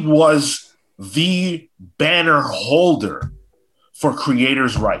was the banner holder for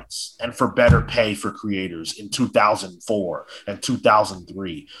creators' rights and for better pay for creators in 2004 and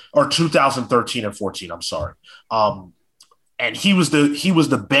 2003 or 2013 and 14. I'm sorry. And he was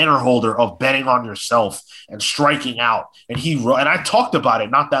the banner holder of betting on yourself and striking out. And I talked about it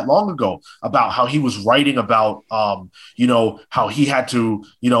not that long ago about how he was writing about, how he had to,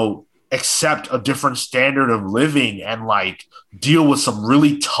 accept a different standard of living and like deal with some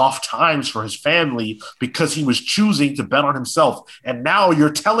really tough times for his family because he was choosing to bet on himself. And now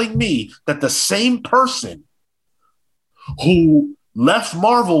you're telling me that the same person who left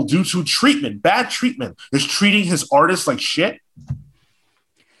Marvel due to bad treatment, is treating his artists like shit.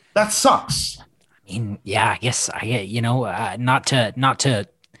 That sucks. I mean, yeah, I guess not to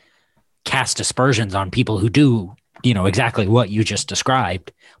cast aspersions on people who do, exactly what you just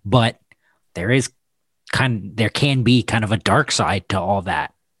described, but there can be kind of a dark side to all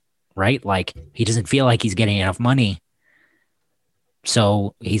that, right? Like, he doesn't feel like he's getting enough money,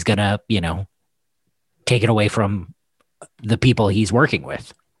 so he's gonna, take it away from the people he's working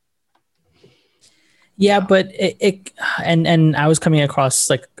with. Yeah, but and I was coming across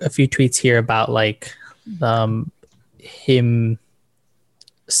like a few tweets here about like him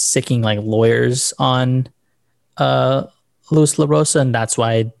sicking like lawyers on Luis LaRosa, and that's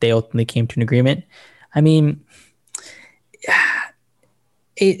why they ultimately came to an agreement. I mean,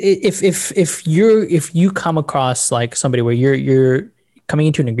 if you come across like somebody where you're coming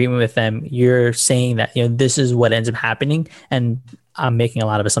into an agreement with them, you're saying that this is what ends up happening, and I'm making a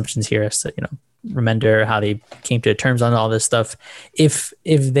lot of assumptions here as to Remender, how they came to terms on all this stuff. If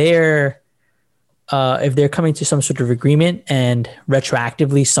they're coming to some sort of agreement and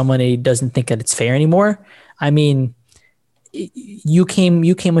retroactively somebody doesn't think that it's fair anymore, I mean, you came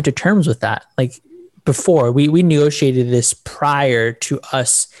into terms with that. Like before, we negotiated this prior to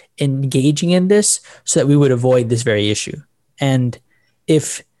us engaging in this so that we would avoid this very issue. And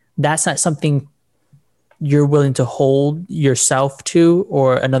if that's not something you're willing to hold yourself to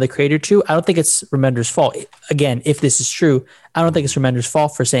or another creator to, I don't think it's Remender's fault. Again, if this is true, I don't think it's Remender's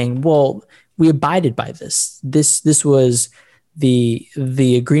fault for saying, well, we abided by this. This was the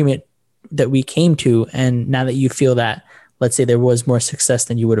agreement that we came to. And now that you feel that, let's say there was more success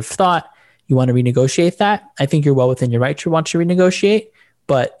than you would have thought, you want to renegotiate that. I think you're well within your right to want to renegotiate.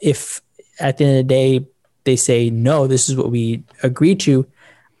 But if at the end of the day, they say, no, this is what we agreed to,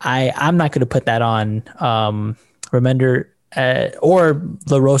 I'm not going to put that on Remender or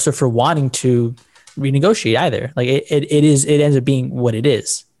LaRosa for wanting to renegotiate either. Like it ends up being what it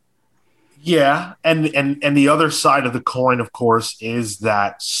is. Yeah, and the other side of the coin, of course, is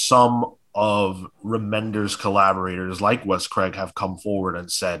that some of Remender's collaborators, like Wes Craig, have come forward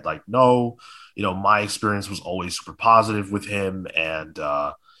and said, like, no, my experience was always super positive with him, and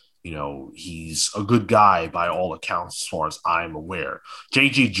he's a good guy by all accounts, as far as I'm aware.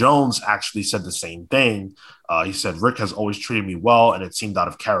 J.G. Jones actually said the same thing. He said, Rick has always treated me well, and it seemed out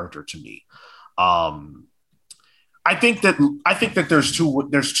of character to me. I think that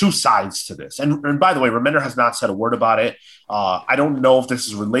there's two sides to this. And by the way, Remender has not said a word about it. I don't know if this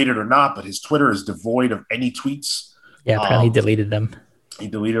is related or not, but his Twitter is devoid of any tweets. Yeah, apparently he deleted them. He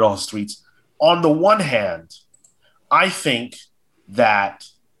deleted all his tweets. On the one hand, I think that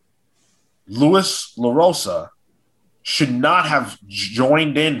Luis LaRosa should not have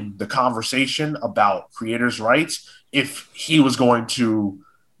joined in the conversation about creators' rights if he was going to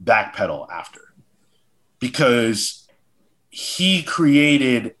backpedal after. Because he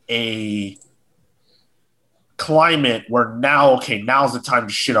created a climate where now's the time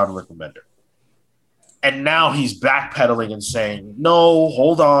to shit on Rick Remender. And now he's backpedaling and saying, no,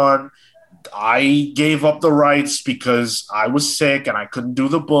 hold on. I gave up the rights because I was sick and I couldn't do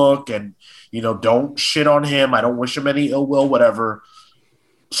the book, and don't shit on him. I don't wish him any ill will, whatever.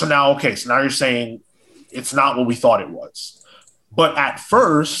 So now you're saying it's not what we thought it was. But at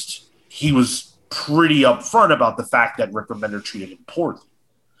first, he was pretty upfront about the fact that Rick Remender treated him poorly.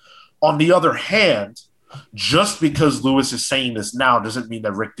 On the other hand, just because Lewis is saying this now doesn't mean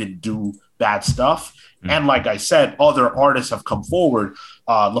that Rick didn't do bad stuff. And like I said, other artists have come forward.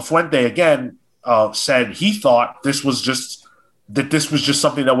 LaFuente, again, said he thought this was just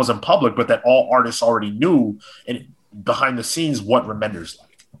something that wasn't public, but that all artists already knew and behind the scenes what Remender's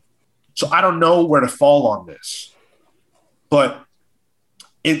like. So I don't know where to fall on this, but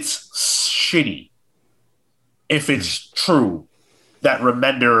it's shitty if it's true that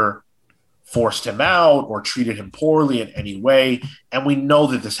Remender forced him out or treated him poorly in any way. And we know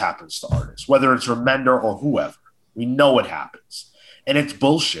that this happens to artists, whether it's Remender or whoever. We know it happens. And it's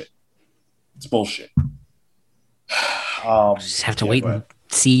bullshit. It's bullshit. Just have to wait and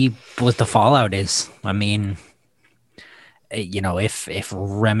see what the fallout is. I mean, if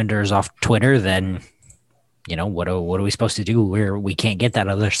Remender's off Twitter, then, what are we supposed to do? We can't get that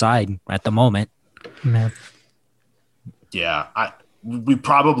other side at the moment. Man. Yeah, we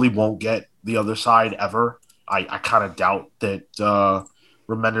probably won't get the other side ever. I kind of doubt that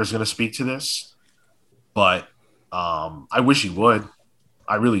Remender's going to speak to this, but I wish he would.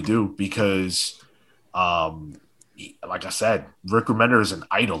 I really do, because, like I said, Rick Remender is an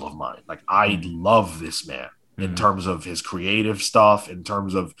idol of mine. Like, I love this man. in terms of his creative stuff, in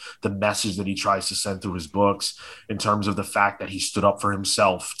terms of the message that he tries to send through his books, in terms of the fact that he stood up for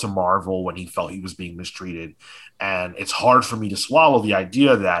himself to Marvel when he felt he was being mistreated. And it's hard for me to swallow the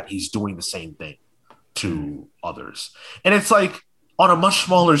idea that he's doing the same thing to others. And it's like on a much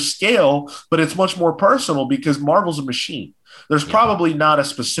smaller scale, but it's much more personal because Marvel's a machine. There's probably not a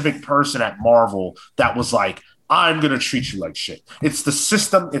specific person at Marvel that was like, I'm going to treat you like shit. It's the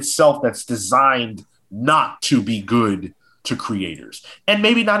system itself that's designed not to be good to creators. And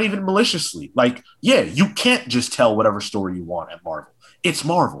maybe not even maliciously. Like, yeah, you can't just tell whatever story you want at Marvel. It's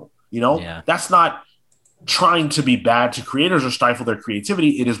Marvel, you know? Yeah. That's not trying to be bad to creators or stifle their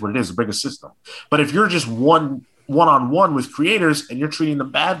creativity. It is what it is, a bigger system. But if you're just one-on-one with creators and you're treating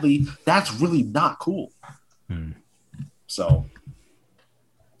them badly, that's really not cool. So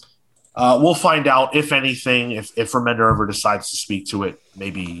we'll find out, if anything, if Remender ever decides to speak to it.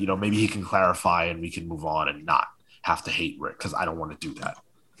 Maybe he can clarify and we can move on and not have to hate Rick, because I don't want to do that.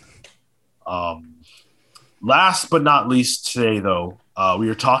 Last but not least today, though, we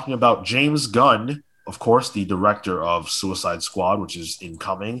are talking about James Gunn, of course, the director of Suicide Squad, which is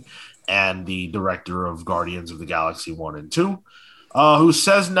incoming, and the director of Guardians of the Galaxy 1 and 2, who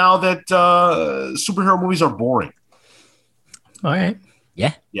says now that superhero movies are boring. All right.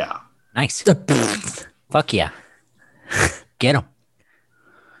 Yeah. Yeah. Nice. Fuck yeah. Get him.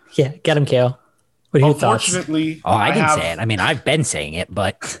 Yeah, get him, Kale. What are your thoughts? Unfortunately, I didn't say it. I mean, I've been saying it,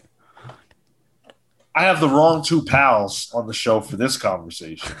 but I have the wrong two pals on the show for this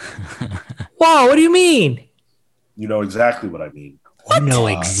conversation. Whoa, what do you mean? You know exactly what I mean. What? You know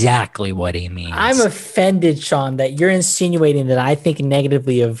exactly what he means. I'm offended, Sean, that you're insinuating that I think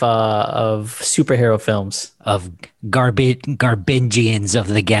negatively of superhero films. Of Garbagians of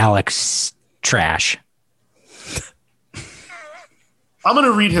the Galaxy trash. I'm going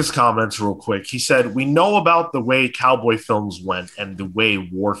to read his comments real quick. He said, "We know about the way cowboy films went and the way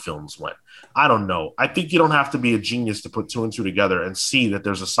war films went. I don't know. I think you don't have to be a genius to put two and two together and see that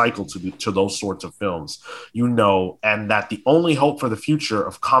there's a cycle to those sorts of films, and that the only hope for the future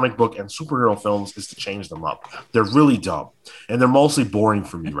of comic book and superhero films is to change them up. They're really dumb, and they're mostly boring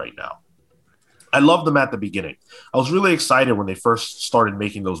for me right now. I loved them at the beginning. I was really excited when they first started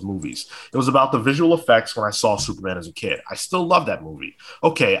making those movies. It was about the visual effects when I saw Superman as a kid. I still love that movie.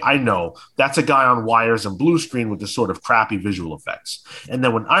 Okay, I know. That's a guy on wires and blue screen with this sort of crappy visual effects. And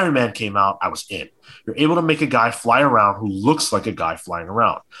then when Iron Man came out, I was in. You're able to make a guy fly around who looks like a guy flying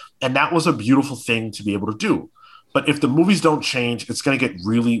around. And that was a beautiful thing to be able to do. But if the movies don't change, it's going to get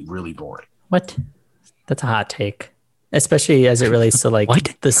really, really boring." What? That's a hot take. Especially as it relates to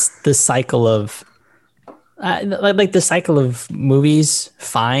like this cycle of like the cycle of movies,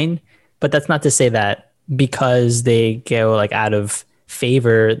 fine, but that's not to say that because they go like out of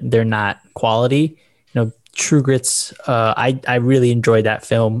favor, they're not quality. True Grit's, I really enjoyed that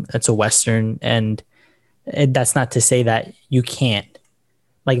film. It's a Western, and that's not to say that you can't.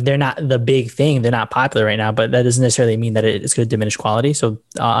 Like, they're not the big thing. They're not popular right now, but that doesn't necessarily mean that it's going to diminish quality. So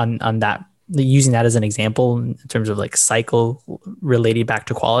on that, using that as an example in terms of like cycle related back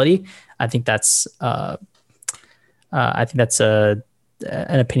to quality, I think that's an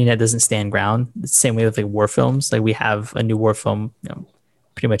opinion that doesn't stand ground. The same way with like war films. Like, we have a new war film,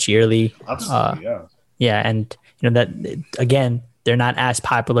 pretty much yearly. Absolutely, yeah. Yeah, and that again, they're not as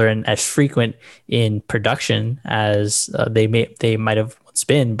popular and as frequent in production as they might have once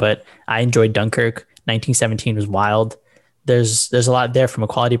been. But I enjoyed Dunkirk. 1917 was wild. There's a lot there from a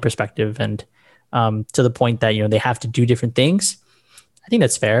quality perspective, and to the point that they have to do different things. I think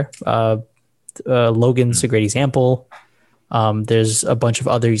that's fair. Logan's a great example. There's a bunch of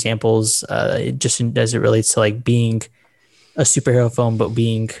other examples, just as it relates to like being a superhero film, but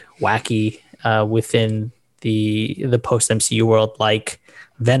being wacky within the post MCU world, like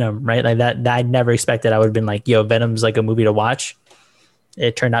Venom, right? Like that I never expected. I would have been like, yo, Venom's like a movie to watch.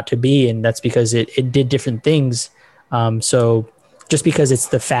 It turned out to be, and that's because it did different things. So just because it's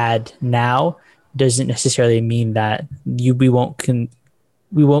the fad now doesn't necessarily mean that we won't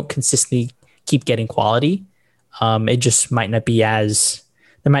consistently keep getting quality. It just might not be there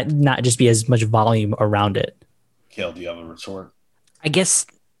might not just be as much volume around it. Kale, do you have a retort? I guess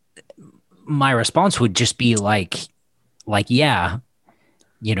my response would just be like, yeah,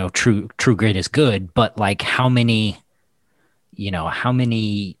 True Grit is good, but like how many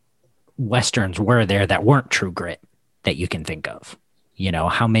Westerns were there that weren't True Grit that you can think of?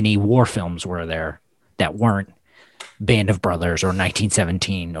 How many war films were there that weren't Band of Brothers or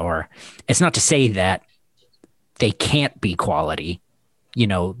 1917? Or it's not to say that they can't be quality.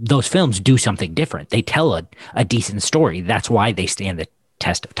 Those films do something different. They tell a decent story. That's why they stand the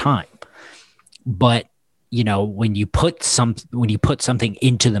test of time. But when you put something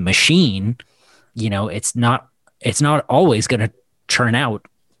into the machine, it's not always going to turn out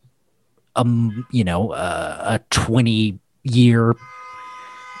a 20-year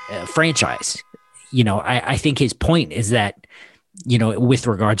franchise. I think his point is that, with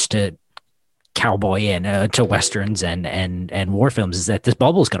regards to cowboy and to westerns and war films, is that this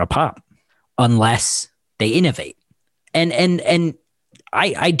bubble is going to pop unless they innovate. And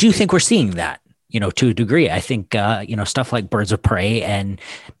I do think we're seeing that, to a degree. I think, stuff like Birds of Prey and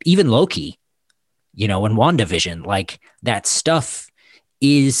even Loki, and WandaVision, like that stuff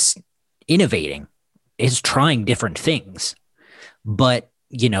is innovating, is trying different things. But,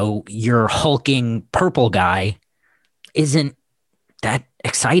 your hulking purple guy isn't that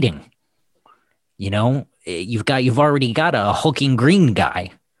exciting. You've already got a hulking green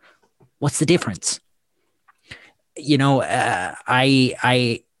guy. What's the difference?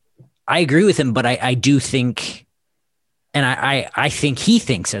 I agree with him, but I do think, and I think he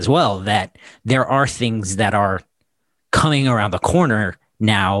thinks as well, that there are things that are coming around the corner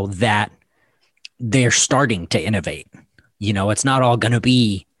now that they're starting to innovate. It's not all going to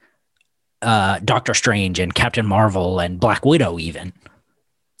be Doctor Strange and Captain Marvel and Black Widow even.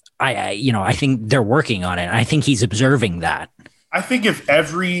 I think they're working on it. I think he's observing that. I think if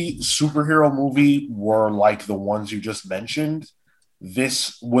every superhero movie were like the ones you just mentioned,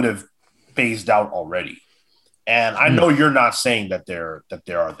 this would have phased out already. And I know you're not saying that there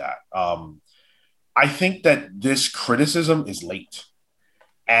are that. I think that this criticism is late.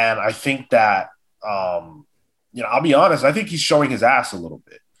 And I think that, I'll be honest, I think he's showing his ass a little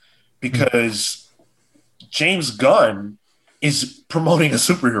bit because James Gunn is promoting a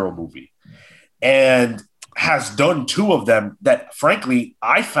superhero movie and has done 2 of them that, frankly,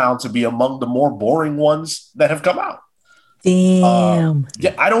 I found to be among the more boring ones that have come out. Damn.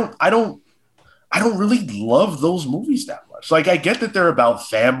 I don't really love those movies that much. Like, I get that they're about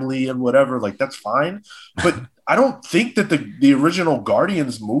family and whatever, like that's fine, but I don't think that the original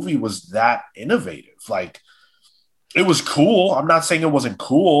Guardians movie was that innovative. Like, it was cool. I'm not saying it wasn't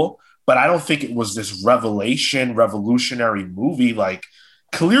cool, but I don't think it was this revolutionary movie. Like,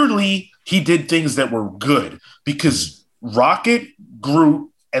 clearly he did things that were good because Rocket, Groot,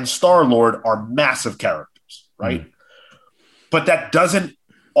 and Star-Lord are massive characters, right? But that doesn't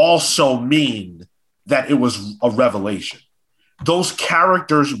also mean that it was a revelation. Those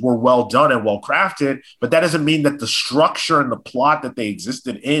characters were well done and well crafted, but that doesn't mean that the structure and the plot that they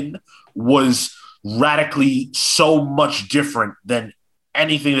existed in was radically so much different than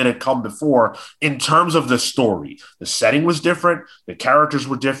anything that had come before in terms of the story. The setting was different, the characters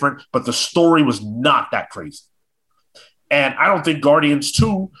were different, but the story was not that crazy. And I don't think Guardians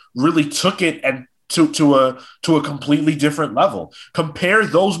 2 really took it and to a completely different level. Compare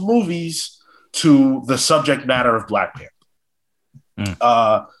those movies to the subject matter of Black Panther.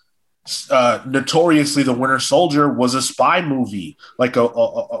 Notoriously, The Winter Soldier was a spy movie, like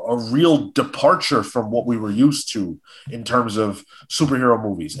a real departure from what we were used to in terms of superhero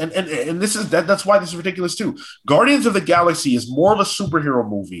movies. And this is that's why this is ridiculous too. Guardians of the Galaxy is more of a superhero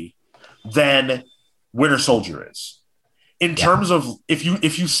movie than Winter Soldier is. In terms of if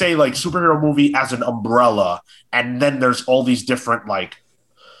you say like superhero movie as an umbrella, and then there's all these different like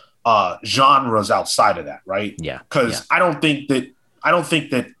genres outside of that, right? Yeah. Because I don't think that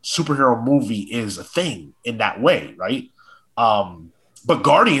superhero movie is a thing in that way, right? But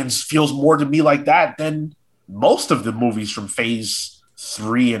Guardians feels more to me like that than most of the movies from Phase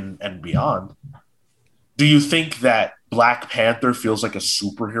 3 and beyond. Do you think that Black Panther feels like a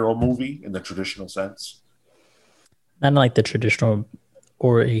superhero movie in the traditional sense? Not like the traditional,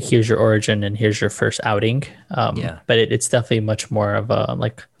 or here's your origin and here's your first outing. But it's definitely much more of a,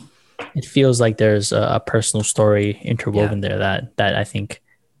 like, it feels like there's a personal story interwoven there that I think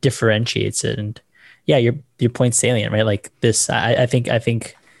differentiates it. And your point's salient, right? Like this, I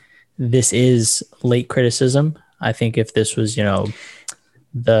think this is late criticism. I think if this was,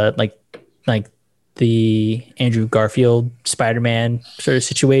 the like the Andrew Garfield Spider-Man sort of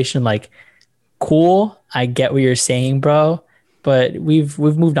situation, like, cool, I get what you're saying, bro, but we've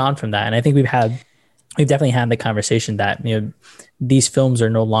moved on from that. And I think we've definitely had the conversation that, these films are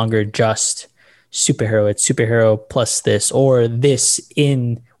no longer just superhero. It's superhero plus this, or this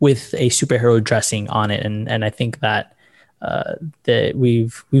in with a superhero dressing on it. And I think that that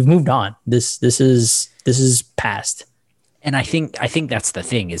we've moved on. This is past. And I think that's the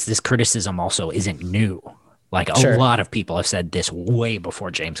thing, is this criticism also isn't new. Like a lot of people have said this way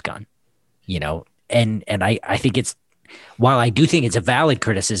before James Gunn. And I think it's, while I do think it's a valid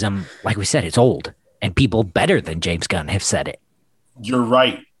criticism, like we said, it's old, and people better than James Gunn have said it. You're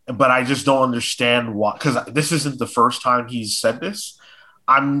right. but I just don't understand why, because this isn't the first time he's said this.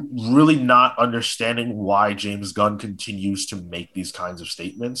 I'm really not understanding why James Gunn continues to make these kinds of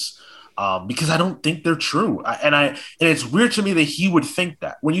statements, because I don't think they're true. And it's weird to me that he would think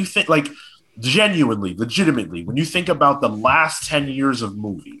that. When you think, like, genuinely, legitimately, when you think about the last 10 years of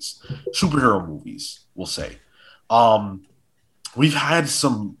movies, superhero movies, we'll say, we've had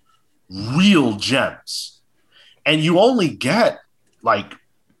some real gems, and you only get, like,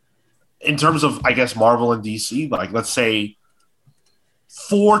 in terms of, I guess, Marvel and DC, like, let's say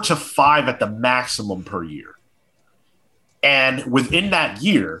 4 to 5 at the maximum per year. And within that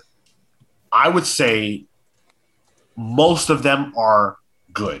year, I would say most of them are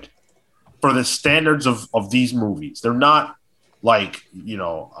good for the standards of these movies. They're not like,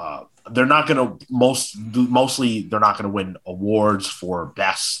 they're not going to mostly they're not going to win awards for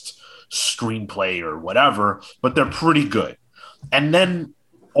best screenplay or whatever, but they're pretty good. And then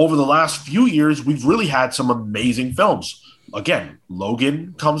over the last few years, we've really had some amazing films. Again,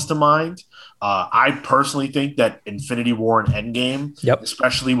 Logan comes to mind. I personally think that Infinity War and Endgame,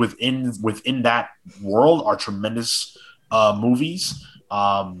 especially within that world, are tremendous movies.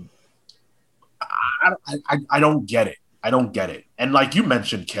 I don't get it. I don't get it. And like you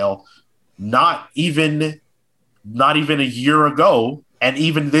mentioned, Kel, not even a year ago, and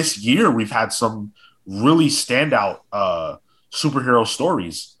even this year, we've had some really standout superhero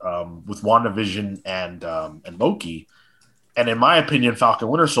stories with WandaVision and Loki. And in my opinion, Falcon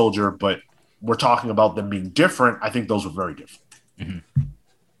Winter Soldier, but we're talking about them being different. I think those were very different. Mm-hmm.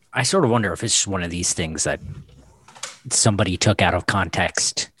 I sort of wonder if it's just one of these things that somebody took out of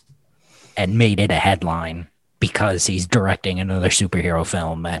context and made it a headline because he's directing another superhero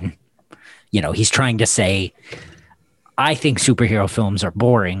film. And, he's trying to say, I think superhero films are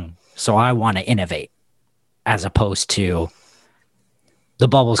boring, so I want to innovate, as opposed to the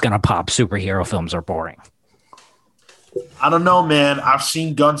bubble's going to pop, superhero films are boring. I don't know, man. I've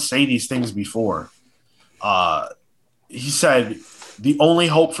seen Gunn say these things before. He said, the only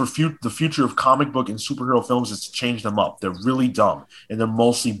hope for the future of comic book and superhero films is to change them up. They're really dumb, and they're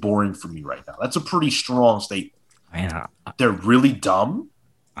mostly boring for me right now. That's a pretty strong statement. They're really dumb?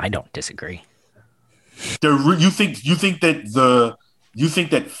 I don't disagree. You think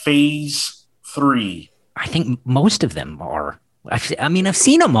that Phase 3... I think most of them are. I've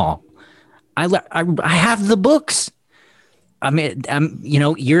seen them all. I have the books.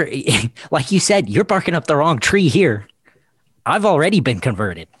 You're like you said, you're barking up the wrong tree here. I've already been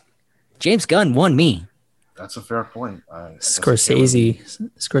converted. James Gunn won me. That's a fair point.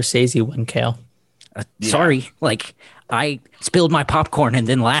 Scorsese won Kale. Sorry, I spilled my popcorn and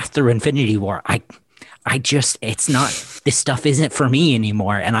then laughed through Infinity War. It's not, this stuff isn't for me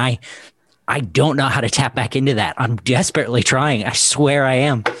anymore. And I don't know how to tap back into that. I'm desperately trying. I swear I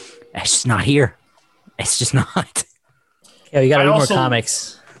am. It's just not here. It's just not. Yeah, you got to read more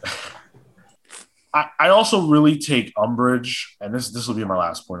comics. I also really take umbrage, and this will be my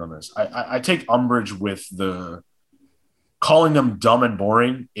last point on this. I take umbrage with the calling them dumb and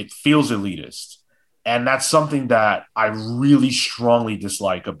boring. It feels elitist. And that's something that I really strongly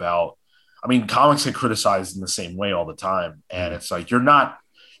dislike about. I mean, comics get criticized in the same way all the time. And it's like, you're not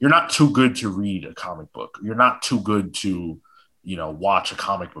too good to read a comic book. You're not too good to, watch a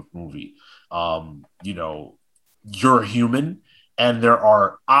comic book movie. You're a human, and there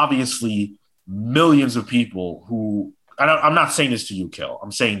are obviously millions of people who, I'm not saying this to you, Kel.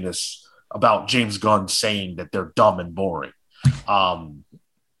 I'm saying this about James Gunn saying that they're dumb and boring.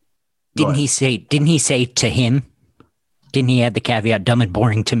 Didn't he say to him? Didn't he add the caveat, dumb and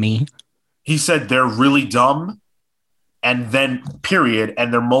boring to me? He said they're really dumb, and then period,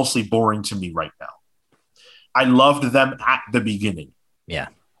 and they're mostly boring to me right now. I loved them at the beginning. Yeah.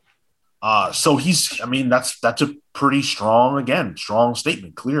 So that's a pretty strong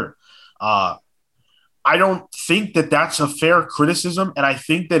statement, clear. I don't think that that's a fair criticism, and I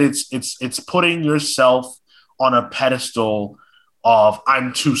think that it's putting yourself on a pedestal of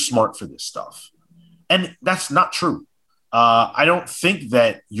I'm too smart for this stuff. And that's not true. I don't think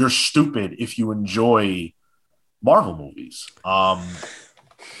that you're stupid if you enjoy Marvel movies. I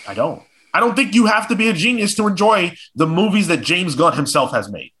don't think you have to be a genius to enjoy the movies that James Gunn himself has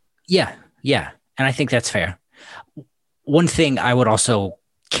made. Yeah. And I think that's fair. One thing I would also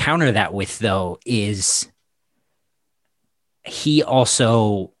counter that with, though, is he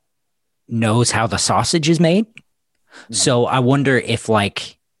also knows how the sausage is made. Mm-hmm. So I wonder if,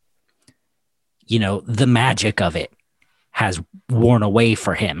 the magic of it has worn away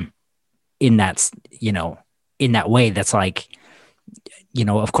for him in that, in that way. That's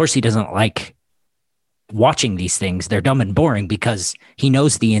of course he doesn't like watching these things, they're dumb and boring because he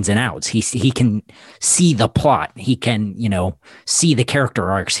knows the ins and outs. He can see the plot. He can, see the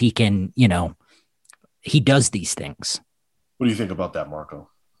character arcs. He can, he does these things. What do you think about that, Marco?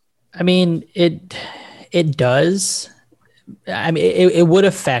 I mean, it does. I mean, it would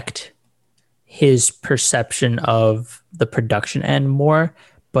affect his perception of the production end more.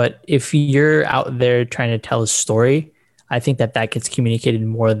 But if you're out there trying to tell a story, I think that gets communicated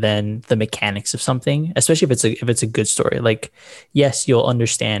more than the mechanics of something, especially if it's a good story. Like, yes, you'll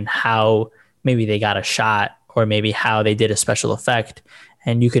understand how maybe they got a shot or maybe how they did a special effect,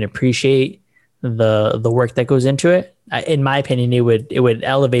 and you can appreciate the work that goes into it. In my opinion, it would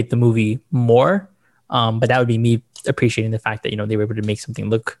elevate the movie more. But that would be me appreciating the fact that, they were able to make something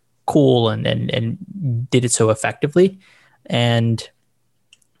look cool and did it so effectively. And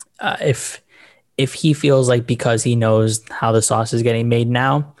if he feels like because he knows how the sauce is getting made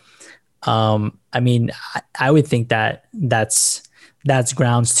now, I mean, I would think that that's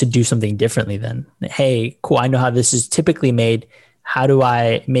grounds to do something differently then. Hey, cool, I know how this is typically made. How do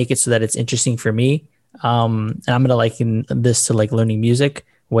I make it so that it's interesting for me? And I'm going to liken this to like learning music,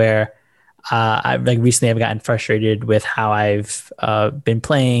 where I've recently gotten frustrated with how I've been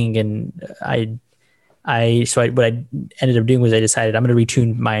playing, and what I ended up doing was I decided I'm going to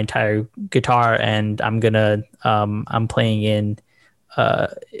retune my entire guitar, and I'm playing in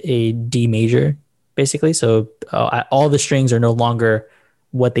a D major basically. So all the strings are no longer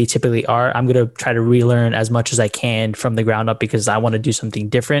what they typically are. I'm going to try to relearn as much as I can from the ground up because I want to do something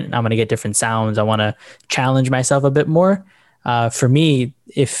different. I'm going to get different sounds. I want to challenge myself a bit more. For me,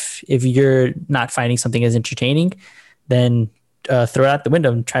 if you're not finding something as entertaining, then throw it out the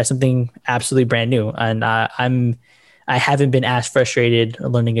window and try something absolutely brand new. And I haven't been as frustrated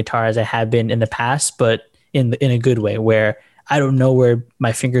learning guitar as I have been in the past, but in a good way, where I don't know where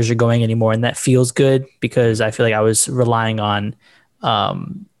my fingers are going anymore, and that feels good because I feel like I was relying on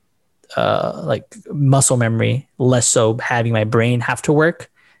like muscle memory, less so having my brain have to work.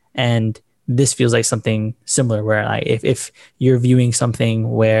 And this feels like something similar, where like if you're viewing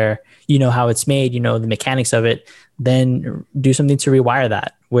something where you know how it's made, the mechanics of it, then do something to rewire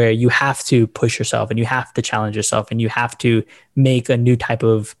that, where you have to push yourself and you have to challenge yourself and you have to make a new type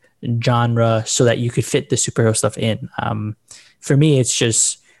of genre so that you could fit the superhero stuff in. For me, it's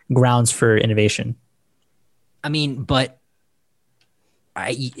just grounds for innovation. I mean, but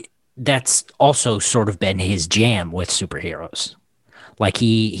that's also sort of been his jam with superheroes. Like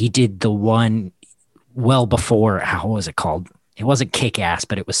he did the one well before, how was it called? It wasn't Kick-Ass,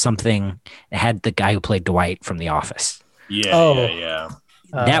 but it was something that had the guy who played Dwight from The Office. Yeah.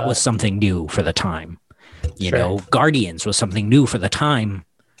 That was something new for the time. You know, Guardians was something new for the time.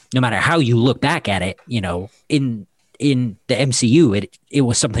 No matter how you look back at it, in the MCU, it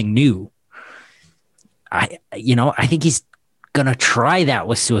was something new. I think he's gonna try that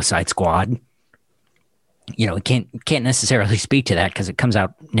with Suicide Squad. Can't necessarily speak to that because it comes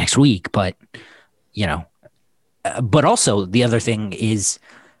out next week, but but also the other thing is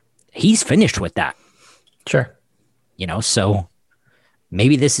he's finished with that. Sure. So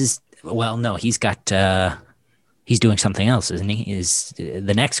maybe this is, well, no, he's doing something else, isn't he? Is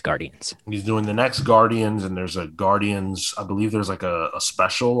the next Guardians. He's doing the next Guardians, and there's a Guardians, I believe there's like a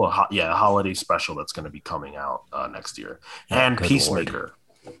special, a holiday special that's going to be coming out next year. And Peacemaker.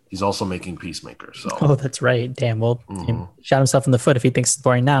 Lord. He's also making Peacemaker. So. Oh, that's right. Damn. Well, he shot himself in the foot if he thinks it's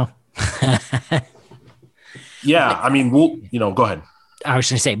boring now. Yeah, I mean, go ahead. I was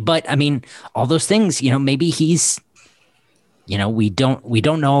going to say, but I mean, all those things, maybe he's, we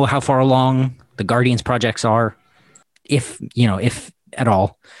don't know how far along the Guardians projects are. If at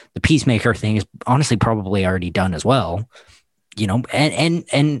all. The Peacemaker thing is honestly probably already done as well.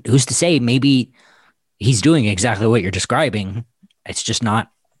 And who's to say, maybe he's doing exactly what you're describing. It's just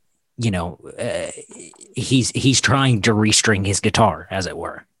not, he's trying to restring his guitar, as it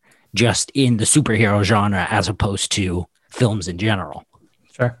were, just in the superhero genre as opposed to films in general.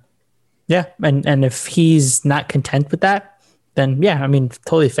 Sure. Yeah. And if he's not content with that, then yeah, I mean,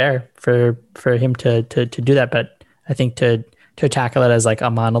 totally fair for him to do that. But I think to tackle it as like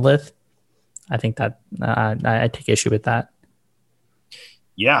a monolith, I think that I take issue with that.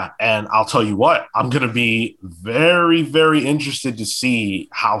 Yeah, and I'll tell you what, I'm going to be very, very interested to see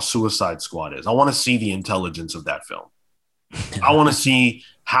how Suicide Squad is. I want to see the intelligence of that film. I want to see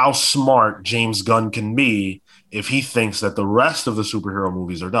how smart James Gunn can be if he thinks that the rest of the superhero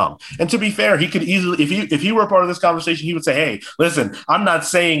movies are dumb. And to be fair, he could easily, if he were part of this conversation, he would say, hey, listen, I'm not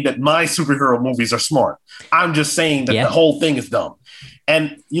saying that my superhero movies are smart. I'm just saying that the whole thing is dumb.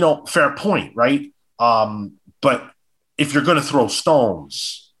 And, fair point, right? But if you're going to throw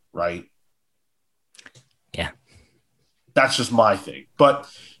stones, right, That's just my thing. But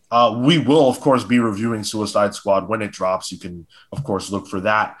we will, of course, be reviewing Suicide Squad when it drops. You can, of course, look for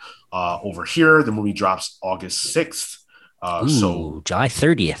that over here. The movie drops August 6th. So July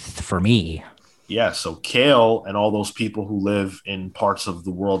 30th for me. Yeah, so Kale and all those people who live in parts of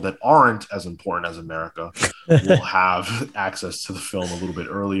the world that aren't as important as America will have access to the film a little bit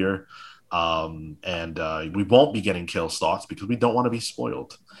earlier. And we won't be getting Kale's thoughts because we don't want to be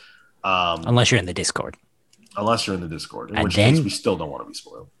spoiled. Unless you're in the Discord. Unless you're in the Discord, in which case we still don't want to be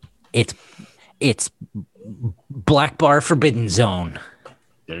spoiled. It's Black Bar Forbidden Zone.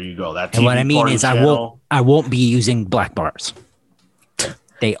 There you go. That and what I mean is I won't be using black bars.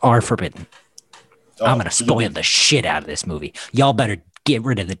 They are forbidden. I'm gonna spoil the shit out of this movie. Y'all better get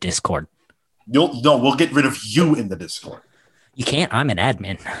rid of the Discord. We'll get rid of you in the Discord. You can't. I'm an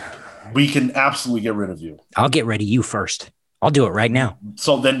admin. We can absolutely get rid of you. I'll get rid of you first. I'll do it right now.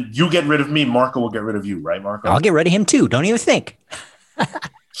 So then you get rid of me. Marco will get rid of you, right, Marco? I'll get rid of him too. Don't even think.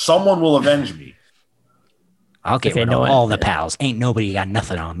 Someone will avenge me. I'll get rid of all the pals. Ain't nobody got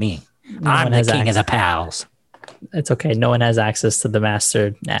nothing on me. I'm the king of the pals. It's okay. No one has access to the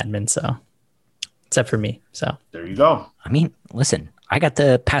master admin, so except for me. So there you go. I mean, listen, I got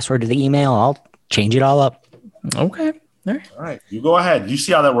the password to the email. I'll change it all up. Okay. All right. You go ahead. You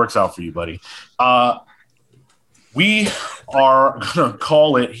see how that works out for you, buddy. We are going to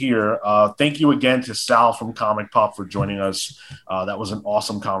call it here. Thank you again to Sal from ComicPop for joining us. That was an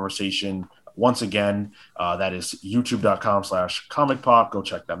awesome conversation. Once again, that is youtube.com/ComicPop. Go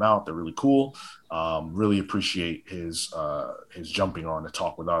check them out. They're really cool. Really appreciate his jumping on to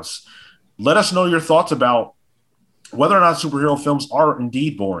talk with us. Let us know your thoughts about whether or not superhero films are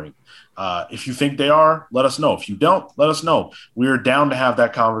indeed boring. If you think they are, let us know. If you don't, let us know. We're down to have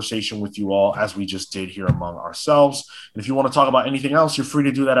that conversation with you all as we just did here among ourselves. And if you want to talk about anything else, you're free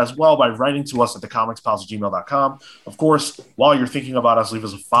to do that as well by writing to us at thecomicspals@gmail.com. Of course, while you're thinking about us, leave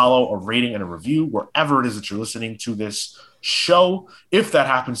us a follow, a rating, and a review wherever it is that you're listening to this show. If that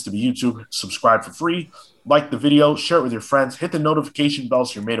happens to be YouTube, subscribe for free. Like the video, share it with your friends, hit the notification bell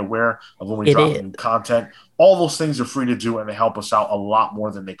so you're made aware of when we drop new content. All those things are free to do, and they help us out a lot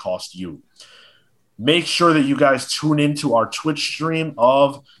more than they cost you. Make sure that you guys tune into our Twitch stream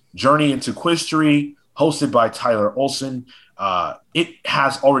of Journey into Quistery, hosted by Tyler Olson. It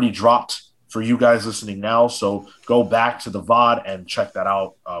has already dropped for you guys listening now, so go back to the VOD and check that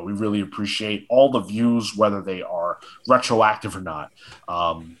out. We really appreciate all the views, whether they are retroactive or not.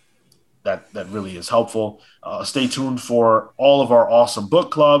 That really is helpful. Stay tuned for all of our awesome book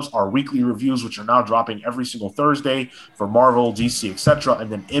clubs, our weekly reviews, which are now dropping every single Thursday for Marvel, DC, etc.,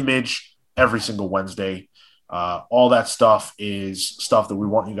 and then Image every single Wednesday. All that stuff is stuff that we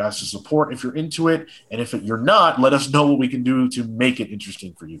want you guys to support if you're into it. And if you're not, let us know what we can do to make it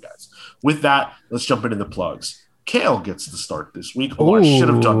interesting for you guys. With that, let's jump into the plugs. Kale gets the start this week. Oh, I should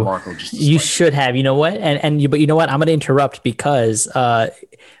have done Marco. You should have. You know what? But you know what? I'm going to interrupt because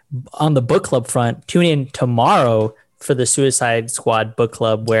on the book club front, tune in tomorrow for the Suicide Squad book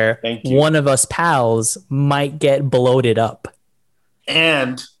club where one of us pals might get bloated up.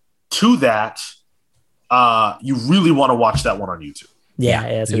 And to that, you really want to watch that one on YouTube.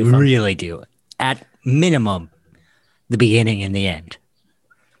 Yeah, you really do. At minimum, the beginning and the end.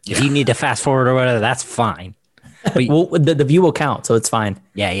 Yeah. If you need to fast forward or whatever, that's fine. But well, the view will count, so it's fine.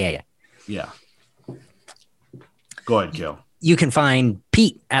 Yeah. Go ahead, Kale. You can find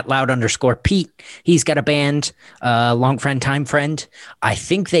Pete at loud_Pete. He's got a band, long friend, time friend. I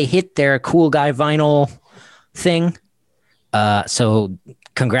think they hit their cool guy vinyl thing. So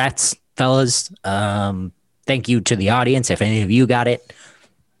congrats, fellas. Thank you to the audience. If any of you got it,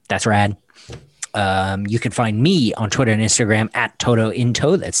 that's rad. You can find me on Twitter and Instagram at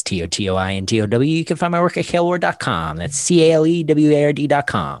TotoInto. That's TOTOINTOW. You can find my work at kaleward.com. That's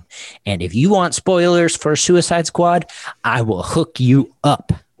CALEWARD.com. And if you want spoilers for Suicide Squad, I will hook you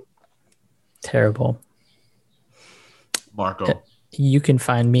up. Terrible. Marco. You can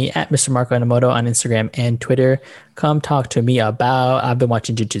find me at Mr. Marco Enomoto on Instagram and Twitter. Come talk to me about, I've been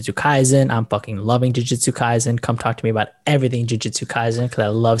watching Jujutsu Kaisen. I'm fucking loving Jujutsu Kaisen. Come talk to me about everything Jujutsu Kaisen because I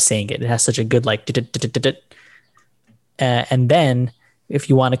love saying it. It has such a good like. And then if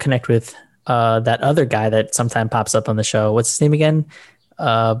you want to connect with that other guy that sometimes pops up on the show, what's his name again?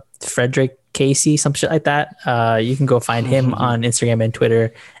 Frederick Casey, some shit like that. You can go find him on Instagram and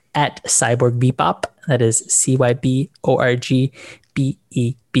Twitter at Cyborg Bebop. That is CYBORG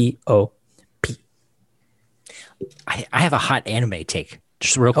BEBOP. I have a hot anime take,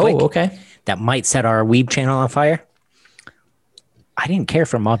 just real quick. Oh, okay. That might set our Weeb channel on fire. I didn't care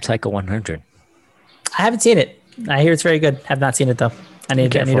for Mob Psycho 100. I haven't seen it. I hear it's very good. Have not seen it though. I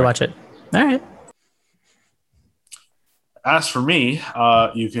need to watch it. All right. As for me,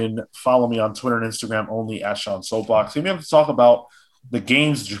 you can follow me on Twitter and Instagram only at Sean Soapbox. We have to talk about the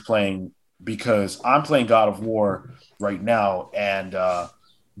games that you're playing because I'm playing God of War right now, and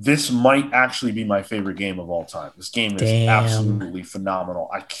this might actually be my favorite game of all time. This game is absolutely phenomenal.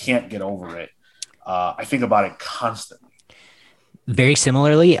 I can't get over it. I think about it constantly. Very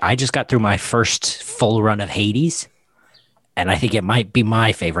similarly, I just got through my first full run of Hades, and I think it might be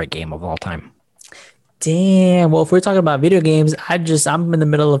my favorite game of all time. Damn. Well, if we're talking about video games, I'm in the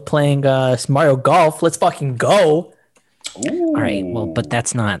middle of playing Mario Golf. Let's fucking go. Ooh. All right. Well, but that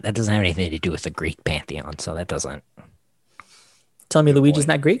doesn't have anything to do with the Greek pantheon, so that doesn't. Tell me Luigi's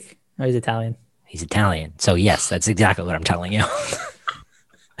not Greek? Or he's Italian? He's Italian. So yes, that's exactly what I'm telling you.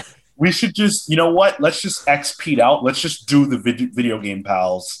 We should just, you know what? Let's just X Pete out. Let's just do the video game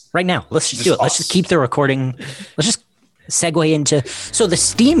pals. Right now. Let's just do it. Let's just keep the recording. Let's just segue into the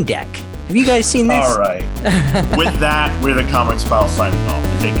Steam Deck. Have you guys seen this? All right. With that, we're the Comics Pals signing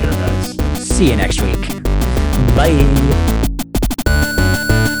off. Take care, guys. See you next week. Bye.